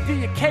to meet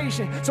the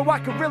occasion so I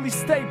could really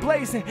stay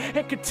blazing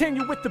and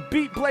continue with the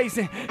beat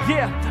blazing.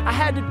 Yeah, I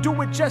had to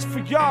do it just for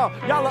y'all.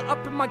 Y'all are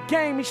up in my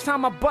game each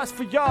time I bust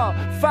for y'all.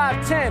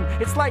 5'10",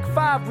 it's like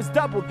 5 was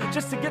doubled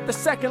just to get the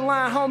second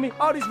line, homie.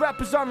 All these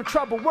rappers are in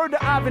trouble. Word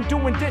to Ivan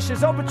doing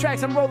dishes. Over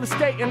tracks, I'm roller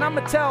skating.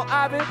 I'ma tell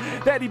Ivan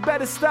that he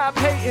better stop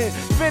hating.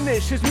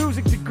 Finish his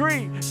music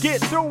degree, get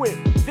through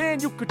it.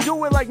 Then you could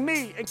do it like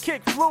me and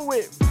kick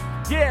fluid.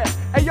 Yeah,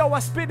 hey yo, I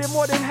spit it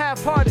more than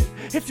half-hearted.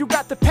 If you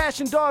got the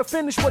passion, dog,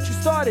 finish what you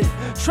started.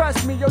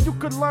 Trust me, yo, you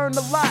could learn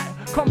a lot.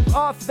 Come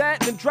off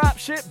that, then drop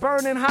shit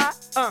burning hot.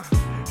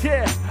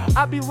 Yeah,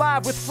 I be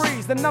live with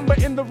Freeze. The number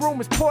in the room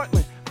is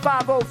Portland,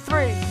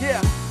 503.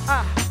 Yeah,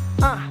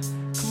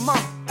 come on,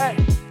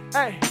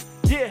 hey,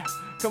 yeah,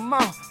 come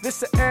on.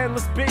 This an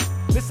endless beat,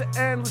 this an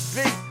endless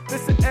beat,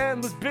 this an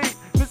endless beat,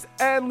 this an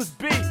endless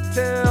beat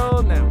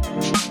till now.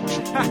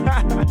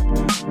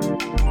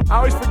 I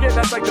always forget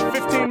that's like the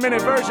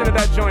 15-minute version of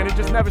that joint. It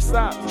just never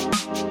stops.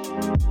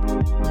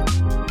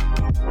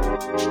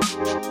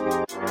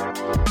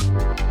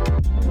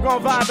 We're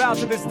gonna vibe out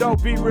to this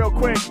dope beat real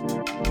quick.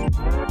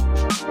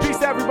 Peace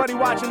to everybody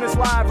watching this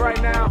live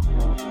right now.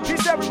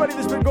 Peace to everybody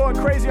that's been going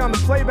crazy on the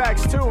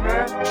playbacks too,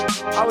 man.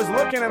 I was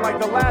looking and like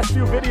the last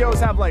few videos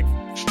have like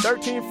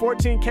 13,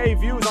 14K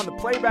views on the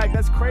playback.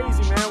 That's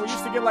crazy, man. We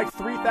used to get like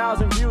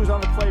 3,000 views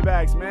on the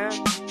playbacks, man.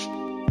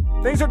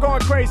 Things are going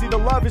crazy. The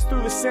love is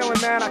through the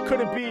ceiling, man. I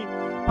couldn't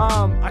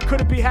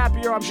be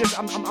happier.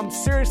 I'm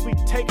seriously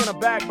taken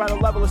aback by the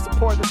level of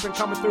support that's been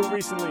coming through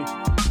recently.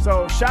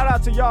 So shout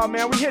out to y'all,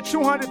 man. We hit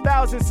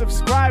 200,000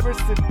 subscribers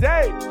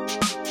today.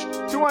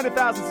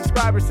 200,000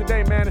 subscribers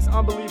today, man. It's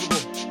unbelievable.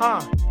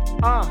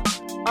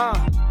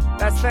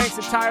 That's thanks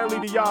entirely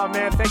to y'all,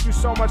 man. Thank you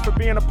so much for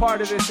being a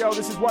part of this, yo.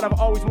 This is what I've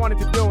always wanted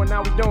to do, and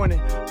now we're doing it.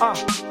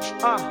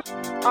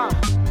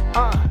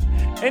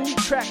 Any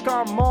track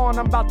I'm on,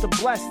 I'm about to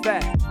bless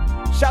that.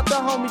 Shout to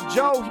homie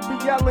Joe, he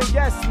be yelling,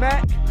 yes,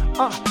 Mac.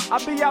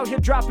 I be out here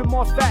dropping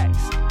more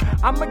facts.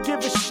 I'ma give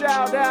a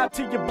shout out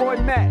to your boy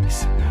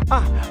Max.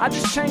 I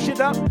just change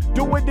it up,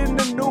 do it in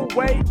a new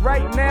way.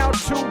 Right now,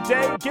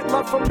 today, get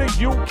love from the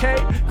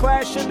UK.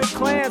 Clash of the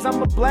Clans,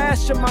 I'm a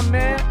blast you, my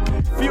man.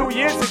 Few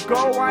years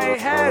ago, I ain't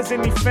has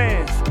any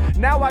fans.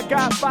 Now I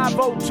got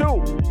 502.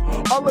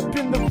 All up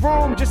in the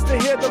room just to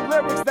hear the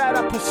lyrics that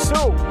I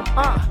pursue.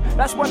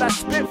 That's what I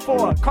spit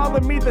for,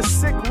 calling me the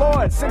sick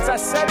lord. Since I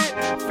said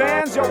it,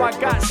 fans, yo, I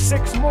got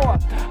 6 more.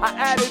 I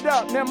added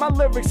up, man, my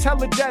lyrics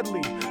hella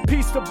deadly.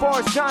 Peace to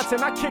Boris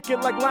Johnson, I kick it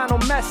like Lionel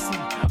Messi.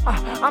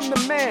 I'm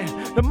the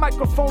man, the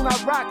microphone,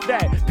 I rock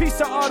that. Peace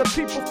to all the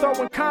people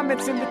throwing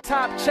comments in the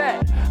top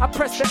chat. I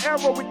press the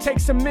arrow, it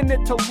takes a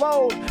minute to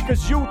load,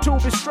 cause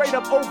YouTube is straight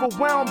up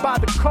overwhelmed by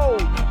the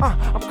code.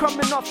 I'm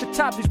coming off the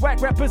top, these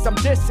whack rappers I'm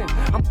dissing.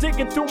 I'm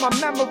digging through my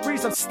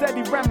memories, I'm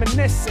steady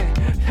reminiscing.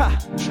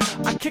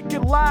 I kick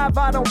it live,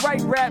 I don't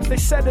write raps. They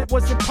said it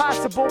was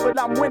impossible, but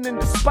I'm winning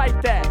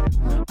despite that.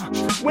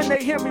 When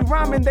they hear me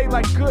rhyming, they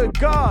like, good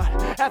God.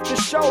 After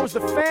shows, the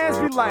fans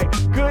be like,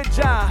 good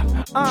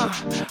job.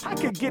 I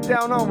could get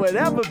down on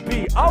whatever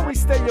beat.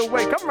 Always stay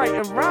awake, I'm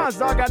writing rhymes,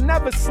 dog, I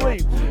never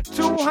sleep.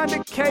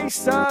 200K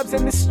subs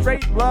and it's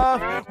straight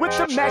love. With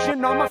the Mac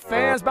and all my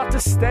fans about to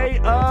stay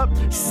up.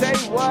 Say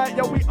what?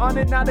 Yo, we on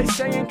it now, they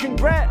saying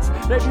congrats.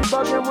 They be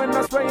bugging when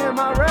I'm spraying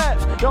my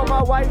raps. Yo,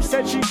 my wife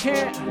said she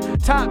can't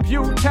top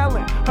you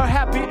telling her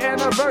happy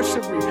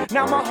anniversary.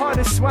 Now my heart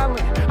is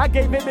swelling, I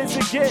gave it as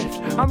a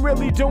gift. I'm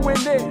really doing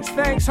this.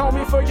 Thanks,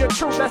 homie, for your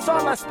truth. That's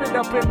all I spit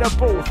up in the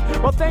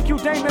booth. Well, thank you,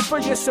 Damon, for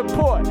your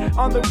support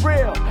on the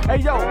real. Hey,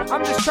 yo,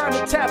 I'm just trying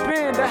to tap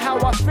into how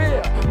I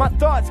feel. My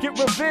thoughts get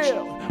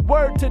revealed.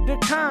 Word to the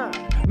kind.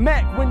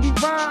 Mac, when he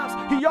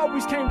rhymes, he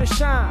always came to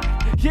shine.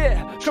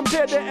 Yeah,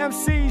 compared to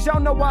MCs, y'all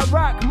know I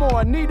rock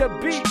more. Need a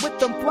beat with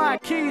them fly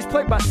keys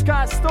played by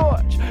Scott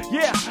Storch.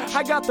 Yeah,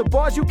 I got the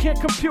bars you can't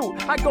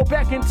compute. I go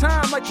back in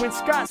time like when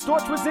Scott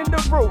Storch was in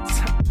the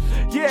Roots.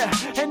 Yeah,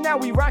 and now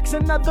he rocks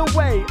another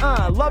way.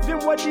 Loving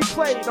what he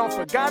played on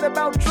Forgot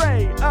About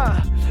Dre.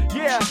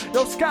 Yeah,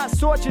 yo, Scott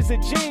Storch is a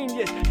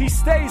genius. He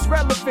stays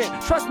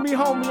relevant. Trust me,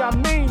 homie, I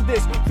mean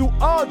this. Through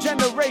all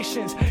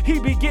generations, he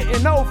be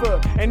getting over.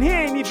 And he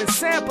ain't even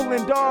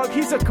sampling, dog.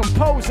 He's a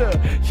composer.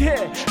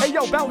 Yeah, hey,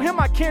 yo, about him,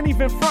 I can't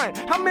even front.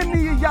 How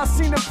many of y'all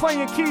seen him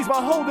playing keys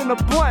while holding a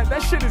blunt?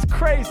 That shit is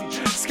crazy.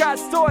 Scott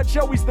Storch,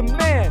 yo, he's the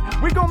man.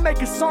 We gon'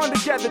 make a song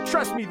together.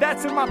 Trust me,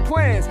 that's in my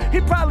plans. He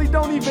probably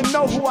don't even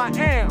know who I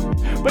am.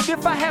 But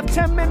if I have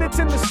 10 minutes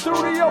in the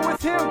studio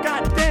with him,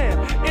 goddamn,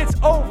 it's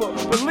over.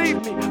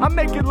 Believe me, I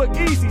make it look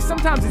easy.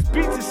 Sometimes his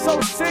beats is so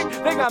sick,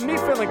 they got me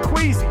feeling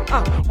queasy.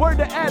 Word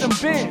to Adam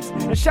Benz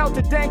and shout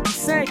to Danky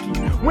Sankey.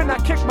 When I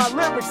kick my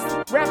lyrics,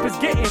 rappers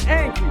getting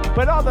angry,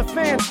 but all the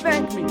fans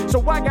thank me, so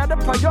I gotta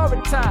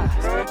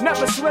prioritize.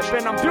 Never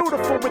slipping, I'm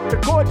beautiful with the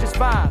gorgeous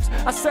vibes.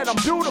 I said I'm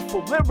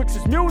beautiful, lyrics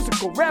is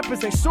musical,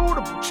 rappers ain't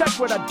suitable. Check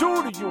what I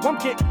do to you, I'm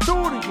getting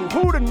through to you.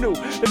 Who'da knew?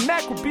 The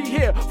Mac would be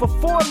here for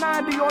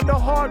 $4.90 on the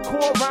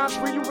hardcore rhymes.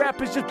 For you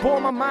rappers just blow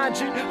my mind,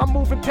 G. I'm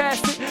moving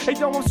past it. Hey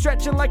yo, I'm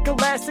stretching like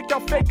elastic.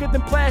 Y'all faker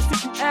than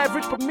plastic, you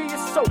average, but me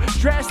it's so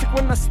drastic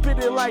when I spit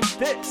it like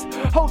this.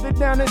 Hold it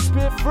down and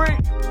spit free.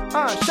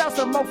 Shouts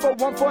to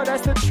Mofo14,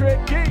 that's the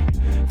tricky.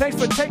 Thanks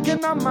for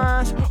taking our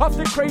minds off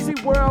the crazy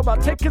world by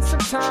taking some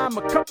time,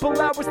 a couple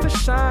hours to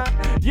shine.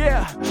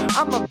 Yeah,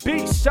 I'm a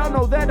beast, y'all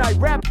know that I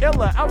rap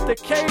illa. Out the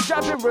cage,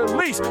 I've been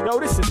released. Yo,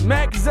 this is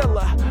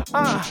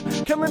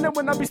Maxzilla. Killing it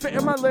when I be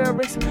spitting my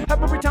lyrics.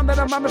 Every time that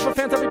I'm rhyming for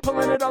fans, I be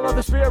pulling it all out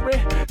the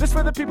spirit. This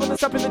for the people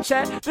that's up in the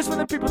chat. This for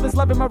the people that's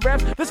loving my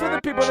raps. This for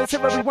the people that's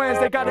here every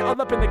Wednesday. Got it all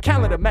up in the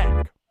calendar,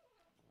 Mac.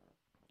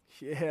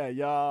 Yeah,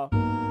 y'all.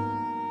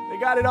 They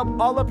got it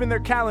all up in their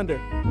calendar,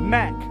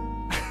 Mac.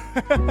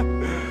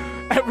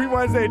 Every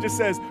Wednesday it just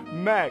says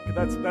Mac.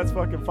 That's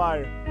fucking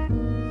fire.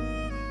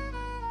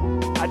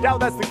 I doubt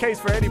that's the case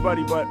for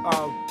anybody, but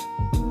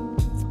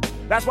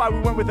that's why we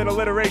went with an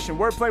alliteration.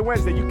 Wordplay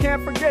Wednesday. You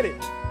can't forget it.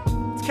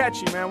 It's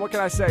catchy, man. What can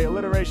I say?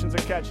 Alliterations are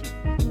catchy.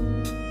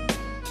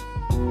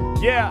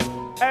 Yeah.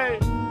 Hey.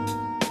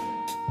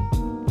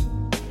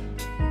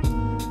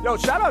 Yo,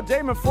 shout out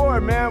Damon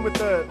Ford, man, with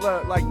the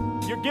like.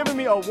 You're giving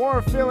me a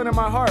warm feeling in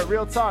my heart.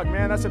 Real talk,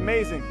 man. That's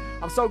amazing.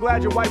 I'm so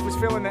glad your wife was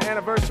feeling the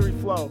anniversary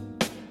flow.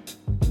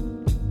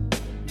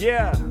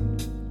 Yeah.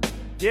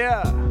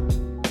 Yeah.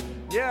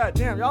 Yeah,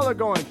 damn. Y'all are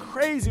going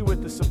crazy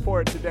with the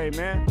support today,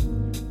 man.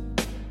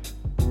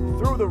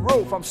 Through the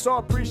roof. I'm so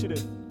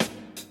appreciative.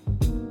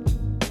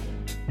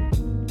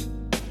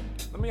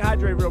 Let me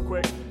hydrate real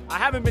quick. I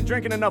haven't been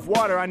drinking enough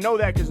water. I know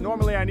that because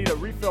normally I need a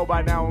refill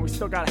by now and we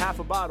still got half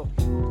a bottle.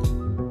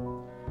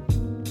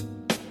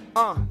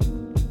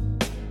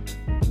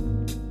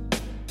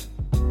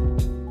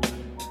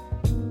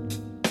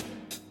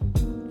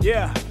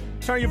 Yeah,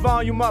 turn your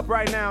volume up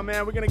right now,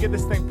 man. We're gonna get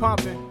this thing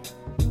pumping.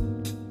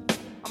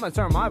 I'm gonna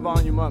turn my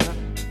volume up,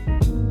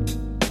 man.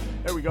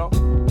 There we go.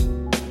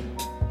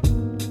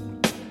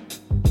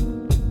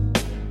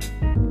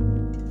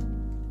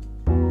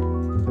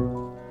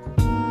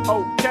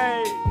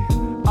 Okay,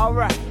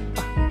 alright.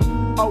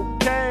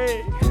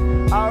 Okay,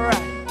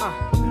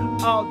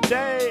 alright. All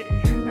day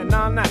and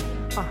all night.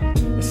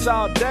 It's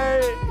all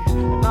day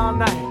and all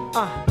night.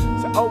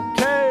 Said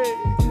okay,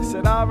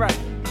 said alright.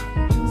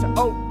 Said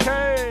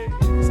okay,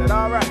 said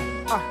alright.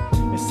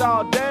 It's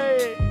all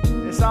day,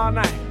 it's all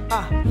night.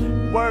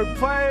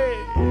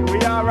 Wordplay,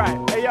 we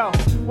alright. Hey yo,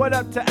 what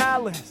up to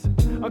Alice?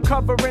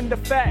 Uncovering the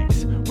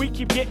facts. We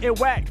keep getting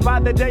whacked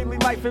by the daily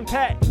life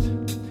impact.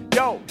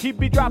 Yo, he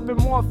be dropping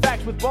more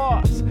facts with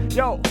bars.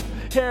 Yo,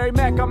 Harry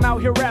Mack, I'm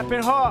out here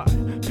rapping hard.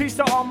 Peace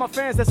to all my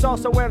fans that's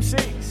also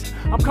MCs.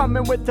 I'm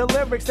coming with the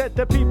lyrics that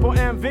the people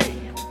envy.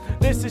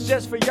 This is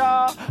just for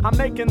y'all, I'm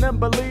making them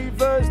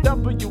believers.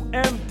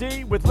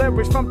 WMD with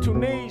lyrics from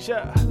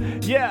Tunisia.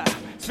 Yeah,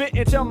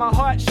 spitting till my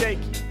heart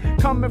shaky.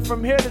 Coming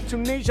from here to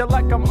Tunisia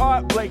like I'm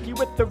Art Blakey.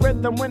 With the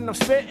rhythm when I'm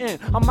spitting,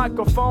 a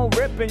microphone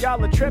ripping,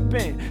 y'all are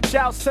tripping.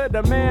 Shouts to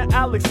the man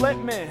Alex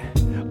Littman.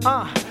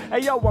 Hey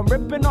yo, I'm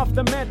ripping off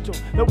the mental.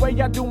 The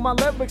way I do my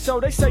lyrics, so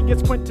they say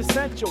it's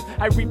quintessential.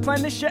 I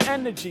replenish your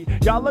energy,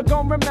 y'all are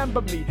gonna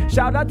remember me.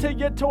 Shout out to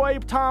your toy,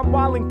 Tom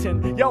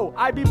Wallington. Yo,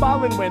 I be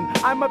ballin' when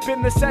I'm up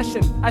in the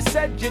session. I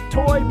said your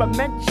toy, but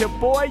meant your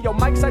boy. Yo,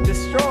 mics I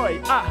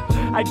destroy.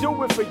 I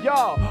do it for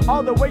y'all,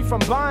 all the way from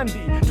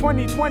Bondi.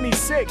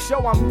 2026, yo,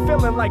 I'm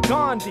feeling like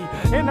Gandhi.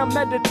 In a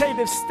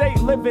meditative state,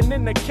 living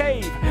in the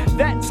cave.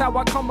 That's how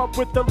I come up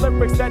with the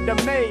lyrics that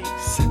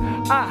amaze.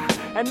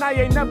 And I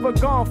ain't never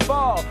gonna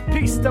fall.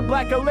 Peace to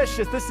Black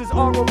Alicious, this is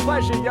oral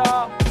pleasure,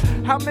 y'all.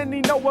 How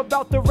many know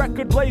about the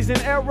record Blazing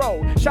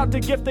Arrow? Shout to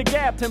Gift the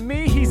Gab, to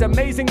me, he's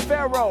amazing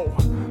pharaoh.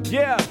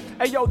 Yeah,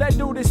 Hey yo, that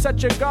dude is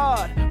such a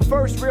god.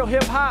 First real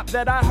hip hop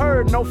that I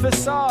heard, no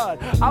facade.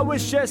 I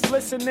was just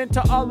listening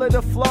to all of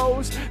the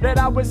flows that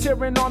I was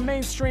hearing on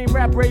mainstream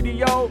rap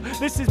radio.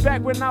 This is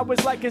back when I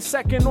was like in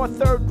 2nd or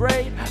 3rd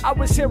grade. I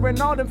was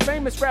hearing all them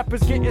famous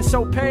rappers getting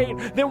so paid.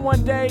 Then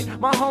one day,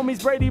 my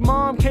homie's Brady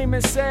mom came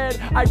and said,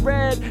 I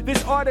read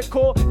this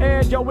article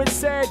and yo, it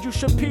said you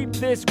should peep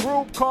this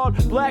group called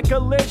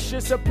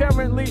Blackalicious.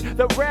 Apparently,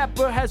 the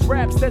rapper has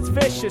raps that's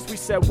vicious. We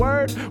said,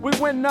 word? We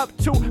went up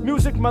to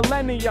Music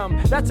Millennium.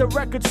 That's a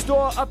record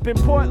store up in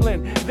Portland.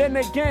 Then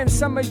again,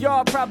 some of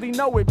y'all probably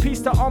know it. Peace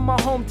to all my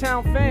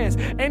hometown fans.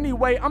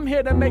 Anyway, I'm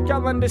here to make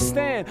y'all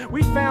understand.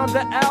 We found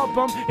the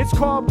album, it's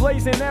called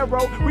Blazing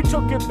Arrow. We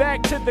took it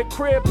back to the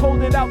crib,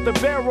 pulled it out the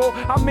barrel.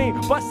 I mean,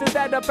 busted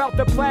that up out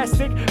the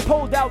plastic,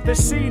 pulled out the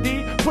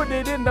CD, put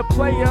it in the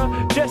player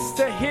just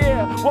to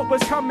hear what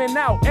was coming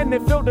out. And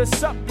it filled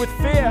us up with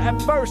fear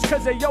at first,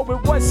 cause yo,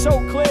 it was so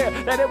clear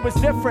that it was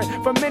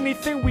different from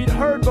anything we'd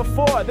heard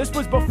before. This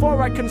was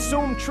before I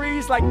consumed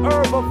trees like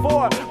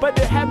herbivore, but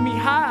it had me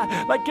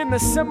high, like in a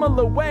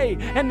similar way,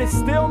 and it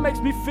still makes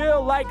me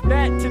feel like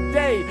that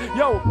today.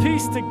 Yo,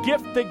 peace to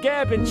Gift the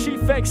Gab and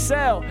Chief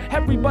XL.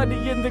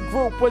 Everybody in the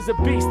group was a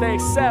beast, they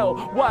excel.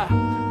 Why?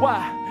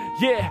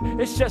 Yeah,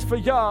 it's just for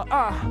y'all.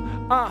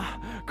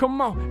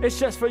 Come on, it's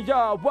just for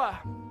y'all. Why?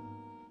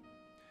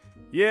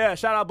 Yeah,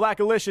 shout out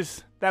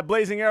Blackalicious. That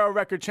Blazing Arrow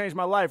record changed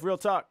my life, real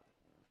talk.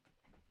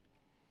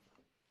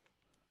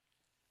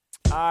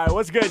 Alright,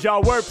 what's good,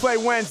 y'all? Wordplay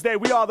Wednesday.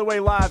 We all the way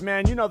live,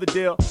 man. You know the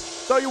deal.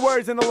 Throw your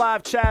words in the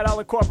live chat. I'll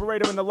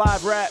incorporate them in the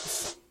live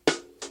raps.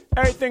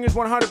 Everything is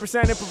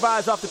 100%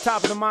 improvised off the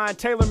top of the mind.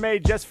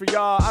 Tailor-made just for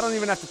y'all. I don't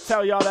even have to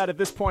tell y'all that at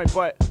this point,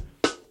 but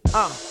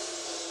I'm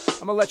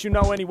gonna let you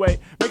know anyway.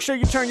 Make sure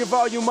you turn your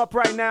volume up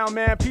right now,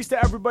 man. Peace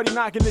to everybody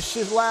knocking this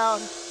shit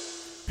loud.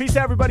 Peace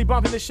to everybody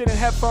bumping this shit in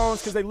headphones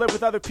because they live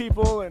with other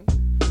people, and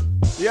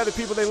the other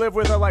people they live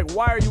with are like,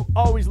 why are you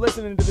always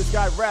listening to this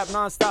guy rap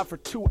nonstop for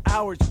 2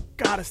 hours? You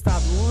gotta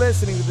stop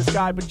listening to this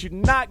guy, but you're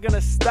not gonna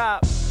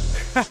stop.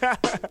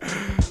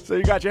 So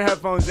you got your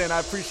headphones in. I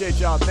appreciate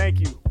y'all.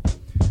 Thank you.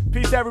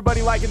 Peace to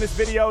everybody liking this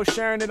video,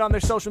 sharing it on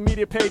their social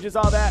media pages,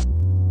 all that.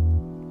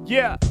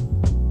 Yeah.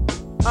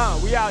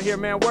 We out here,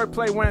 man.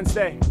 Wordplay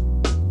Wednesday.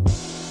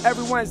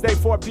 Every Wednesday,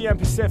 4 p.m.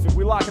 Pacific.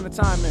 We locking the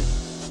time in.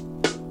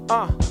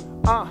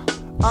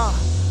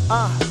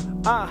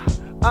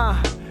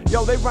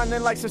 Yo, they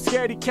running like some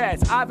scaredy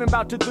cats. I've been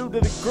about to do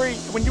the degree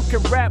when you can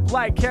rap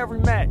like Harry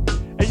Mack.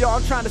 Hey, yo,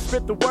 I'm trying to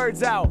spit the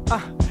words out.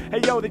 Hey,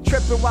 yo, they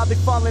tripping while they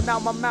falling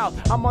out my mouth.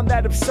 I'm on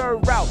that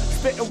absurd route,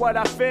 spitting what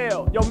I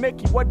feel. Yo,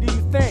 Mickey, what do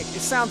you think? It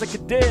sounds like a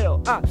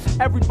deal.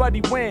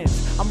 Everybody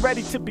wins. I'm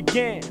ready to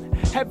begin.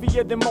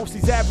 Heavier than most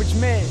these average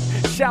men.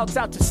 Shouts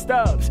out to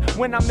Stubbs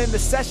when I'm in the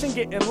session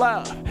getting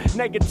love.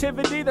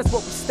 Negativity, that's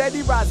what we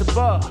steady rise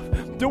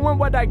above. Doing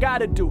what I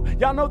gotta do.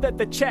 Y'all know that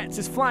the chats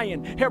is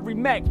flying. Harry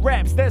Mack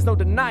raps, there's no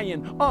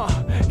denying.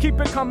 Keep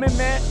it coming,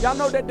 man. Y'all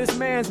know that this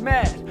man's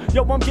mad.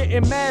 Yo, I'm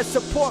getting mad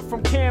support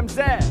from Cam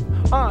Zab.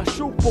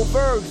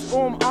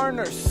 Schupelbergs,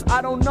 Arners.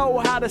 I don't know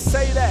how to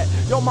say that.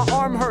 Yo, my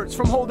arm hurts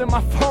from holding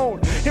my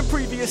phone. In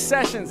previous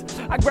sessions,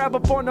 I grab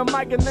up on the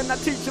mic and then I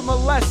teach him a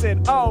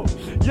lesson. Oh,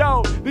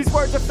 yo, these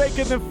words are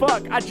faker than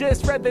fuck. I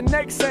just read the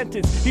next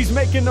sentence. He's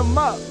making them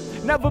up.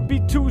 Never be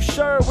too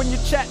sure when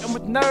you're chatting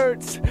with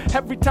nerds.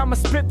 Every time I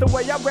spit, the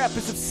way I rap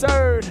is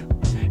absurd.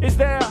 Is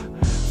there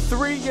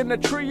 3 in a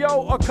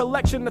trio or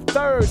collection of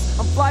thirds?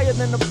 I'm flyer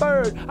than a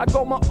bird. I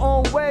go my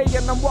own way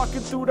and I'm walking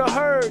through the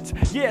herds.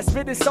 Yeah,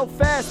 spitting so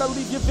fast I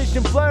leave your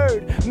vision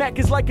blurred. Mac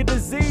is like a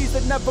disease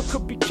that never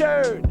could be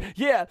cured.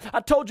 Yeah,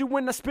 I told you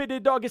when I spit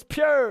it, dog, it's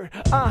pure.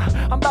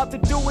 I'm about to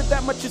do it,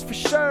 that much is for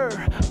sure.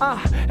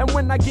 And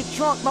when I get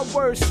drunk, my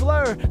words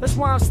slur. That's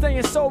why I'm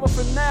staying sober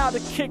for now to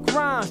kick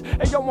rhymes.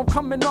 Hey yo, I'm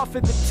coming off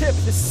at the tip.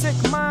 The sick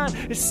mind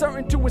is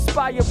certain to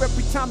inspire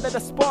every time that I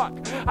spark.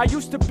 I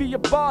used to be a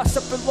boss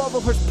up in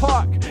Laurelhurst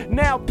Park.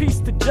 Now peace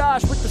to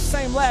Josh with the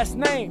same last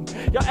name.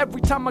 Y'all, every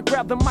time I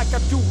grab the mic, I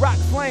do rock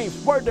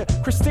flames. Word to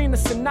Christina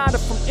Sonata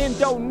from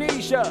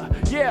Indonesia.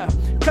 Yeah,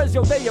 cause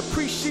yo, they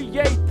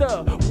appreciate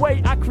the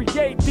way I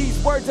create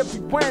these words every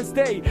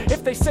Wednesday.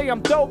 If they say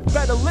I'm dope,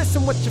 better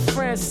listen what your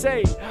friends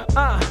say.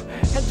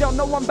 And y'all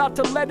know I'm about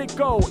to let it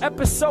go.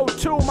 Episode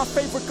 2, my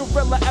favorite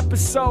gorilla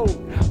episode.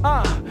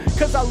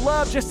 Cause I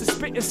love just to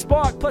spit and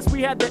spark. Plus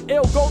we had the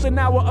ill golden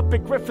hour up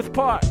at Griffith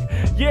Park.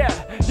 Yeah,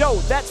 yo,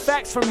 that's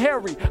facts from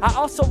Harry. I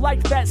also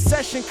liked that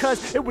session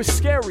cause it was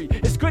scary.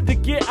 It's good to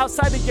get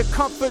outside of your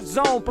comfort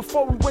zone.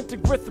 Before we went to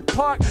Griffith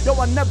Park, yo,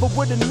 I never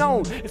would've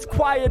known. It's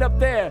quiet up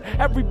there,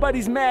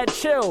 everybody's mad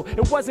chill.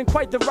 It wasn't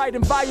quite the right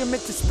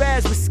environment to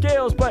spaz with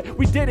skills, but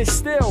we did it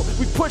still.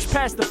 We pushed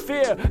past the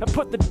fear and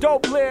put the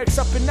dope lyrics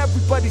up in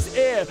everybody's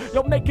ear.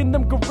 Yo, making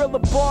them gorilla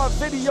bar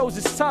videos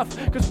is tough,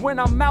 cause when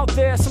I'm out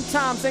there,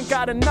 sometimes ain't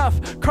got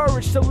enough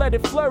courage to let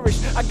it flourish.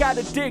 I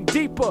gotta dig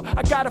deeper,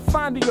 I gotta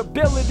find the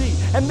ability,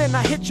 and then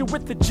I hit you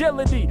with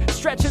agility,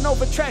 stretching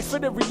over tracks for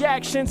the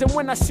reactions. And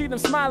when I see them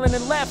smiling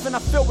and laughing, I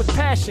feel with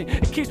passion.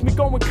 It keeps me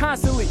going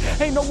constantly.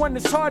 Ain't no one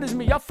as hard as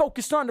me. I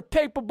focus on the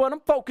paper, but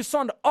I'm focused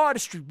on the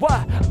artistry.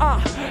 What?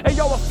 Hey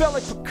yo, I feel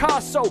like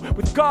Picasso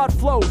with God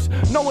flows.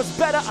 No one's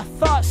better, I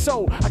thought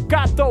so. I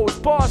got those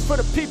bars for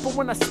the people.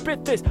 When I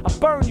spit this, I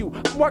burn you.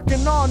 I'm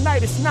working all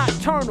night, it's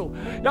nocturnal.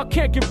 Y'all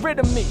can't get rid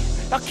of me.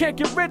 Y'all can't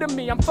get rid of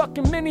me. I'm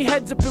fucking many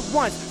heads up at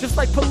once, just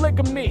like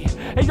polygamy.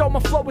 Hey yo, my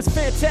flow is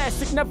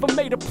fantastic, never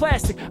made of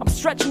plastic. I'm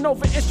stretching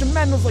over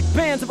instrumentals like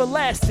bands of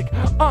elastic.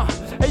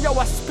 Hey yo,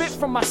 I spit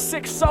from my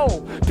sick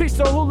soul. Peace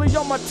to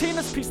Julio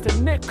Martinez, peace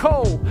to Nick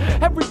Cole.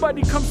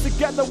 Everybody comes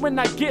together when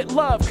I get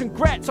love.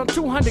 Congrats on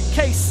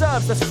 200K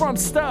subs, that's from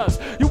Stubbs.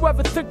 You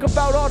ever think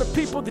about all the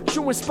people that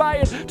you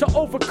inspired to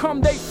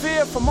overcome their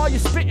fear from all your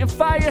spitting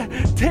fire?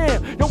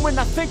 Damn, yo, when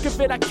I think of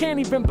it, I can't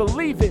even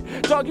believe it.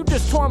 Dog, you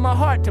just tore my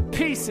heart to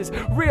pieces.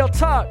 Real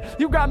talk,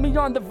 you got me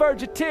on the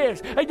verge of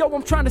tears. Hey yo,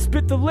 I'm trying to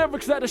spit the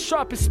lyrics that are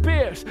sharp as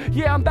spears.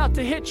 Yeah, I'm about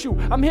to hit you,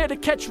 I'm here to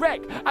catch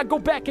wreck. I go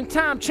back in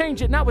time,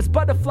 change it, now it's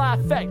butterfly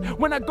effect.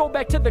 When I go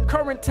back to the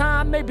current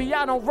time, maybe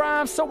I don't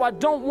rhyme, so I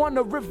don't want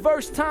to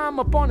reverse time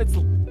up on its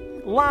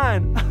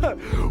line.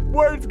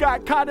 Words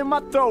got caught in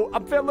my throat,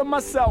 I'm feeling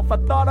myself, I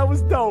thought I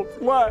was dope.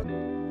 What?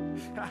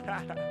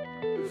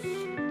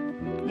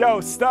 Yo,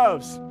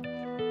 Stubbs,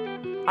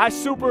 I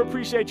super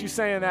appreciate you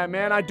saying that,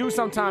 man. I do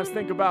sometimes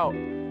think about,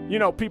 you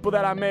know, people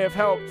that I may have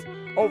helped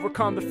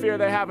overcome the fear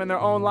they have in their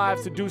own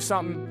lives to do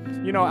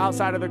something, you know,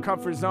 outside of their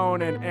comfort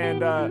zone.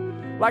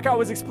 And like I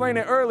was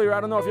explaining earlier,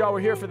 I don't know if y'all were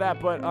here for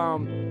that, but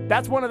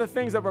that's one of the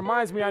things that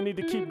reminds me I need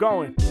to keep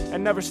going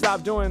and never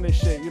stop doing this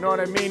shit. You know what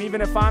I mean?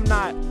 Even if I'm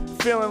not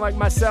feeling like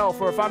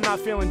myself, or if I'm not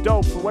feeling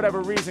dope for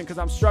whatever reason, because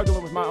I'm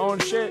struggling with my own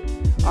shit,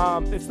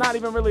 it's not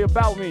even really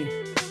about me.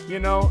 You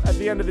know, at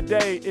the end of the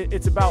day,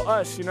 it's about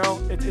us, you know?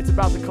 It's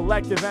about the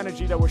collective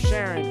energy that we're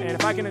sharing. And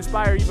if I can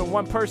inspire even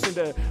one person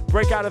to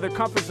break out of their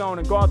comfort zone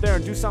and go out there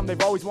and do something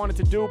they've always wanted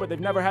to do, but they've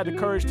never had the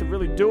courage to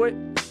really do it,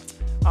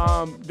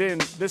 then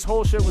this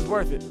whole shit was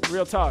worth it.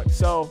 Real talk.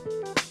 So,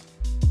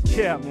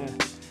 yeah, man.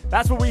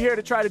 That's what we're here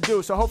to try to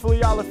do. So hopefully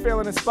y'all are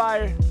feeling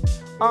inspired.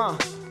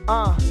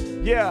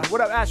 Yeah.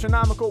 What up,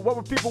 Astronomical? What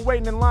were people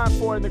waiting in line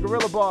for in the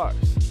Gorilla Bars?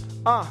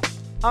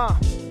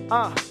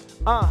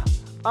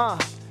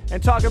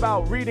 And talk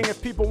about reading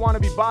if people want to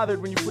be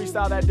bothered when you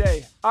freestyle that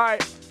day. All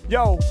right,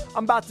 yo,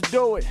 I'm about to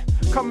do it.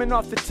 Coming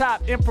off the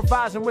top,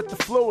 improvising with the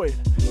fluid.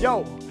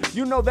 Yo,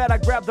 you know that I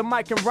grabbed the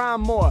mic and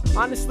rhyme more.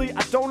 Honestly,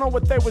 I don't know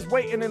what they was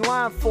waiting in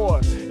line for.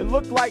 It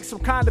looked like some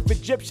kind of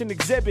Egyptian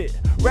exhibit.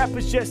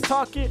 Rappers just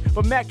talk it,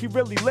 but Mackie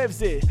really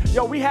lives it.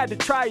 Yo, we had to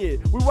try it,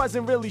 we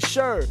wasn't really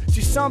sure.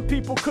 See, some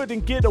people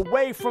couldn't get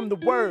away from the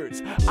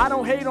words. I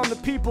don't hate on the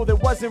people that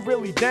wasn't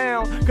really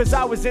down, cause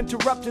I was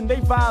interrupting their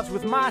vibes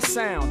with my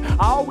sound.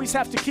 I always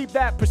have to keep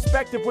that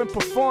perspective when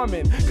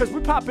performing, cause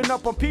we popping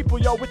up on people,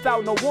 yo,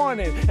 without no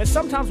warning. And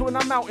sometimes when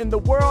I'm out in the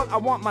world, I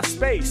want my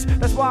space.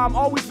 That's why I'm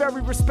always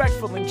very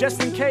respectful, and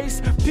just in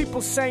case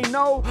people say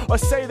no or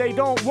say they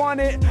don't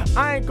want it,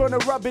 I ain't gonna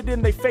rub it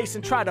in their face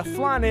and try to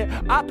flaunt it.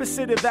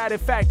 Opposite of that, in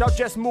fact, I'll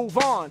just move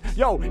on.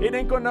 Yo, it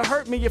ain't gonna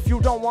hurt me if you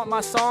don't want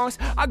my songs.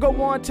 I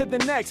go on to the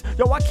next.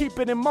 Yo, I keep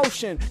it in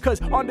motion, cause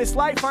on this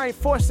life I ain't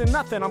forcing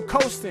nothing, I'm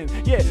coasting.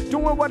 Yeah,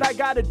 doing what I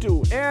gotta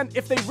do. And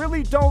if they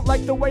really don't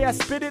like the way I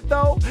spit it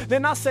though,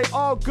 then I'll say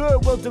all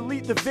good, we'll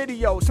delete the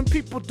video. Some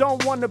people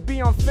don't wanna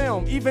be on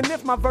film, even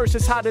if my verse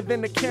is hotter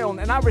than the kiln,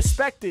 and I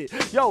respect it.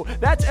 Yo,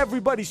 that's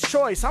everybody's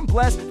choice. I'm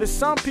blessed that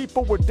some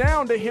people were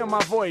down to hear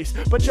my voice,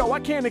 but yo, I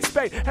can't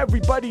expect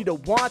everybody to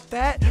want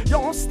that.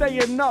 Yo, I'm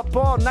staying up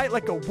all night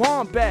like a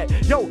wombat.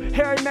 Yo,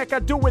 Harry Mack, I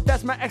do it,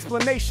 that's my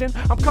explanation.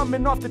 I'm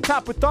coming off the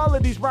top with all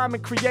of these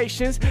rhyming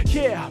creations.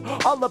 Yeah,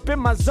 all up in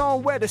my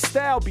zone where the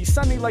style be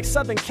sunny like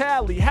Southern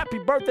Cali. Happy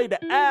birthday to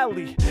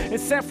Allie in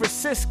San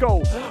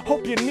Francisco.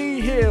 Hope your knee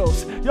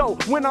heals. Yo,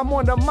 when I'm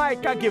on the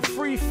mic, I give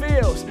free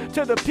feels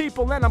to the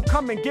people, and I'm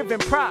coming giving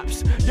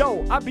props.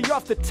 Yo, I be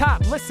off the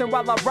top, listen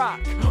while I rock.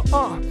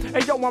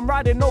 And yo, I'm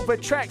riding over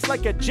tracks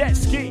like a jet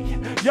ski.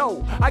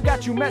 Yo, I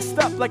got you messed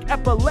up like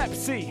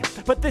epilepsy,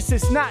 but this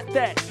is not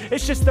that.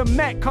 It's just a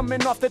Mac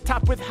coming off the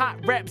top with hot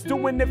raps,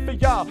 doing it for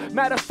y'all.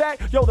 Matter of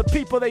fact, yo, the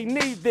people, they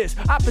need this.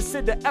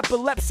 Opposite the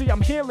epilepsy,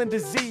 I'm healing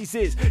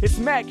diseases. It's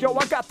Mac, yo,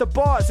 I got the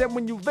bars, and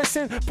when you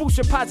listen, boost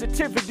your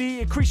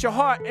positivity, increase your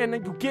heart, and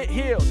then you get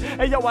healed.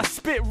 Hey yo, I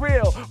spit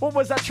real. What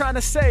was I trying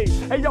to say?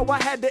 Hey yo,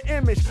 I had the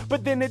image,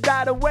 but then it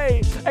died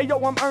away. Hey yo,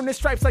 I'm earning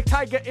stripes like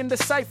Tiger in the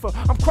cypher.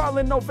 I'm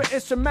crawling over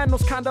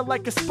instrumentals kinda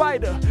like a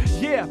spider.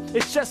 Yeah,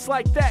 it's just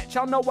like that,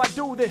 y'all know I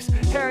do this.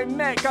 Harry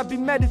Mack, I be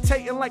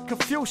meditating like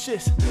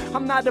Confucius.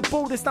 I'm not a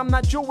Buddhist, I'm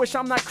not Jewish,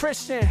 I'm not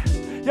Christian.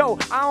 Yo,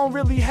 I don't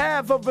really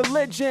have a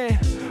religion,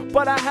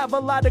 but I have a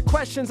lot of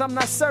questions, I'm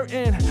not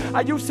certain.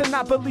 I used to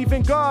not believe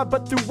in God,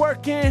 but through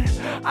working,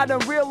 I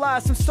done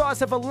realized some stars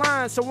have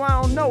aligned. So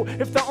I don't know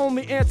if the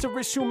only answer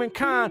is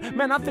humankind.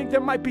 Man, I think there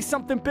might be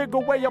something bigger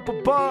way up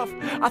above.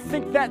 I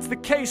think that's the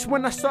case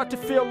when I start to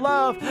feel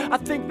love. I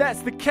think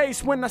that's the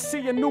case when I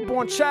see a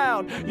newborn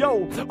child.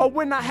 Yo, or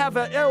when I have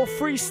an ill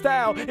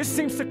freestyle. It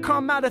seems to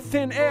come out of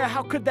thin air,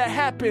 how could that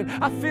happen?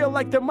 I feel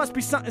like there must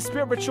be something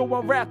spiritual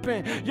while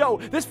rapping. Yo,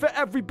 this for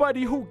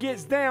everybody who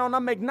gets down.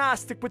 I'm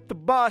agnostic with the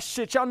boss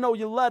shit. Y'all know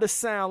you love to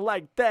sound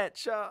like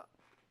that, y'all.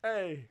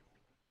 Hey.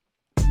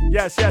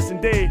 Yes, yes,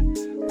 indeed.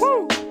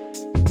 Woo!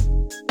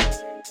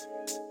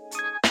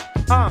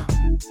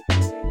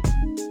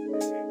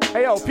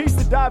 Hey, yo, peace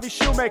to Davi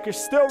Shoemaker,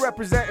 still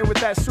representing with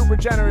that super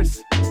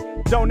generous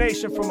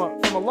donation from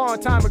a long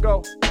time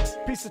ago.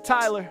 Peace to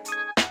Tyler.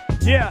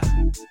 Yeah,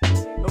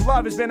 the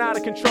love has been out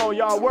of control,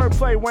 y'all.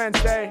 Wordplay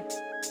Wednesday.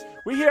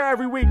 We here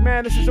every week,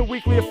 man. This is a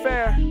weekly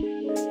affair.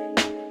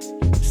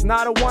 It's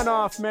not a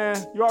one-off, man.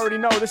 You already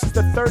know this is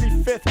the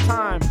 35th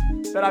time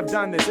that I've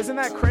done this. Isn't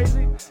that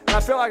crazy? And I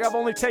feel like I've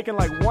only taken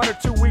like 1 or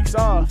 2 weeks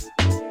off.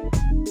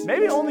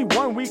 Maybe only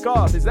 1 week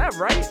off. Is that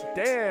right?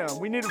 Damn,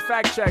 we need a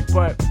fact check,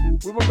 but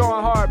we've been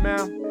going hard,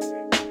 man.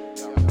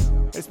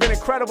 It's been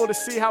incredible to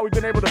see how we've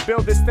been able to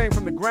build this thing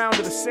from the ground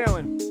to the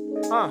ceiling.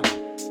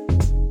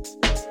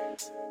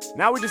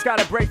 Now we just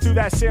gotta break through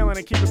that ceiling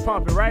and keep it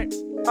pumping, right?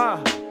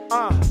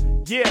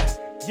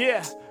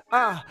 Yeah.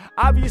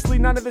 Obviously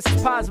none of this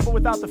is possible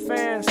without the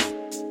fans.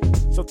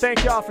 So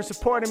thank y'all for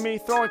supporting me,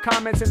 throwing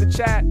comments in the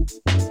chat,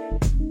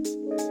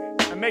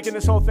 and making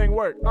this whole thing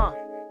work.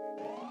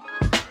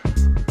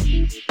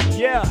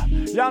 Yeah,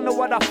 y'all know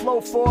what I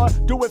flow for.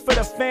 Do it for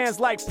the fans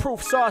like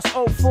Proof Sauce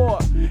 04.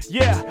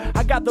 Yeah,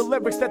 I got the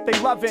lyrics that they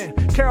lovin'.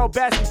 Carol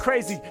Baskin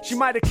crazy, she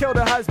might have killed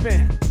her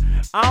husband.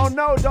 I don't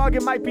know, dog,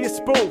 it might be a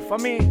spoof. I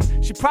mean,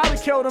 she probably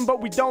killed him,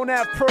 but we don't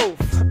have proof.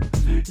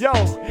 Yo,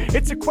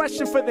 it's a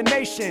question for the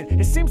nation.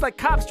 It seems like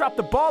cops dropped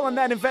the ball on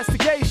that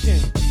investigation.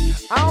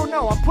 I don't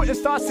know, I'm putting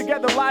thoughts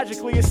together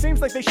logically. It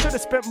seems like they should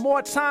have spent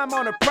more time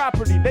on her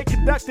property. They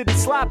conducted it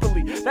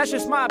sloppily, that's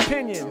just my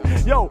opinion.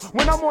 Yo,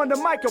 when I'm on the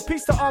mic, yo,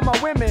 peace to all my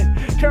women.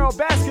 Carol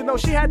Baskin, though,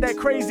 she had that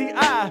crazy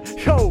eye.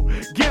 Yo,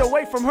 get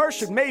away from her,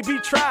 should maybe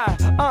try.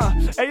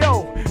 Hey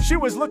yo, she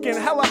was looking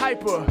hella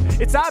hyper.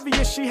 It's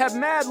obvious she had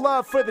mad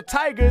love for the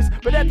Tigers,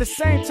 but at the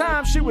same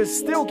time, she was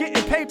still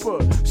getting paper.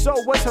 So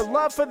was her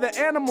love for the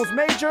animals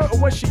major, or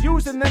was she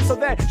using them so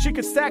that she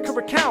could stack her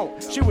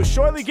account? She was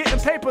surely getting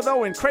paper,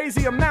 though, in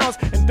crazy amounts.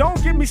 And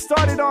don't get me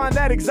started on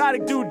that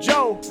exotic dude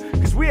Joe,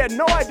 cause we had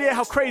no idea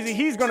how crazy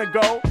he's gonna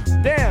go.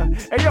 Damn,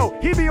 hey yo,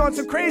 he be on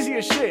some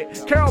crazier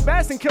shit. Carol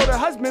Baskin killed her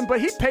husband,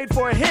 but he paid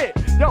for a hit.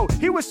 Yo,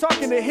 he was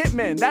talking to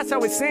hitmen, that's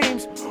how it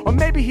seems. Or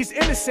maybe he's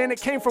innocent, it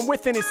came from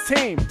within his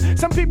team.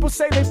 Some people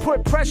say they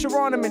put pressure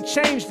on him and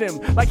changed him,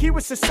 like he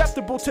was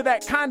susceptible to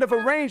that kind of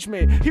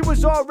arrangement. He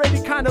was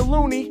already kinda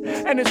loony,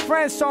 and his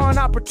friends saw an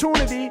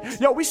opportunity.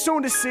 Yo, we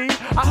soon to see.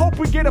 I hope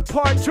we get a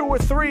part 2 or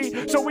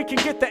 3, so we can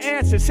get the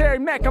answers. Harry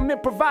Mack, I'm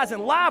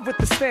improvising live with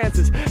the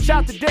stanzas.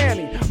 Shout to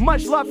Danny,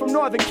 much love from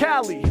Northern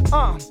Cali.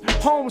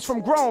 Holmes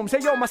from Gromes, hey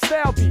yo, my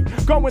style be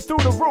going through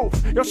the roof.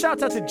 Yo,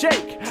 shouts out to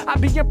Jake, I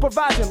be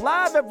improvising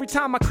live every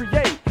time I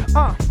create.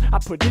 I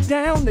put it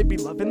down, they be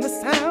loving the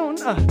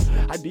sound.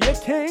 I be a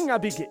king, I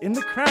be getting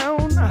the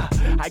crown.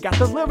 I got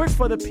the lyrics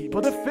for the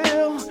people to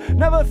feel.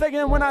 Never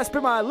thinking when I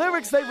spit my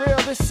lyrics they real.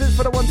 This is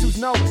for the ones who's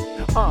knowing.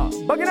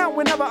 Bugging out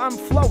whenever I'm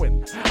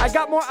flowing. I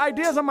got more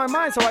ideas on my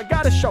mind, so I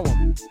gotta show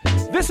them.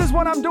 This is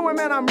what I'm doing,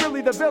 man, I'm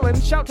really the villain.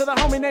 Shout to the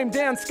homie named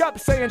Dan Scup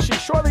saying she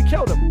surely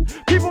killed him.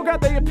 People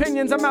got their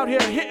opinions, I'm out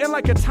here hitting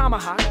like a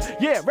tomahawk.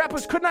 Yeah,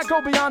 rappers could not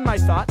go beyond my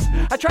thoughts.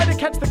 I try to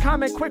catch the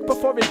comment quick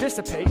before it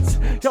dissipates.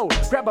 Yo,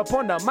 grab up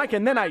on the mic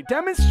and then I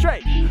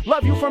demonstrate.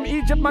 Love you from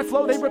Egypt, my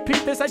flow, they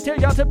repeat this. I tear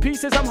y'all to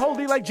pieces, I'm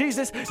holy like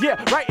Jesus. Yeah,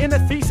 writing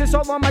a thesis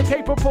all on my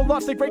paper. Pull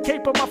off the great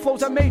caper, my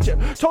flows are major.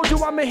 Told you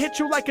I'ma hit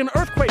you like an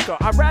earthquaker.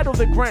 I rattle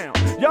the ground,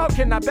 y'all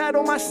cannot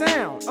battle my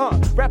sound.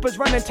 Rappers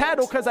running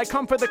tattle cause I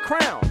come for the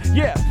crown.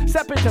 Yeah,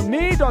 step into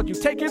me, dog, you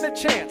taking a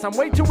chance. I'm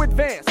way too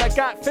advanced, I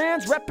got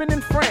fans repping in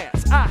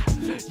France.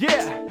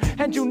 Yeah,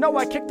 and you know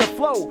I kick the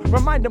flow.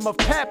 Remind them of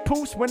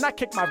Papoose when I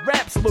kick my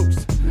raps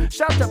loose.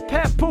 Shout to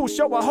Papoose,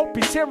 yo, I hope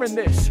he's hearing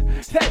this.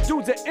 That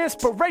dude's an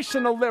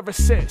inspirational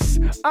lyricist.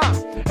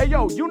 Hey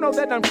yo, you know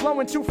that I'm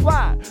flowing too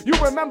fly. You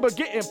remember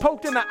getting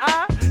poked in the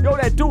eye? Yo,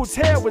 that dude's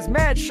hair was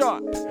mad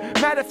sharp.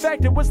 Matter of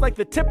fact, it was like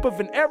the tip of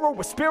an arrow,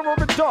 a spear, or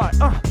a dart.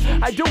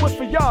 I do it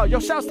for y'all, yo,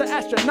 shouts to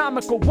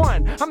Astronomical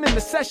One. I'm in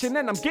the session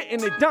and I'm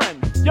getting it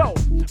done. Yo,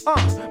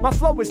 my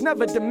flow is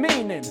never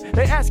demeaning.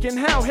 They asking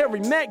how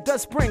Harry Mack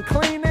does spring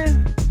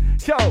cleaning.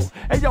 Yo,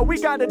 hey yo, we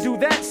gotta do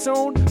that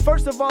soon.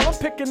 First of all, I'm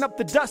picking up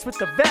the dust with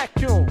the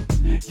vacuum.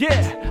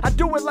 Yeah, I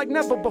do it like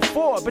never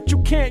before, but you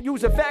can't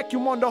use a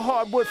vacuum on the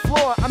hardwood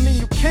floor. I mean,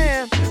 you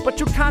can, but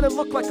you kinda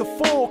look like a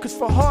fool, cause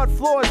for hard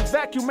floors,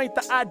 vacuum ain't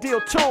the ideal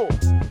tool.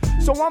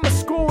 So I'ma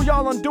school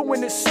y'all on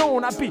doing it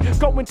soon. I be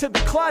going to the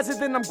closet,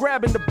 then I'm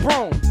grabbing the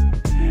broom.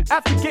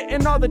 After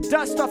getting all the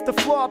dust off the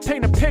floor, I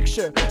paint a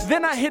picture.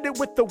 Then I hit it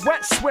with the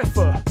wet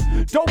Swiffer.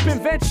 Dope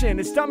invention,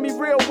 it's done me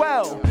real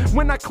well.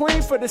 When I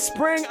clean for the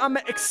spring, I'ma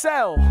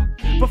excel.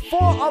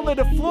 Before all of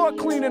the floor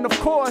cleaning, of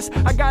course,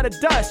 I gotta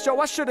dust. Yo,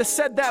 I should've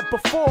said that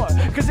before.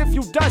 Cause if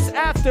you dust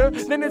after,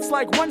 then it's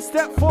like one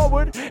step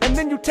forward, and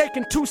then you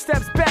taking 2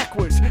 steps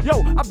backwards.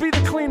 Yo, I be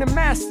the cleaning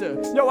master.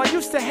 Yo, I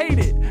used to hate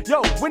it.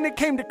 Yo, when it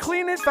came to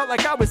cleaning, felt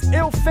like I was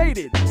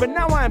ill-fated. But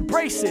now I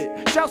embrace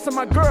it. Shouts to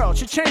my girl,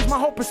 she changed my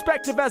whole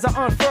perspective as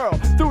I unfurl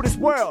through this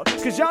world.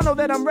 Cause y'all know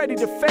that I'm ready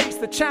to face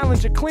the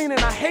challenge of cleaning.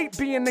 I hate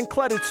being in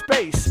cluttered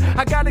space.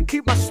 I gotta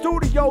keep my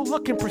studio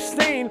looking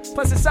pristine.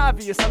 Plus it's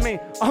obvious, I mean,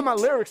 all my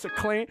lyrics are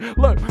clean.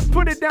 Look,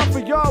 put it down for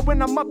y'all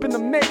when I'm up in the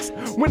mix.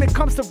 When it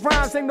comes to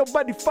rhymes, ain't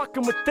nobody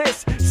fucking with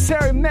this.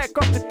 Harry Mack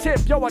off the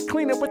tip, yo, I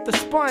clean it with the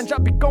sponge. I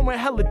be going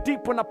hella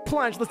deep when I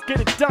plunge, let's get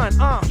it done,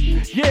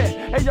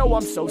 yeah, hey yo,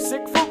 I'm so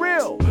sick for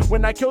real.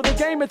 When I kill the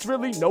game, it's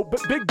really no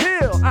big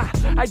deal.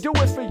 I do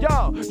it for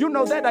y'all, you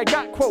know that I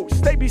got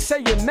quotes. They be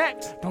saying,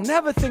 Mac, don't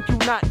ever think you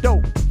not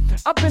dope.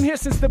 I've been here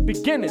since the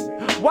beginning,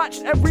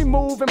 watched every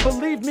move, and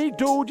believe me,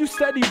 dude, you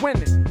steady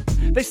winning.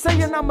 They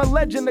saying I'm a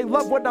legend, they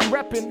love what I'm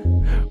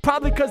reppin'.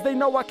 Probably cause they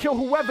know I kill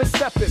whoever's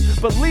steppin'.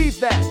 Believe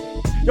that.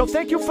 Yo,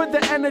 thank you for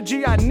the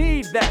energy, I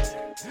need that.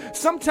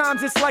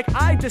 Sometimes it's like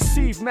I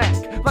deceive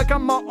Mac, like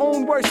I'm my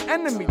own worst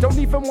enemy. Don't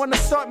even wanna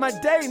start my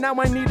day, now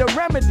I need a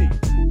remedy.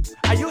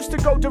 I used to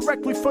go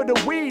directly for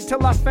the weed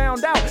till I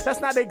found out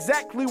that's not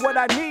exactly what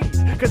I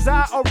need. Cause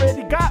I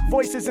already got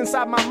voices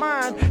inside my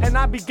mind, and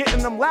I be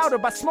getting them louder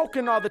by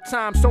smoking all the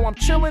time. So I'm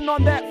chilling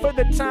on that for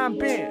the time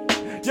being.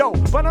 Yo,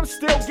 but I'm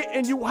still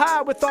getting you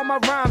high with all my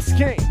rhyme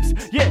schemes.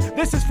 Yeah,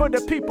 this is for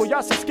the people,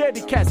 y'all some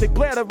scaredy cats. They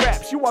blare the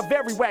raps, you are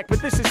very whack,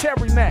 but this is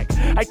Harry Mack.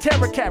 I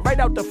tear a cat right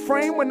out the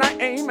frame when I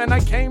aim, and I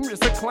came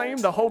just to claim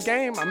the whole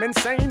game. I'm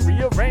insane,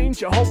 rearrange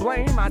your whole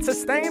blame. I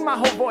sustain my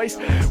whole voice.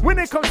 When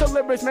it comes to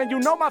lyrics, man, you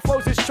know my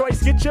flow's is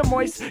choice. Get you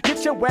moist,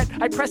 get you wet,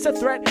 I press a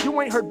threat.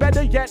 You ain't heard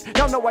better yet,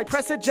 y'all know I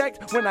press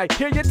eject. When I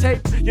hear your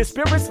tape, your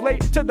spirit's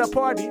late to the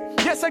party.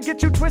 Yes, I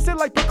get you twisted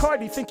like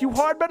Bacardi. Think you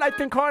hard, but I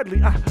think hardly.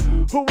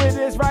 Who it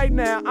is right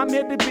now, I'm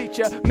here to beat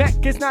ya.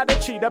 Mac is not a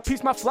cheater,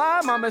 peace my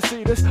fly, mama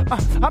see this.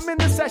 I'm in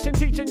the session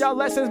teaching y'all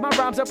lessons, my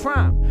rhymes are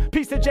prime.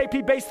 Peace to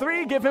JP Base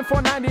 3, giving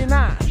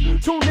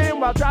 $4.99. Tuned in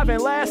while driving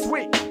last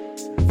week.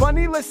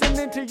 Funny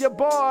listening to your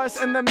bars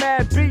and the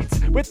mad beats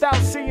without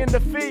seeing the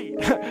feed.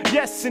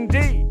 Yes,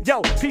 indeed.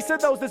 Yo, peace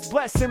of those that's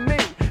blessing me.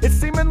 It's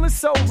seemingly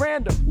so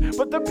random,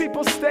 but the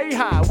people stay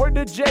high. We're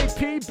the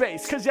JP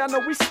Base, cause y'all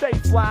know we stay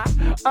fly.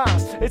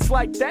 It's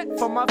like that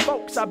for my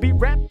folks. I be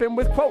rapping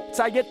with quotes.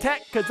 I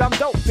attack cause I'm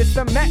dope. It's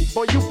the Mac,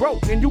 boy, you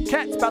broke, and you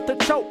cats about to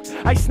choke.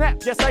 I snap,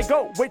 yes, I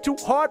go way too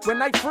hard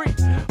when I free.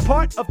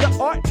 Part of the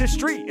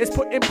artistry is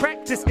putting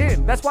practice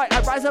in. That's why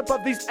I rise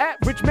above these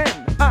average men.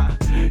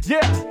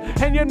 Yeah,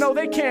 and you know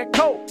they can't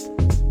cope.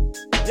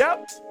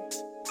 Yep.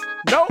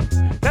 Nope,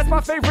 that's my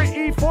favorite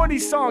E40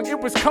 song, it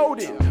was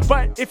coded.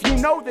 But if you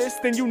know this,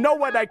 then you know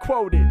what I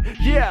quoted.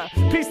 Yeah,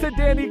 peace to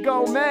Danny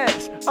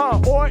Gomez.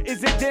 Or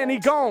is it Danny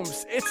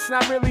Gomes? It's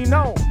not really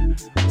known,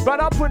 but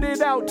I'll put it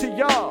out to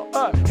y'all.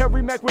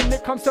 Harry Mack, when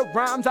it comes to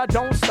rhymes, I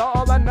don't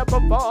stall, I never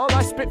fall,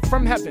 I spit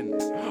from heaven.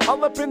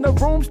 All up in the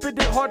room, spit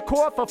it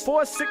hardcore for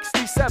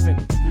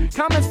 467.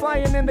 Comments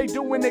flying in, they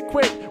doing it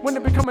quick. When they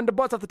be coming the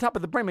bars off the top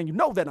of the brain, man, you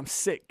know that I'm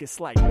sick. It's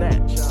like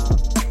that, y'all.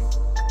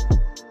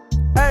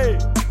 Hey,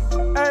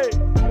 hey,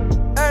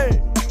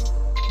 hey.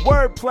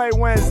 Wordplay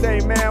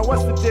Wednesday, man.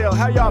 What's the deal?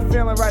 How y'all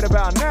feeling right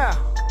about now?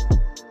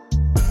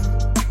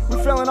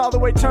 We feeling all the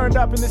way turned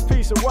up in this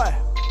piece or what?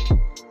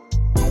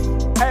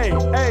 Hey,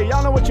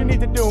 y'all know what you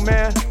need to do,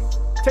 man.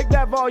 Take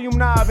that volume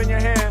knob in your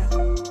hand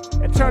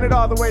and turn it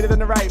all the way to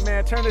the right,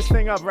 man. Turn this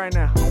thing up right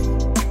now.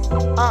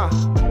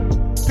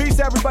 Peace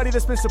to everybody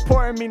that's been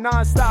supporting me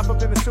non-stop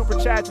up in the super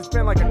chats. It's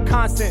been like a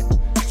constant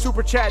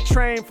super chat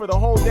train for the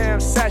whole damn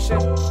session.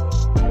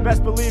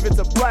 Best believe it's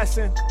a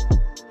blessing.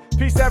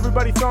 Peace to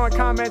everybody throwing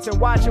comments and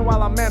watching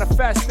while I'm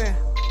manifesting.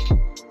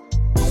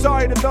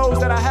 Sorry to those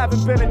that I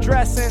haven't been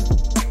addressing.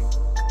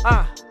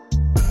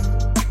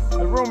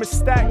 The room is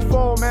stacked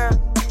full, man.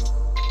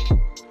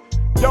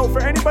 Yo,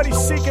 for anybody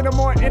seeking a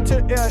more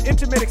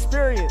intimate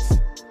experience,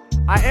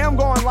 I am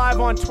going live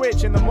on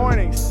Twitch in the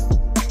mornings.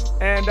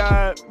 And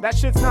that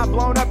shit's not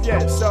blown up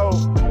yet, so,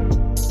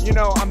 you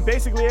know, I'm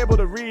basically able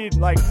to read,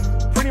 like,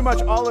 pretty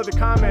much all of the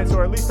comments,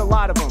 or at least a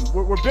lot of them.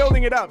 We're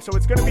building it up, so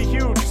it's gonna be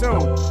huge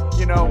soon.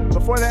 You know,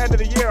 before the end of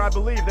the year, I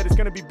believe that it's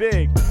gonna be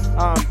big.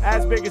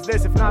 As big as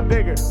this, if not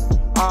bigger.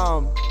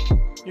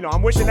 You know,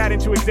 I'm wishing that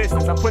into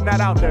existence. I'm putting that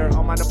out there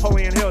on my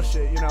Napoleon Hill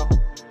shit, you know.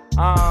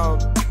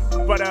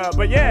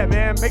 But yeah,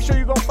 man, make sure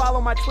you go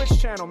follow my Twitch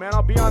channel, man.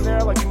 I'll be on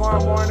there like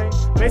tomorrow morning.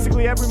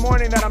 Basically every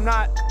morning that I'm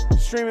not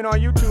streaming on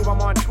YouTube,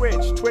 I'm on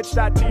Twitch.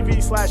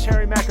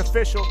 Twitch.tv/Harry Mack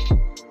Official.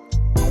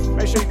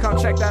 Make sure you come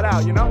check that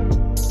out, you know?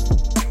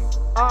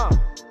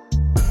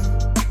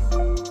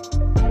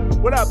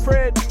 What up,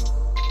 Prid?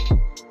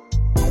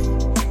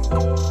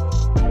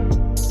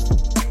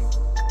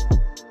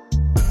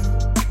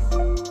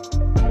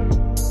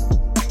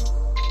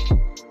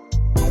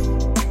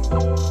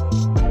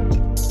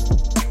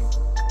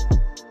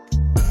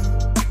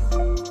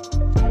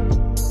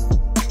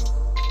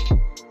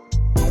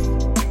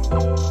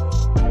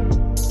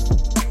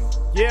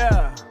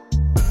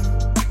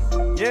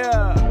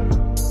 Yeah.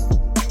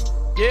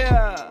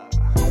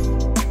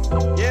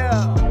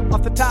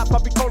 Off the top, I'll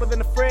be colder than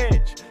the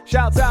fridge.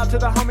 Shouts out to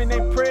the homie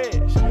named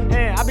Pridge.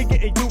 And I be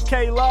getting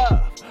UK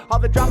love. All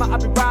the drama, I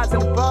be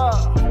rising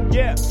above.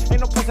 Yeah, ain't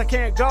no place I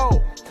can't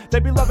go. They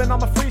be loving all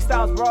my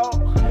freestyles, bro.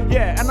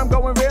 Yeah, and I'm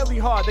going really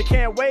hard. They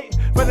can't wait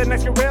for the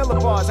next gorilla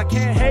bars. I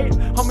can't hate,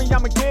 homie,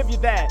 I'ma give you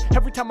that.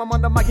 Every time I'm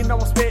on the mic, you know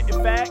I'm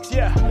spitting facts.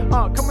 Yeah,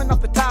 coming off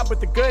the top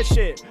with the good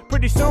shit.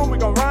 Pretty soon we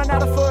gon' run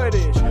out of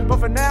footage. But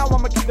for now,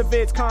 I'ma keep the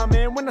vids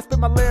coming. When I spit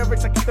my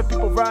lyrics, I keep the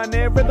people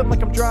running. Rhythm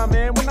like I'm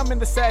drumming. When I'm in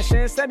the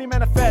session, steady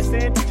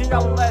manifesting, teaching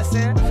y'all a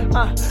lesson.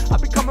 I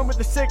be coming with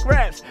the sick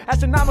raps.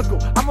 Astronomical,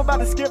 I'm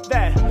about to skip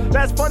that.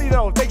 That's funny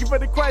though, thank you for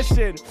the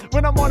question.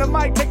 When I'm on the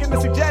mic, taking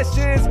the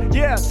suggestions.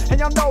 Yeah, and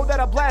y'all know that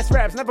I blast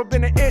raps, never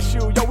been an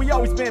issue. Yo, we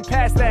always been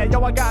past that.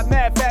 Yo, I got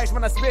mad facts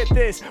when I spit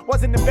this.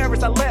 Wasn't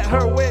embarrassed, I let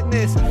her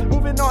witness.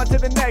 Moving on to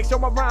the next, yo,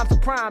 my rhymes are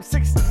prime.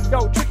 6,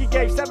 yo, Tricky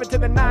gave 7 to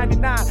the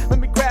 99. Let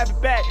me grab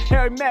it back.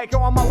 Harry Mack,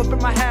 yo, I'm all up in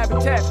my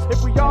habitat.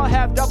 If we all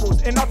have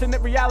doubles in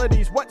alternate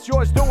realities, what's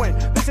yours doing?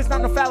 This is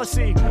not no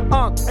fallacy.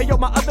 Hey, yo,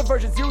 my other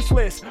version's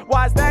useless.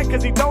 Why is that?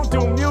 Cause he don't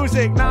do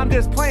music. Nah, I'm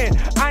just playing.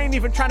 I ain't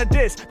even trying to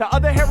diss. The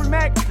other Harry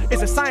Mack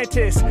is a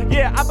scientist.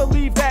 Yeah, I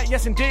believe that,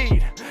 yes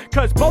indeed.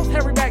 Cause both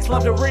Harry Macks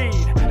love to read.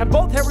 And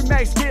both Harry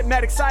Macks get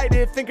mad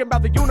excited, thinking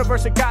about the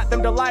universe and got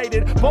them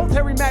delighted. Both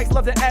Harry Macks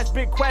love to ask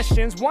big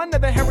questions. One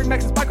of the Harry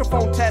Macks is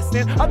microphone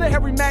testing. Other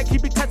Harry Mack, he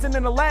be testing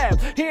in the lab.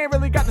 He ain't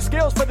really got the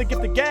skills for the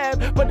gift of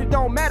gab. But it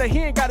don't matter, he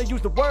ain't gotta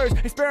use the words.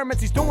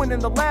 Experiments he's doing in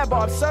the lab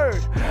are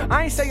absurd.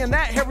 I ain't saying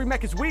that Harry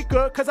Mack is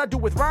weaker, cause I do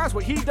with rhymes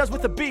what he does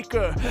with a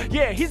beaker.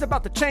 Yeah, he's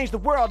about to change the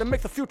world and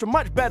make the future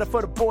much better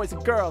for the boys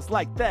and girls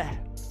like that.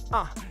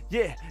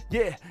 Yeah,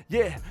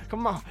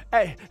 come on,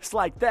 hey, it's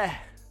like that.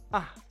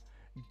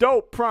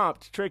 Dope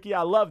prompt, Tricky,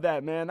 I love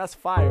that, man, that's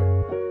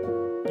fire.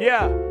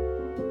 Yeah.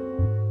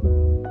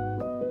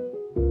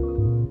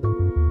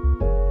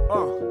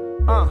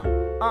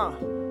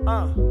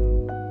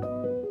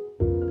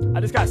 I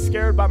just got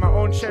scared by my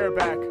own chair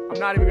back. I'm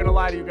not even gonna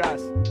lie to you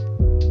guys.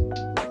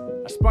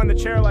 I spun the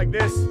chair like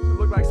this. It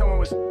looked like someone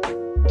was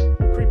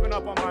creeping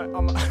up on my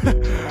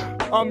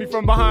on me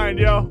from behind,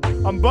 yo.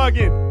 I'm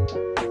bugging.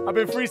 I've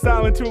been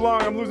freestyling too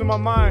long. I'm losing my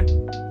mind.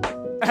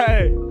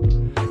 Hey,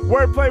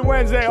 Wordplay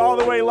Wednesday all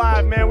the way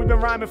live, man. We've been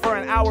rhyming for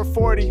an hour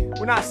 40.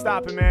 We're not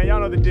stopping, man.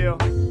 Y'all know the deal.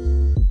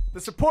 The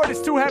support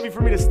is too heavy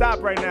for me to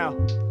stop right now.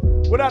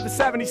 What up to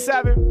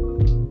 77?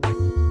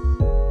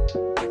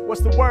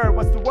 What's the word?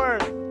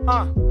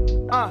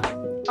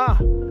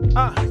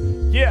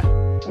 Yeah.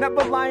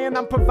 Never lying,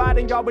 I'm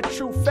providing y'all with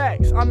true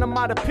facts.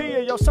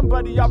 Onomatopoeia, yo,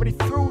 somebody already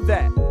threw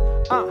that.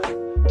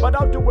 But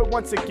I'll do it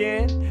once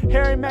again.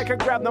 Harry Mack can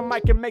grab the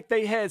mic and make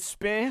they heads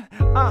spin.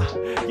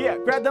 Yeah,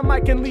 grab the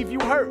mic and leave you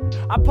hurt.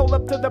 I pull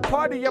up to the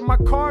party and my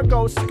car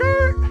goes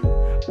skirt.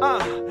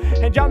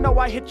 And y'all know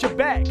I hit your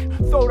back.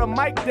 Throw the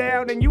mic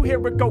down and you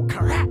hear it go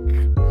crack.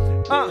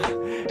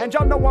 And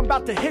y'all know I'm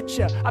about to hit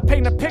ya. I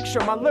paint a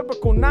picture, my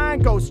lyrical 9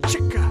 goes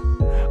chicka.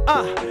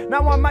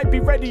 Now I might be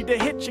ready to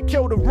hit you,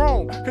 kill the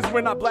room. Cause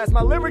when I blast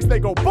my lyrics, they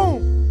go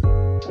boom.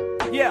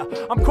 Yeah,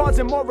 I'm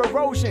causing more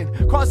erosion,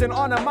 causing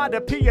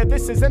onomatopoeia,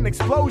 this is an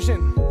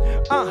explosion.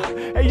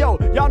 Hey yo,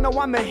 y'all know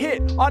I'm a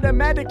hit,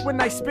 automatic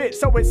when I spit,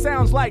 so it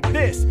sounds like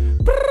this.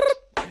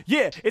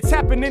 Yeah, it's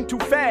happening too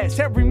fast.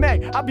 Harry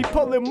Mack, I be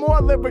pulling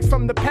more lyrics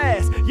from the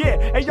past. Yeah,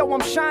 hey yo,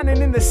 I'm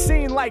shining in the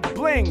scene like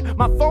bling.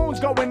 My phone's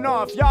going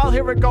off, y'all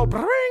hear it go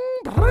bring,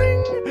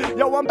 bring.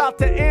 Yo, I'm about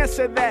to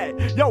answer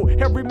that. Yo,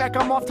 Harry Mack,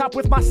 I'm off top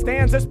with my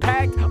stanzas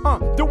packed.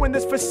 Doing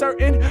this for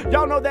certain.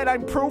 Y'all know that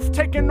I'm proof,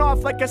 taking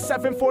off like a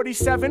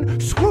 747.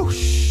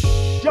 Swoosh.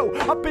 Yo,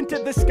 up into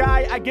the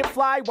sky, I get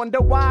fly,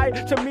 wonder why.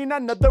 To me,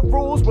 none of the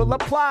rules will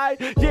apply.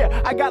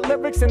 Yeah, I got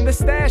lyrics in the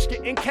stash,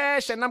 getting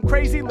cash, and I'm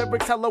crazy.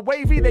 Lyrics hella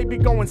wavy, they be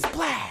going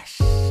splash.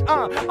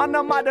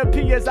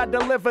 Onomatopoeias, I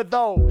deliver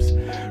those.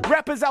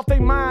 Rappers out they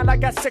mind, I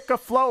got sicker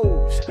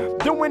flows.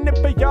 Doing it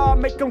for y'all,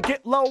 make them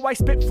get low. I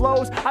spit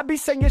flows, I be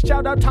saying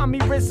shout out Tommy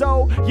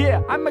Rizzo.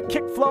 Yeah, I'ma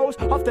kick flows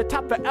off the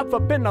top forever.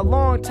 Been a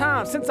long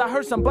time since I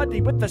heard somebody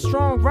with a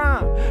strong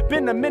rhyme.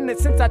 Been a minute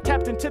since I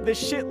tapped into this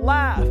shit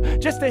live.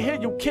 Just to hear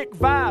you kick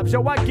vibes,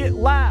 yo, I get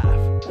live.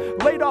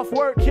 Laid off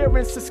work here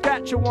in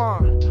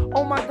Saskatchewan.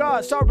 Oh my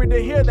God, sorry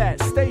to hear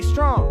that, stay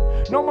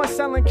strong. No more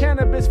selling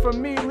cannabis for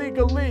me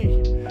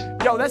legally.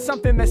 Yo, that's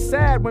something that's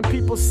sad when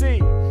people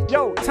see.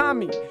 Yo,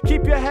 Tommy,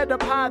 keep your head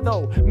up high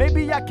though.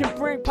 Maybe I can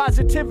bring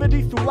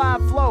positivity through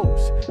live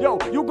flows. Yo,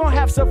 you gon'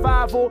 have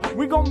survival.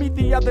 We gon' meet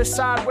the other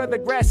side where the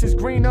grass is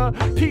greener.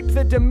 Peep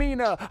the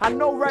demeanor. I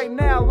know right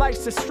now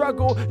life's a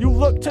struggle. You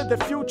look to the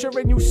future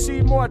and you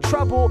see more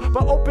trouble.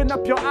 But open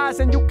up your eyes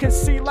and you can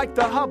see like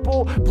the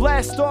Hubble.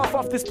 Blast off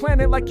this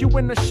planet like you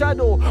in a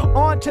shuttle.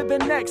 On to the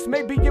next,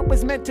 maybe it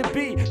was meant to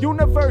be.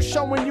 Universe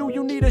showing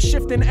you need a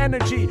shift in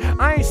energy.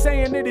 I ain't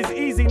saying it is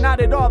easy,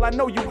 not at all. I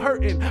know you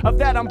hurting, of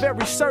that I'm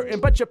very certain.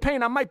 But your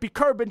pain I might be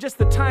curbing just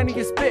the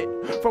tiniest bit.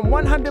 From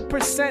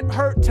 100%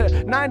 hurt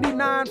to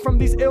 99 from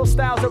these ill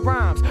styles of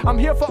rhymes. I'm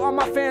here for all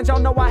my fans, y'all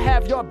know I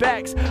have your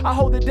backs. I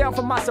hold it down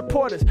for my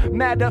supporters.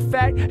 Matter of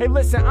fact, hey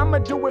listen, I'ma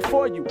do it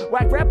for you.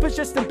 Whack rappers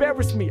just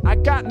embarrass me. I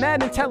got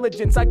mad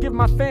intelligence, I give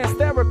my fans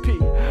therapy.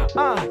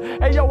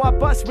 Hey yo, I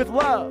bust with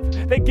love.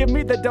 They give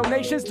me the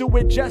donations, do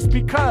it just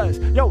because.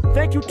 Yo,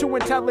 thank you to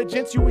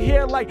intelligence. You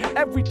hear like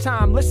every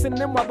time,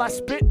 listening while I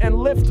spit and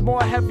lift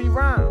more heavy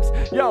rhymes.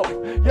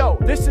 Yo,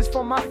 this is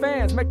for my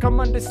fans, make them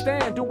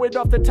understand. Do it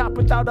off the top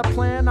without a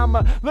plan. I'm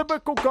a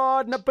lyrical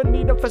god, never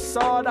need a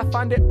facade. I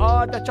find it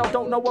odd that y'all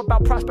don't know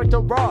about Prospect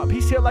or Rob.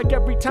 He's here like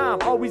every time,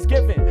 always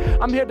giving.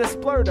 I'm here to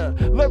splurt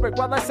a lyric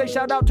while I say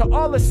shout out to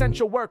all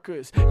essential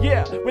workers.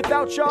 Yeah,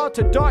 without y'all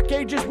to dark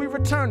ages we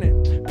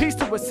returning. Peace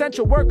to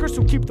essential workers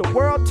who keep the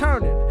world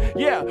turning.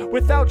 Yeah,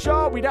 without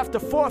y'all we'd have to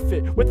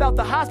forfeit. Without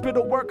the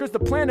hospital workers the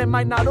planet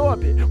might not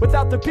orbit.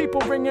 Without the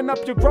people ringing up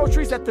your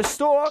groceries at the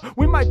store,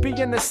 we might be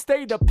in a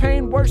state of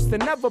pain worse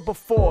than ever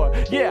before.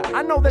 Yeah,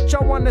 I know that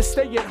y'all wanna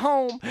stay at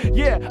home.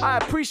 Yeah, I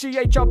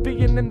appreciate y'all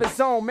being in the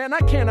zone. Man, I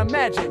can't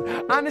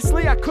imagine.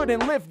 Honestly, I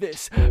couldn't live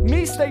this.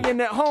 Me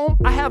staying at home,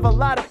 I have a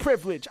lot of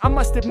privilege. I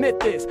must admit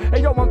this.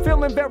 Hey yo, I'm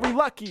feeling very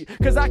lucky,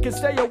 cause I can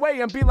stay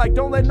away and be like,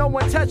 don't let no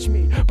one touch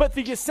me. But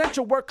the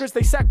essential workers,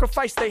 they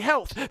sacrifice their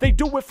health. They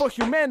do it for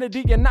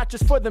humanity and not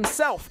just for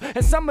themselves.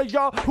 And some of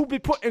y'all who be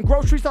putting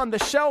groceries on the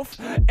shelf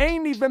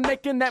ain't even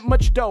making that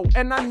much dough.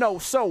 And I know,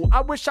 so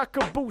I wish I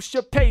could boost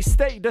your pay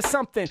state or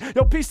something.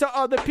 Yo, peace to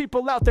other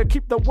people out there,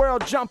 keep the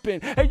world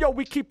jumping. Hey yo,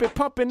 we keep it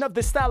pumping. Of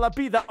this style I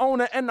be the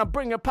owner, and I'm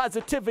bringing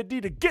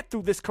positivity to get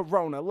through this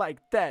corona. Like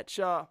that,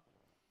 y'all.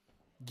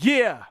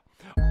 Yeah,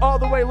 all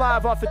the way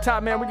live off the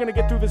top, man. We're gonna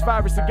get through this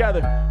virus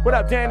together. What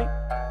up, Danny?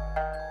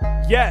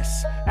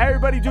 Yes,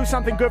 everybody do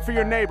something good for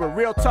your neighbor.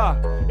 Real talk.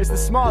 It's the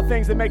small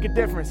things that make a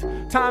difference.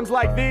 Times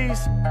like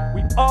these,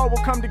 we all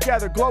will come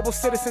together. Global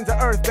citizens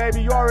of Earth,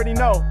 baby. You already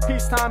know.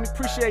 Peace, Tommy.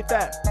 Appreciate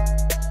that.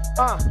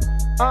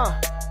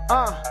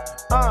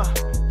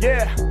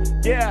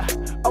 Yeah.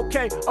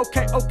 Okay.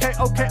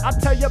 I'll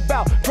tell you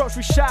about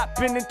grocery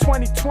shopping in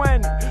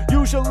 2020.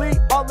 Usually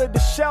all of the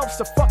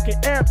shelves are fucking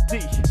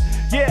empty.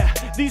 Yeah,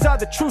 these are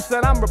the truths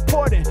that I'm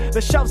reporting.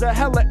 The shelves are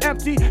hella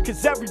empty,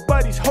 cause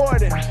everybody's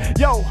hoarding.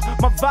 Yo,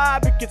 my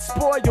vibe, it gets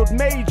spoiled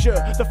major.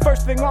 The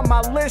first thing on my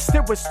list,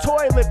 it was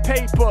toilet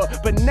paper.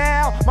 But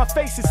now, my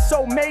face is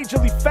so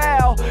majorly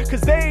foul,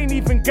 cause they ain't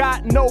even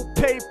got no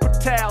paper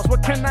towels.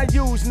 What can I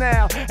use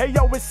now? Hey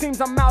yo, it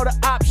seems I'm out of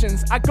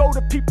options. I go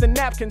to peep the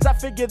napkins, I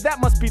figure that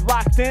must be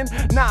locked in.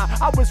 Nah,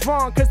 I was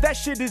wrong, cause that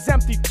shit is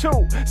empty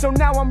too. So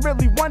now I'm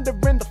really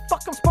wondering the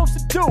fuck I'm supposed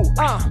to do.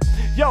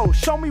 Yo,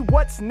 show me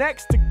what's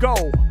next to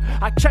go.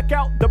 I check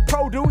out the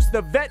produce,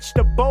 the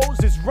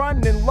vegetables is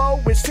running low.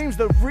 It seems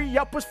the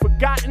re-up was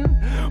forgotten.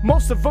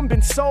 Most of them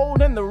been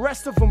sold and the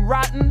rest of them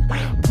rotten.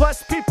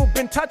 Plus people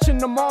been touching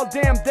them all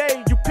damn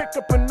day. You pick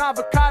up an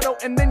avocado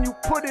and then you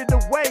put it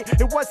away.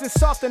 It wasn't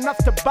soft enough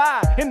to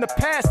buy. In the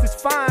past it's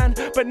fine,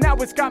 but now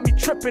it's got me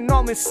tripping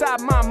all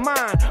inside my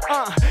mind.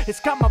 It's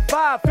got my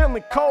vibe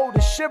feeling cold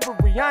and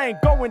shivery. I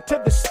ain't going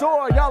to the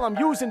store, y'all, I'm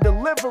using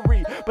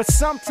delivery. But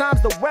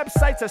sometimes the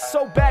websites are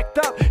so backed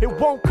up, it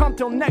won't come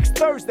till next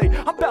Thursday.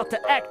 I'm about to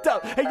act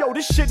up. Hey yo,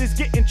 this shit is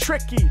getting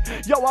tricky.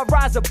 Yo, I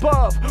rise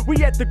above.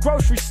 We at the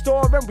grocery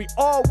store and we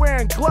all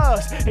wearing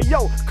gloves. Hey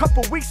yo, a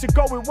couple weeks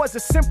ago it was a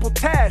simple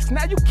task.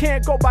 Now you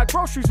can't go buy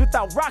groceries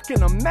without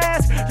rocking a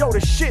mask. Yo, the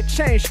shit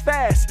changed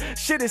fast.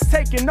 Shit is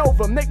taking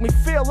over. Make me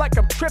feel like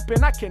I'm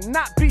tripping. I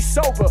cannot be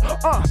sober.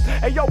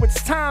 Hey yo,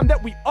 it's time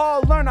that we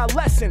all learn our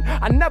lesson.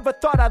 I never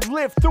thought I'd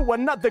live through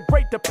another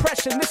Great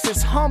Depression. This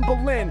is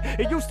humbling.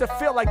 It used to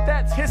feel like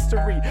that's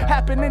history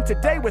happening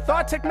today with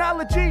our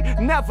technology.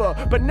 Never,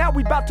 but now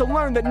we about to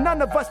learn that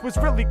none of us was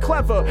really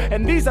clever.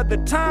 And these are the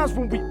times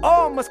when we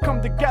all must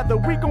come together.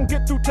 We gon'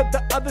 get through to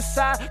the other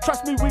side.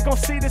 Trust me, we gon'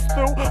 see this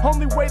through.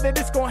 Only way that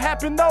it's gon'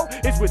 happen though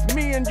is with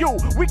me and you.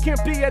 We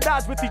can't be at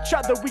odds with each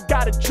other, we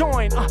gotta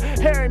join.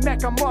 Harry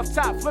Mack, I'm off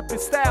top, flipping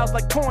styles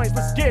like coins,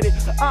 let's get it.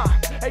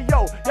 Hey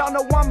yo, y'all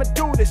know I'ma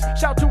do this.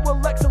 Shout to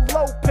Alexa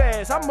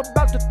Lopez, I'm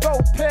about to throw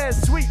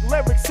pairs. Sweet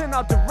lyrics in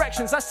all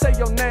directions, I say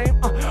your name.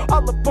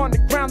 All up on the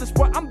ground, that's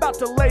where I'm about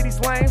to lay these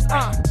lanes.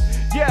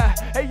 Yeah,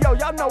 hey yo,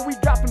 y'all know we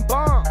dropping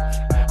bombs.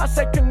 I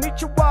say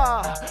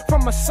konnichiwa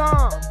from my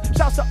song.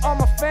 Shouts to all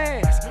my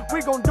fans.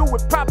 We gon' do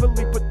it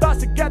properly, put thoughts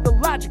together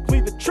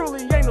logically. There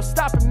truly ain't no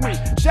stopping me.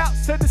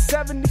 Shouts to the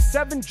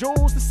 77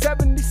 Jules, the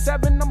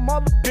 77. I'm all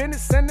up in it,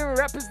 sending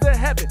rappers to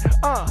heaven.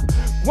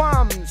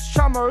 Wams,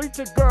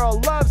 Chamarita girl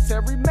loves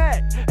Harry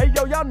Mack. Hey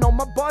yo, y'all know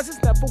my bars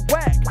is never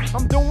whack.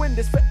 I'm doing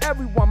this for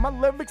everyone. My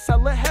lyrics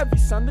hella heavy,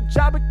 son. The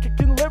job of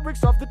kicking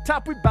lyrics off the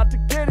top. We about to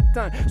get it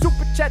done.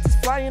 Super chats is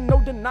flying,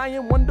 no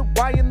denying. Wonder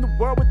why in the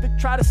world would they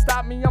try to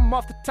stop me? I'm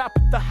off the top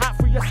of the hot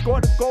free. I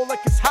scored a goal like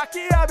it's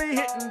hockey. I be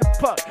hitting the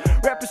puck.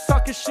 Rappers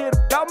talking shit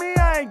about me.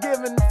 I ain't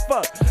giving a fuck.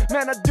 Look,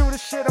 man, I do the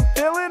shit I'm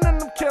feeling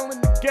and I'm killing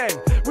the game.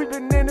 We've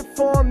been in it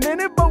for a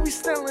minute, but we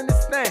still in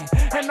this thing.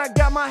 And I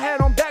got my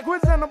head on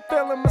backwards and I'm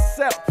feeling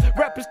myself.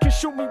 Rappers can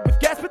shoot me with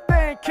gas, but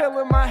they ain't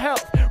killing my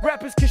health.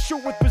 Rappers can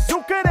shoot with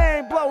bazooka, they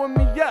ain't blowing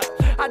me up.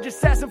 I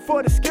just asked them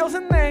for the skills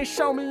and they ain't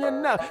show me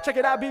enough. Check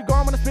it out, be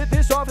gone when I spit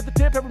this off at the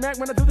tip. Every Mac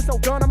when I do this, no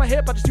gun on my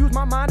hip. I just use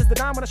my mind as the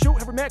dime when I shoot.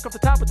 Every Mac off the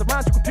top with the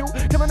rhymes you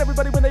compute. Killing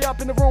everybody when they up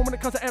in the room. When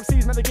it comes to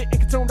MCs, man, they getting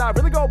consumed. I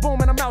really go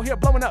boom and I'm out here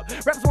blowing up.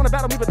 Rappers wanna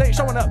battle me, but they ain't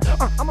showing up.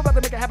 I'm about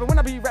to make it happen. When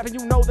I be rapping,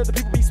 you know that the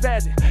people be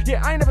spazzing.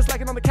 Yeah, I ain't never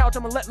slacking on the couch.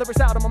 I'ma let lyrics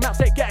out. I'ma mouth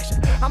take action.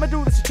 I'ma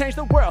do this to change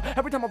the world.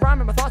 Every time I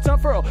rhyme and my thoughts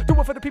unfurl. Do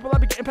it for the people. I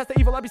be getting past the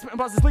evil. I be spitting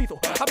bars lethal.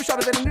 I be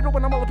sharper than a needle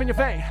when I'm all up in your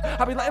vein.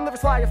 I be letting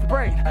lyrics fly off the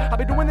brain. I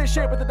be doing this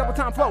shit with a double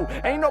time flow.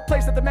 Ain't no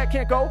place that the Mac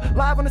can't go.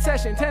 Live on the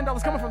session,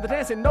 $10 coming from the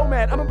dancing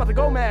nomad. I'm about to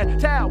go mad.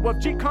 Towel of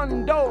G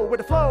Kondo with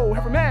the flow.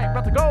 Every Mac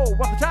about to go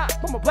off the top.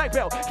 I'm a black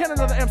belt. Can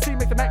another MC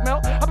make the Mac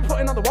melt? I be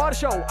putting on the water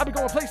show. I be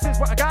going places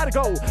where I gotta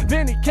go.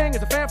 Vinny King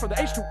is a fan from the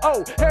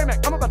H2O. Harry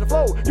Mac, I'm about to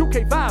flow.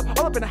 UK vibe,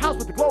 all up in the house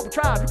with the global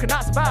tribe. You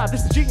cannot survive.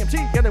 This is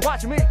GMT, and they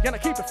watching me. Gonna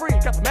keep it free.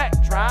 Got the Mac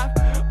drive.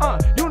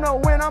 You know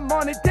when I'm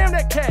on it, damn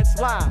that cat's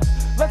live.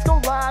 Let's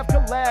go live,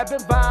 collab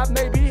and vibe.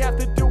 Maybe have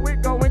to do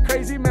it going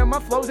crazy. Man, my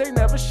flows ain't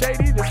never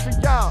shady. This for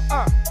y'all.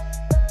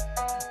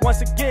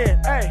 Once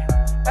again, hey,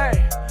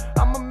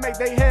 I'ma make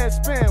they head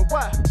spin.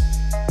 What?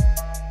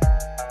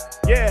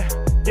 Yeah.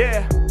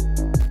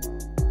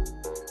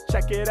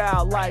 Check it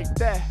out like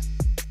that.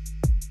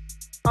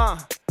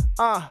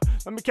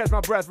 Let me catch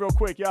my breath real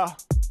quick, y'all.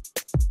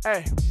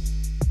 Hey.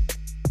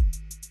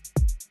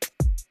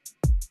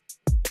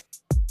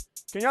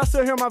 Can y'all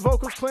still hear my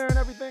vocals clear and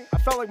everything? I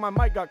felt like my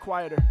mic got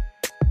quieter.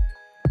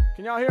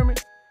 Can y'all hear me?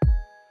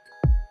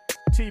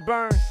 T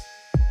Burns,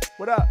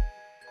 what up?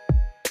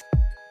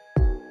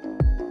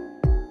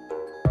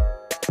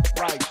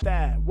 Like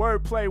that.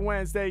 Wordplay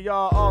Wednesday,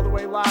 y'all, all the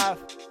way live.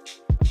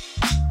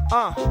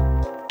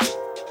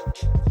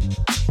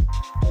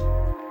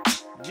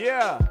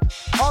 Yeah,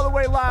 all the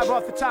way live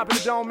off the top of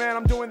the dome, man.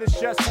 I'm doing this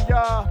just for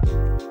y'all.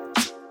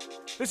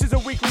 This is a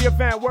weekly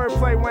event,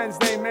 Wordplay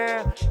Wednesday,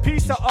 man.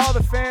 Peace to all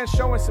the fans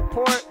showing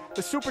support.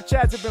 The super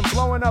chats have been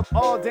blowing up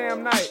all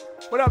damn night.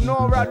 What up,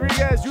 Noel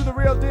Rodriguez? You the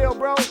real deal,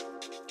 bro?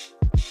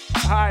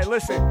 All right,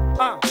 listen.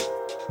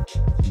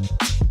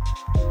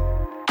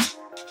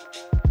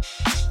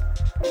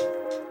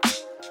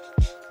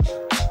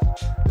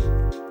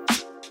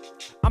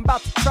 I'm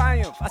about to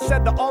triumph. I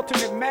said the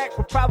alternate Mac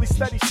would probably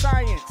study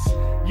science.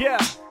 Yeah,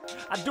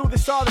 I do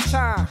this all the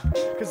time,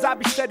 cause I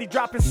be steady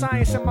dropping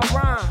science in my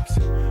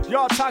rhymes.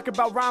 Y'all talk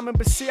about rhyming,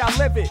 but see I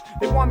live it.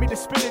 They want me to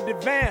spit it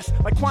advanced,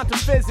 like quantum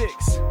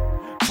physics.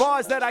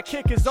 Bars that I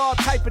kick is all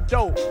type of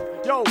dope.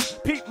 Yo,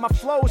 peep my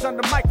flows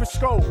under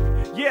microscope.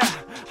 Yeah,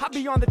 I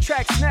be on the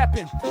track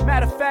snapping.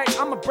 Matter of fact,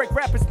 I'ma break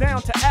rappers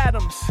down to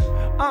atoms.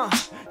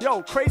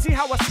 Yo, crazy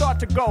how I start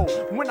to go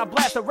when I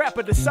blast a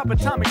rapper to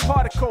subatomic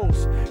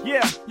particles.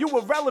 Yeah, you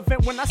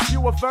irrelevant when I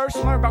spew a verse.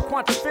 Learn about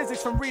quantum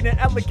physics from reading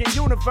Elegant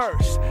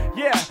Universe.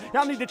 Yeah,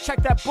 y'all need to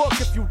check that book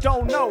if you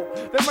don't know.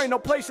 There ain't no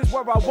places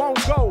where I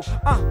won't go.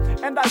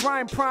 And I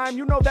rhyme prime,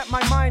 you know that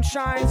my mind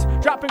shines.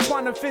 Dropping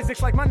quantum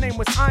physics like my name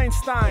was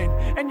Einstein.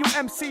 And you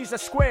MCs are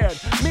squared.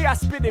 Me, I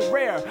spit it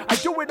rare. I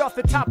do it off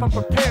the top, I'm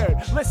prepared.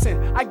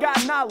 Listen, I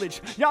got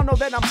knowledge. Y'all know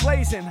that I'm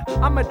blazing.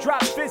 I'ma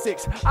drop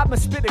physics. I'ma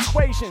spit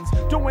equations.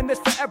 Doing this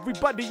for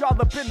everybody all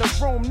up in the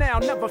room now.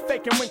 Never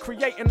faking when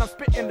creating. I'm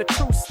spitting the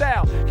true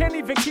style. Can't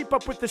even keep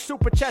up with the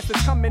super chats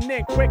that's coming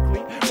in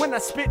quickly. When I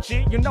spit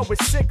G, you know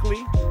it's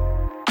sickly.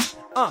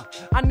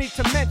 I need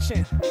to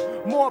mention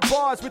more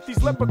bars with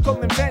these lyrical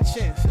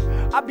inventions.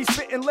 I be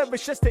spitting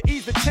lyrics just to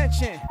ease the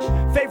tension.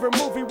 Favorite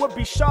movie would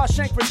be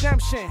Shawshank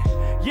Redemption.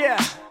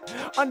 Yeah,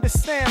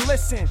 understand,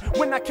 listen.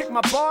 When I kick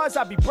my bars,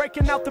 I be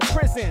breaking out the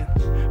prison.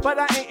 But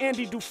I ain't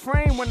Andy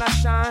Dufresne when I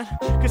shine.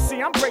 Cause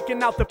see, I'm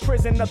breaking out the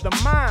prison of the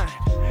mind.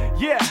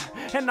 Yeah,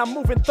 and I'm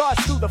moving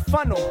thoughts through the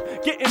funnel.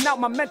 Getting out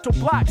my mental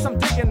blocks, I'm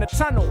digging the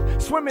tunnel.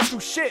 Swimming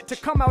through shit to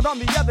come out on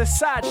the other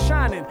side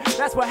shining.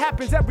 That's what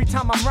happens every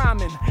time I'm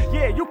rhyming.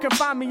 Yeah, you can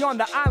find me on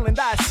the island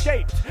I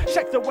escaped.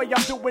 Check the way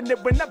I'm doing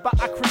it whenever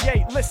I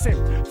create.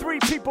 Listen, 3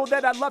 people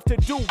that I love to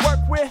do work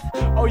with.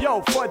 Oh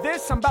yo, for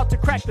this, I'm about to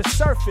crack the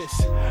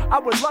surface. I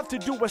would love to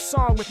do a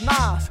song with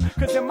Nas,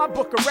 cause in my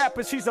book of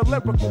rappers, he's a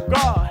lyrical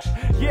god.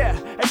 Yeah,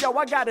 and yo,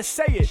 I gotta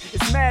say it,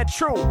 it's mad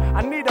true.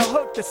 I need a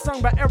hook that's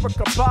sung by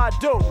Erykah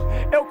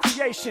Badu. Ill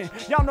creation,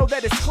 y'all know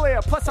that it's clear.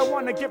 Plus I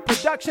wanna get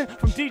production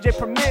from DJ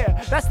Premier.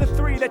 That's the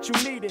 3 that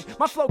you needed.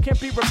 My flow can't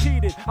be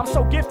repeated. I'm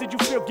so gifted, you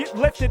feel get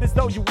lifted as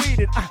though you eat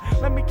it.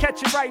 Let me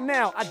catch it right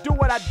now, I do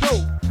what I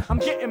do. I'm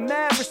getting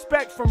mad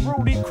respect from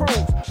Rudy Cruz.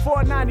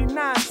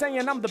 $4.99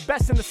 saying I'm the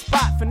best in the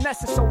spot.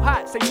 Finesse is so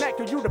hot, say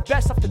Nectar, you the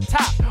best off the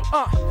top.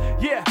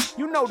 Yeah,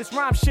 you know this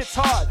rhyme shit's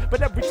hard.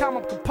 But every time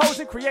I'm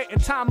composing, creating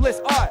timeless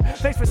art.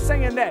 Thanks for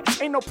saying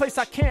that, ain't no place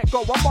I can't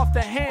go. I'm off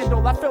the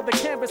handle, I feel the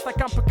canvas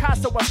like I'm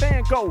Picasso. I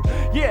Van Gogh.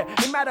 Yeah,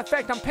 as a matter of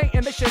fact, I'm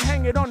painting, they should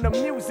hang it on the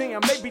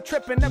museum. They be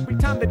tripping every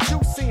time that you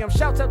see them.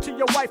 Shouts out to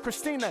your wife,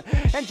 Christina,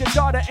 and your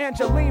daughter,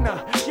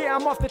 Angelina. Yeah,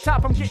 I'm off the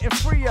top, I'm getting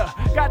freer.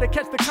 Gotta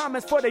catch the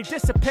comments before they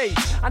dissipate.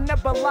 I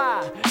never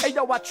lie,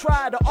 ayo, I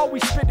try to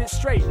always spit it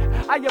straight.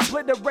 I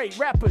obliterate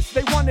rappers,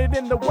 they want it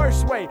in the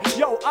worst way.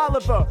 Yo,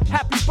 Oliver,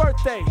 happy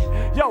birthday.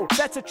 Yo,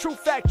 that's a true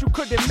fact you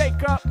couldn't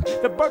make up.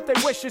 The birthday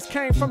wishes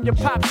came from your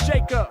pops,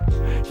 Jacob.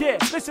 Yeah,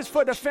 this is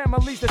for the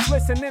families that's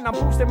listening. I'm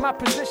boosting my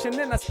position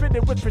and I spit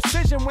it with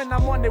precision when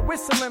I'm on it,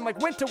 whistling like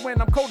winter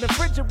when I'm cold and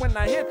frigid when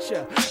I hit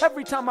ya.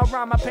 Every time I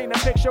rhyme, I paint a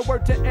picture.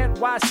 Word to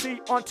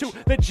NYC, onto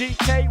the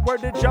GK.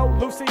 Word to Joe,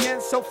 Lucy,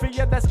 and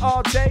Sophia, that's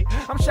all day.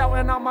 I'm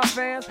shouting out my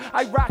fans,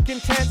 I rock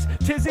intense.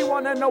 Tizzy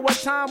wanna know what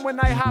time when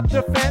I hop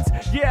the fence.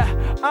 Yeah,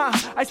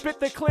 I spit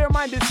the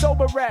clear-minded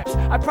sober raps.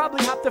 I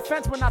probably hopped the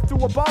fence when I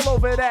threw a ball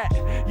over that.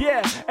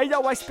 Yeah,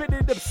 ayo, I spit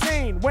it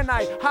obscene. When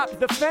I hopped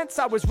the fence,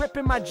 I was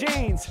ripping my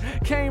jeans.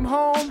 Came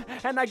home,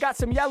 and I got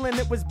some yelling,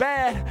 it was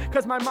bad.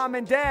 Cause my mom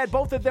and dad,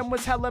 both of them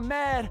was hella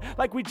mad.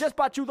 Like we just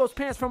bought you those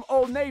pants from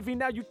Old Navy,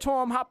 now you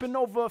tore them hopping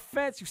over a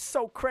fence, you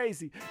so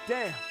crazy.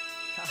 Damn.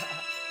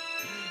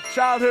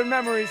 Childhood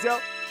memories, yo.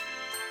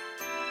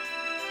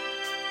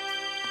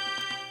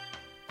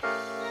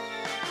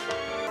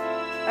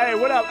 Hey,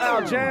 what up,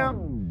 Al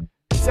Jam?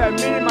 Said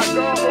me and my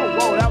girl. Oh,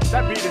 whoa,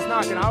 that beat is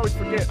knocking. I always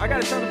forget. I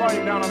gotta turn the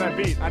volume down on that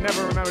beat. I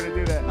never remember to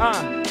do that.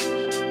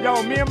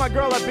 Yo, me and my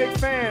girl are big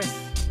fans.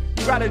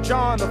 You got a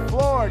jaw on the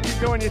floor. Keep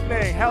doing your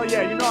thing. Hell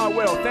yeah, you know I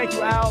will. Thank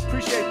you, Al.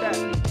 Appreciate that.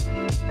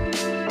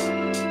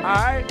 All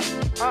right.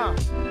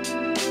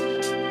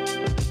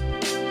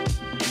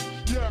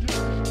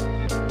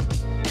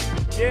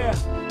 Yeah.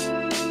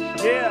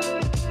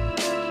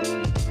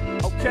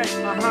 Okay.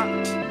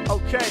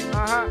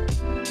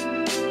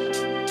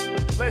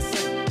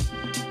 Listen.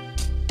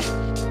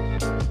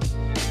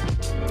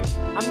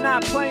 I'm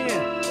not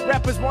playing.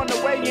 Rappers wanna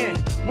weigh in.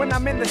 When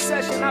I'm in the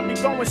session, I be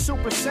going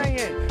Super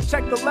Saiyan.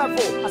 Check the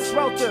level, I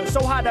swelter,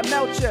 so hot I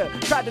melt ya.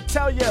 Tried to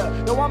tell ya,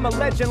 yo, I'm a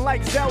legend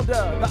like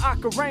Zelda, the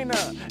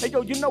Ocarina. Hey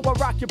yo, you know I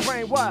rock your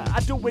brain, what? I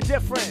do it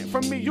different.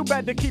 From me, you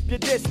better keep your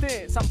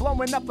distance. I'm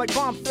blowing up like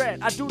bomb threat,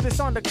 I do this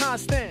on the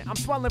constant. I'm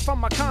swelling from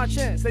my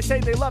conscience, they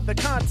say they love the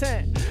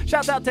content.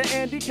 Shout out to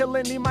Andy, kill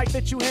any mic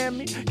that you hand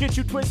me. Get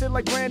you twisted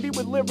like brandy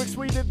with lyrics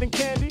sweeter than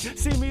candy.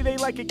 See me, they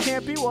like it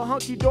campy, well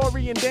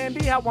hunky-dory and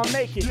dandy, how I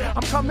make it.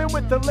 I'm coming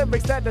with the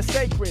lyrics that are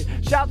sacred.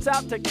 Shouts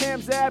out to Cam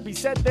Zab, he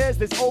said there's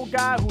this old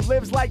guy who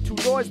lives like 2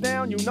 doors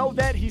down. You know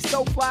that he's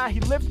so fly, he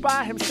lives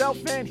by himself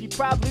and he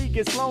probably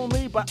gets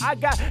lonely. But I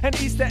got an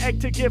Easter egg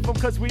to give him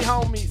cause we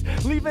homies.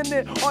 Leaving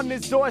it on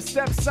his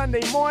doorstep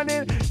Sunday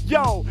morning.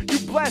 Yo, you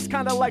blessed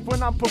kinda like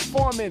when I'm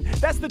performing.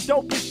 That's the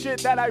dopest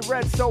shit that I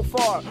read so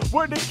far.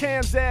 Word to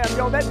Cam Zab,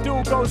 yo, that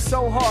dude goes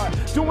so hard.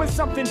 Doing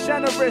something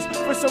generous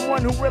for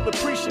someone who will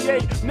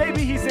appreciate.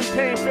 Maybe he's in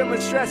pain,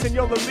 feeling stress and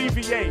you'll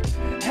alleviate.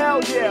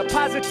 Hell yeah,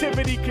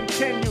 positivity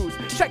continues.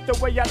 Check the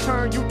way I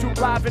turn YouTube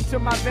live into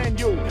my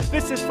venue.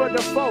 This is for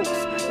the folks.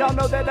 Y'all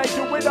know that I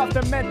do it off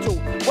the mental.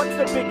 What's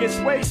the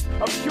biggest waste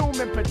of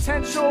human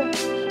potential?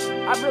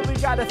 I really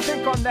gotta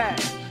think on that.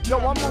 Yo,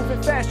 I'm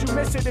moving fast, you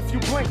miss it if you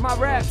blink. My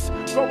raps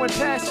going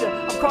past you,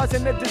 I'm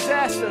causing a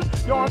disaster.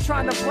 Yo, I'm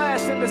trying to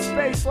blast into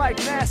space like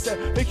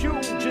NASA. The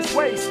hugest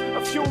waste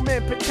of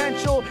human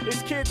potential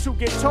is kids who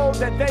get told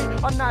that they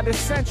are not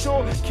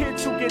essential.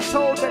 Kids who get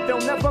told that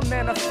they'll never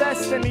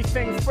manifest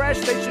anything fresh.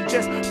 They should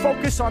just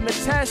focus on the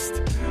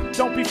test.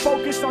 Don't be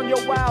focused on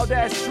your wild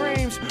ass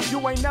dreams.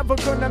 You ain't never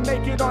gonna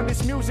make it on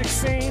this music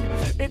scene.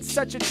 It's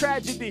such a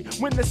tragedy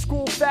when the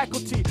school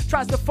faculty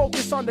tries to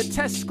focus on the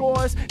test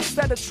scores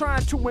instead of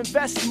trying to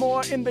invest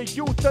more in the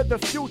youth of the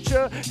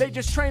future. They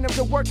just train them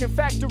to work in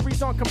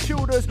factories on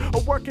computers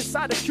or work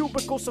inside a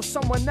cubicle so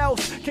someone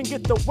else can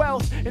get the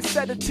wealth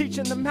instead of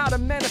teaching them how to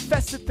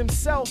manifest it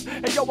themselves.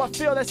 And yo, I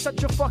feel that's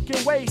such a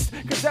fucking waste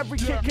cause every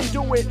kid can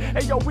do it.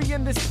 And yo, we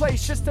in this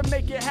place just to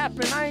make it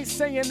happen. I ain't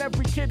saying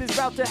every kid is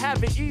about to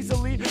have it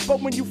easily, but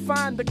when you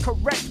find the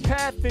correct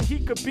path, then he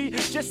could be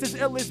just as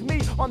ill as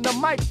me on the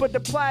mic, but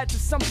apply it to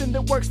something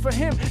that works for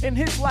him in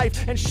his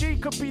life. And she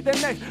could be the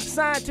next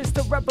scientist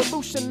to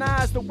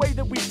revolutionize the way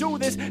that we do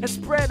this and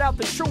spread out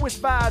the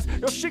truest vibes.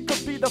 Yo, she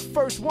could be the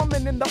first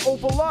woman in the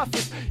Oval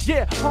Office.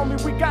 Yeah,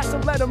 homie, we got to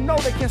let them know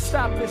they can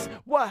stop this.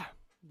 What?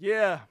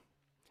 Yeah.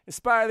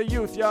 Inspire the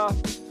youth, y'all.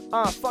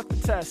 Fuck the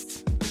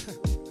tests.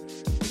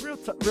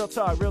 Real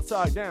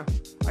talk, damn.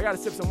 I gotta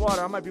sip some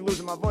water, I might be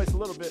losing my voice a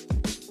little bit.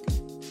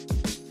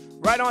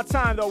 Right on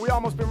time, though. We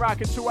almost been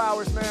rocking 2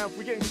 hours, man.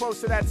 We're getting close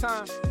to that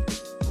time.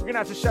 We're gonna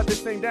have to shut this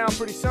thing down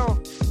pretty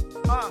soon.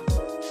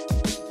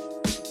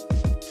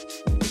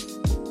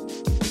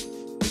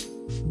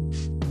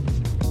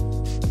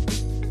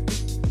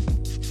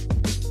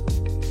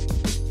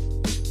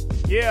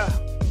 Yeah.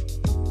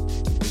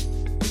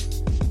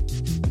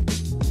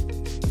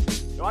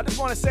 Yo, I just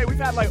want to say we've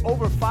had like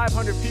over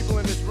 500 people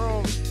in this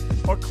room,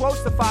 or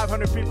close to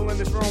 500 people in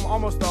this room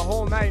almost the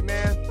whole night,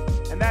 man.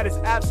 And that is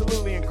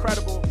absolutely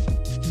incredible.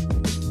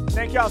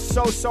 Thank y'all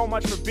so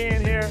much for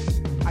being here.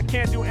 I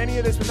can't do any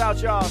of this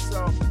without y'all,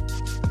 so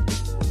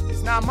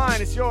It's not mine,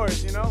 it's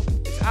yours, you know?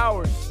 It's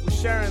ours. We're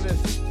sharing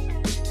this.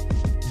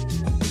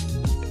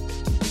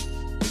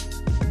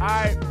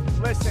 Alright,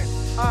 listen.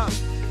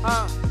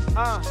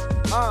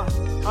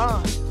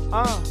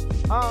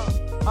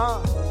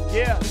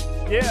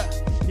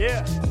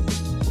 Yeah.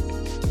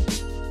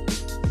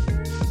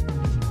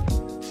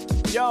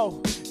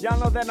 Yo, y'all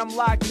know that I'm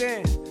locked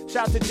in.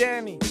 Shout to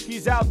Danny,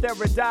 he's out there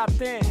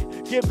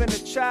adopting, giving a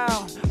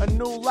child a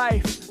new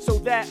life, so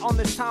that on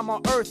this time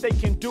on earth they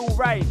can do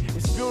right.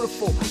 It's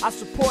beautiful, I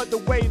support the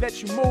way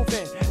that you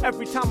moving.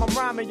 Every time I'm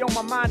rhyming, yo,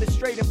 my mind is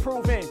straight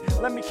improving.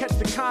 Let me catch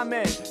the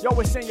comment, yo,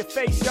 it's in your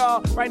face,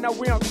 y'all. Right now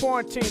we on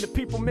quarantine, the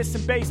people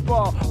missing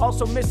baseball,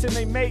 also missing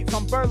their mates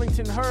on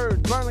Burlington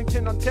Herd,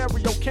 Burlington,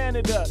 Ontario,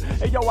 Canada.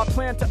 Hey yo, I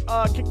plan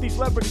to kick these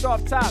lyrics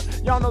off top.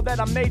 Y'all know that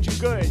I made you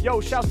good. Yo,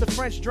 shouts to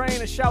French Drain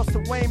and shouts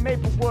to Wayne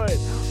Maplewood.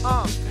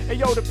 Hey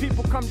yo, the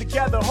people come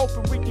together,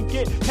 hoping we can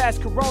get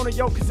past Corona,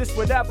 yo, cause it's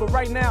whatever.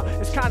 Right now,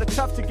 it's kinda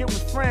tough to get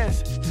with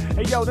friends.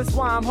 Hey yo, that's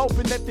why I'm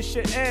hoping that this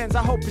shit ends.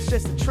 I hope it's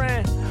just a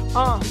trend.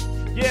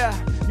 Yeah,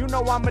 you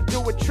know I'ma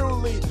do it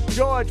truly.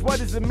 George, what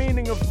is the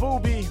meaning of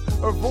Voobie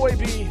or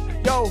Voiby?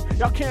 Yo,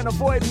 y'all can't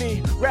avoid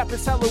me. Rap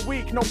is hella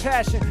weak, no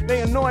passion,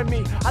 they annoy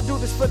me. I do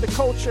this for the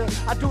culture,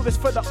 I do this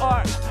for the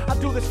art. I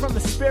do this from the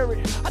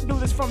spirit, I do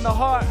this from the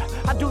heart.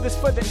 I do this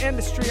for the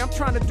industry, I'm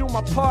trying to do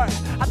my part.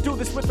 I do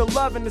this with the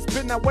love and it's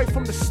been that way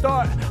from the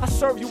start. I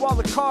serve you a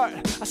la carte,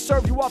 I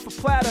serve you off a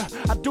platter.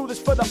 I do this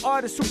for the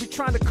artists who be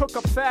trying to cook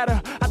up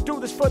fatter. I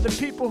do this for the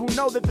people who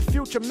know that the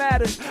future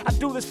matters. I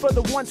do this for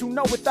the ones who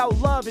know without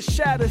love it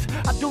shatters.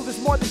 I do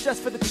this more than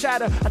just for the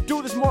chatter, I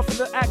do this more for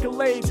the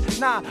accolades.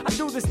 Nah, I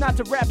do this not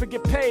to rap and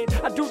get paid.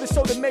 I do this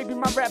so that maybe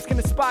my raps can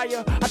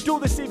inspire. I do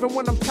this even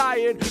when I'm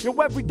tired. Yo,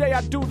 every day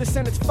I do this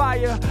and it's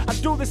fire. I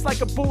do this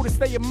like a Buddhist,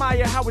 they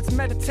admire how it's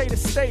meditative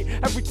state.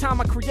 Every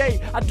time I create,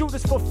 I do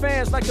this for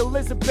fans like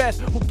Elizabeth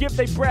who give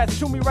their breath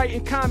to me right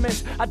in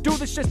comments. I do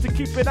this just to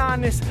keep it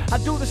honest. I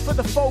do this for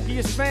the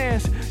fogiest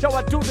fans. Yo,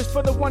 I do this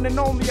for the one and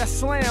only I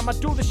slam. I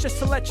do this just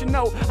to let you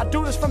know. I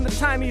do this from the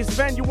tiniest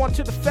venue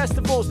onto the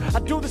festivals. I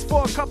do this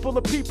for a couple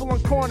of people on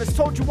corners.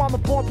 Told you I'm a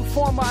born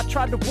performer, I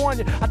tried to warn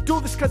you. I do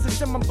this cause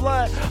it's in my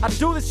blood. I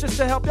do this just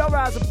to help y'all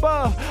rise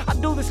above. I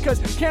do this cause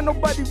can't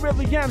nobody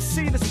really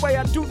MC this way.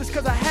 I do this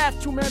cause I have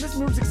to, man. This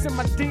music's in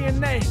my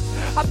DNA.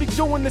 I be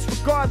doing this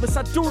regardless.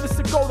 I do this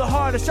to go the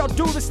hardest. Y'all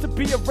do this to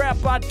be a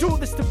rapper. I do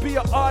this to be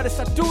an artist.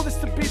 I do this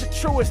to be the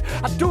truest.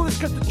 I do this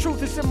cause the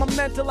truth is in my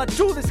mental. I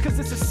do this cause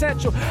it's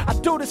essential. I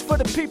do this for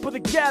the people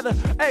together.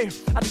 Hey,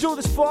 I do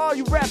this for all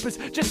you rappers,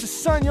 just to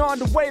sun you on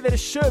the way that it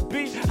should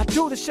be. I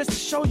do this just to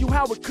show you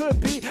how it could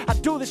be. I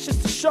do this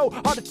just to show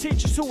all the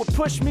teachers who would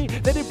push me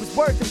that it was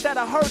worth it, that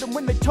I heard them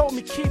when they told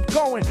me keep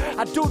going.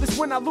 I do this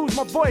when I lose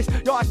my voice,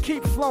 yo, I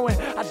keep flowing.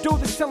 I do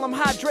this till I'm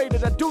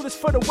hydrated. I do this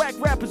for the whack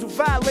rappers who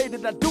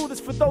violated. I do this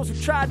for those who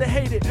tried to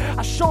hate it.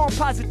 I show them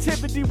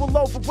positivity will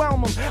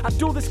overwhelm them. I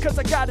do this cause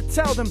I gotta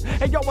tell them,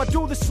 hey yo, I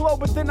do this slow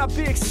but then I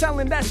be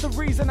excelling. That's the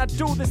reason I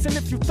do this. And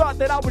if you thought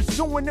that I was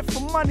doing it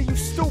for money, you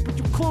stupid,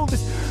 you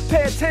clueless.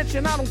 Pay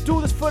attention, I don't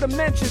do this for the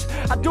mentions.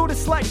 I do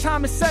this like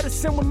Thomas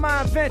Edison with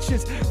my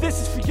inventions.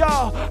 This is for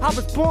y'all, I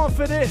was born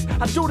for this.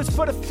 I do this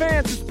for the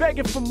fans who's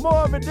begging for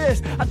more of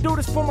this. I do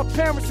this for my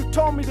parents who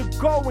told me to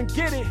go and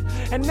get it.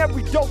 And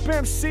every dope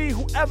MC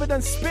who ever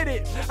done spit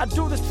it. I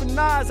do this for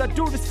Nas, I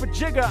do this for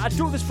Jigga. I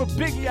do this for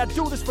Biggie, I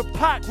do this for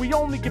Pac. We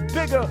only get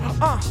bigger,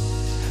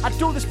 I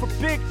do this for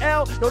Big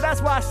L, yo,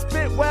 that's why I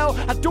spit well.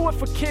 I do it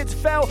for kids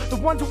fell, the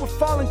ones who were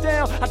falling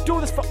down. I do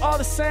this for all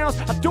the sounds,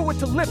 I do it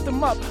to lift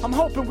them up. I'm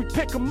hoping we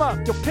pick them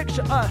up, yo,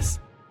 picture us.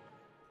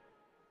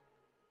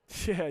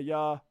 Yeah,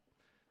 y'all.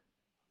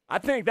 I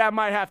think that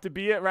might have to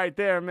be it right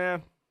there,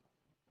 man.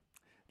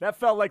 That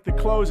felt like the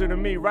closer to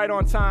me, right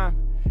on time.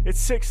 It's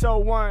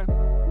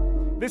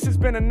 6:01. This has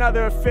been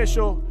another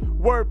official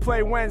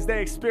Wordplay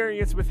Wednesday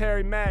experience with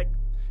Harry Mack.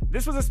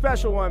 This was a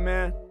special one,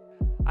 man.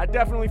 I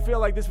definitely feel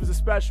like this was a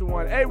special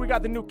one. Hey, we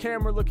got the new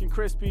camera looking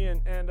crispy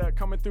and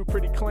coming through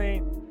pretty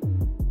clean.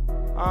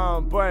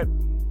 But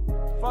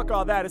fuck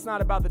all that. It's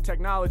not about the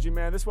technology,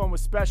 man. This one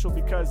was special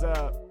because,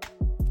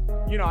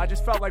 you know, I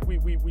just felt like we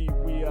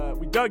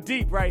dug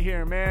deep right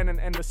here, man.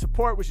 And the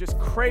support was just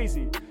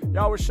crazy.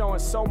 Y'all were showing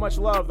so much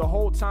love the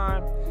whole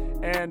time.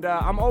 And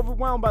I'm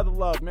overwhelmed by the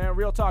love, man.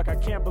 Real talk, I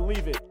can't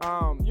believe it.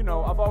 You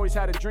know, I've always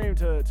had a dream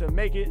to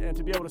make it and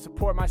to be able to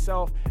support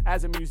myself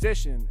as a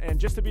musician and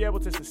just to be able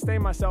to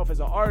sustain myself as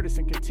an artist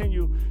and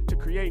continue to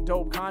create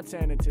dope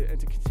content and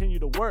to continue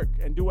to work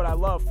and do what I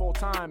love full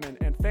time.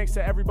 And thanks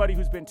to everybody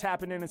who's been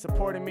tapping in and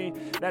supporting me,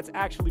 that's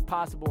actually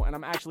possible. And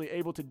I'm actually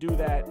able to do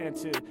that and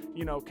to,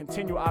 you know,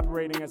 continue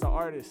operating as an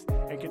artist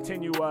and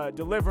continue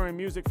delivering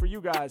music for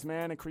you guys,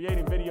 man, and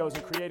creating videos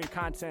and creating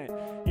content.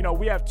 You know,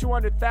 we have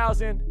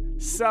 200,000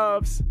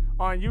 subs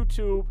on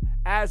YouTube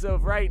as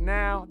of right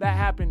now. That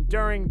happened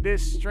during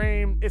this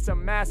stream. It's a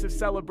massive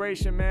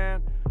celebration,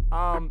 man.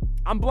 I'm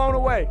blown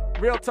away.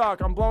 Real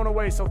talk, I'm blown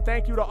away. So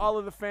thank you to all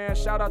of the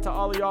fans. Shout out to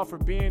all of y'all for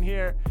being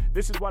here.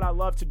 This is what I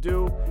love to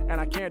do, and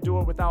I can't do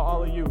it without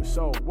all of you.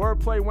 So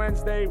Wordplay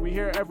Wednesday, we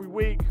here every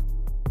week.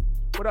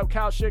 What up,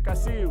 Kalshik? I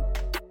see you.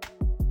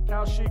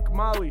 Kalshik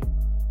Mali.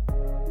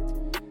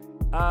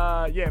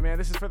 Yeah, man,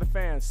 this is for the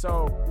fans.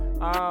 So,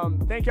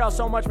 thank y'all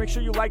so much. Make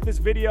sure you like this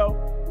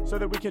video so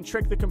that we can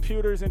trick the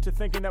computers into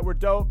thinking that we're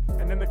dope.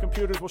 And then the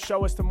computers will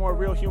show us to more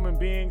real human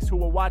beings who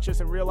will watch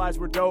us and realize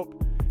we're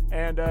dope.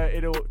 And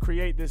it'll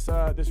create this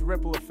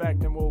ripple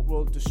effect, and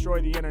we'll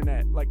destroy the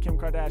internet like Kim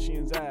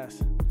Kardashian's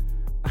ass.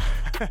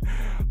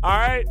 All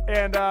right,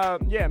 and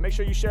yeah, make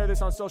sure you share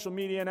this on social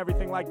media and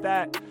everything like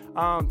that.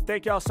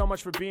 Thank y'all so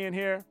much for being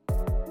here.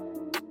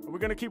 We're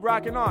going to keep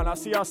rocking on. I'll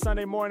see y'all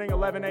Sunday morning,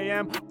 11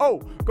 a.m. Oh,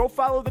 go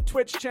follow the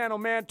Twitch channel,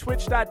 man.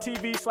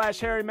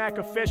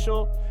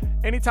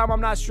 Twitch.tv/HarryMacOfficial. Anytime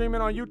I'm not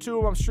streaming on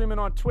YouTube, I'm streaming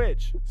on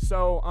Twitch.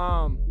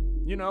 So,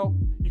 you know,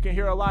 you can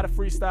hear a lot of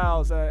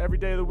freestyles every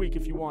day of the week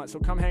if you want. So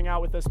come hang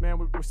out with us, man.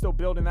 We're still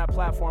building that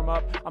platform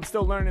up. I'm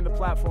still learning the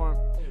platform.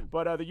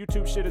 But the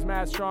YouTube shit is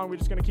mad strong. We're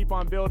just going to keep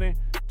on building.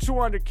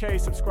 200K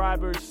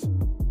subscribers.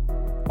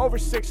 Over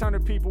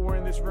 600 people were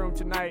in this room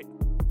tonight.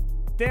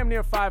 Damn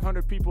near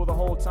 500 people the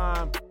whole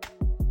time.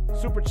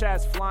 Super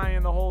chats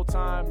flying the whole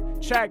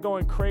time. Chat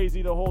going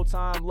crazy the whole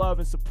time. Love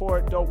and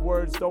support. Dope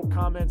words, dope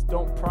comments,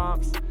 dope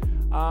prompts.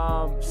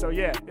 So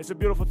yeah, it's a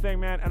beautiful thing,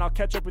 man. And I'll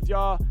catch up with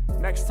y'all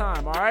next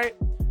time, all right?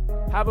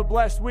 Have a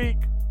blessed week.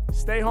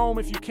 Stay home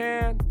if you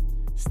can.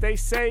 Stay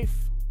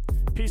safe.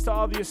 Peace to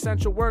all the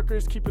essential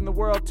workers, keeping the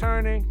world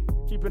turning,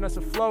 keeping us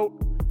afloat.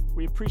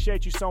 We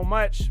appreciate you so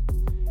much.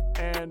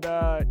 And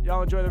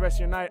y'all enjoy the rest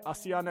of your night. I'll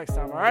see y'all next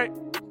time, all right?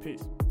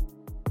 Peace.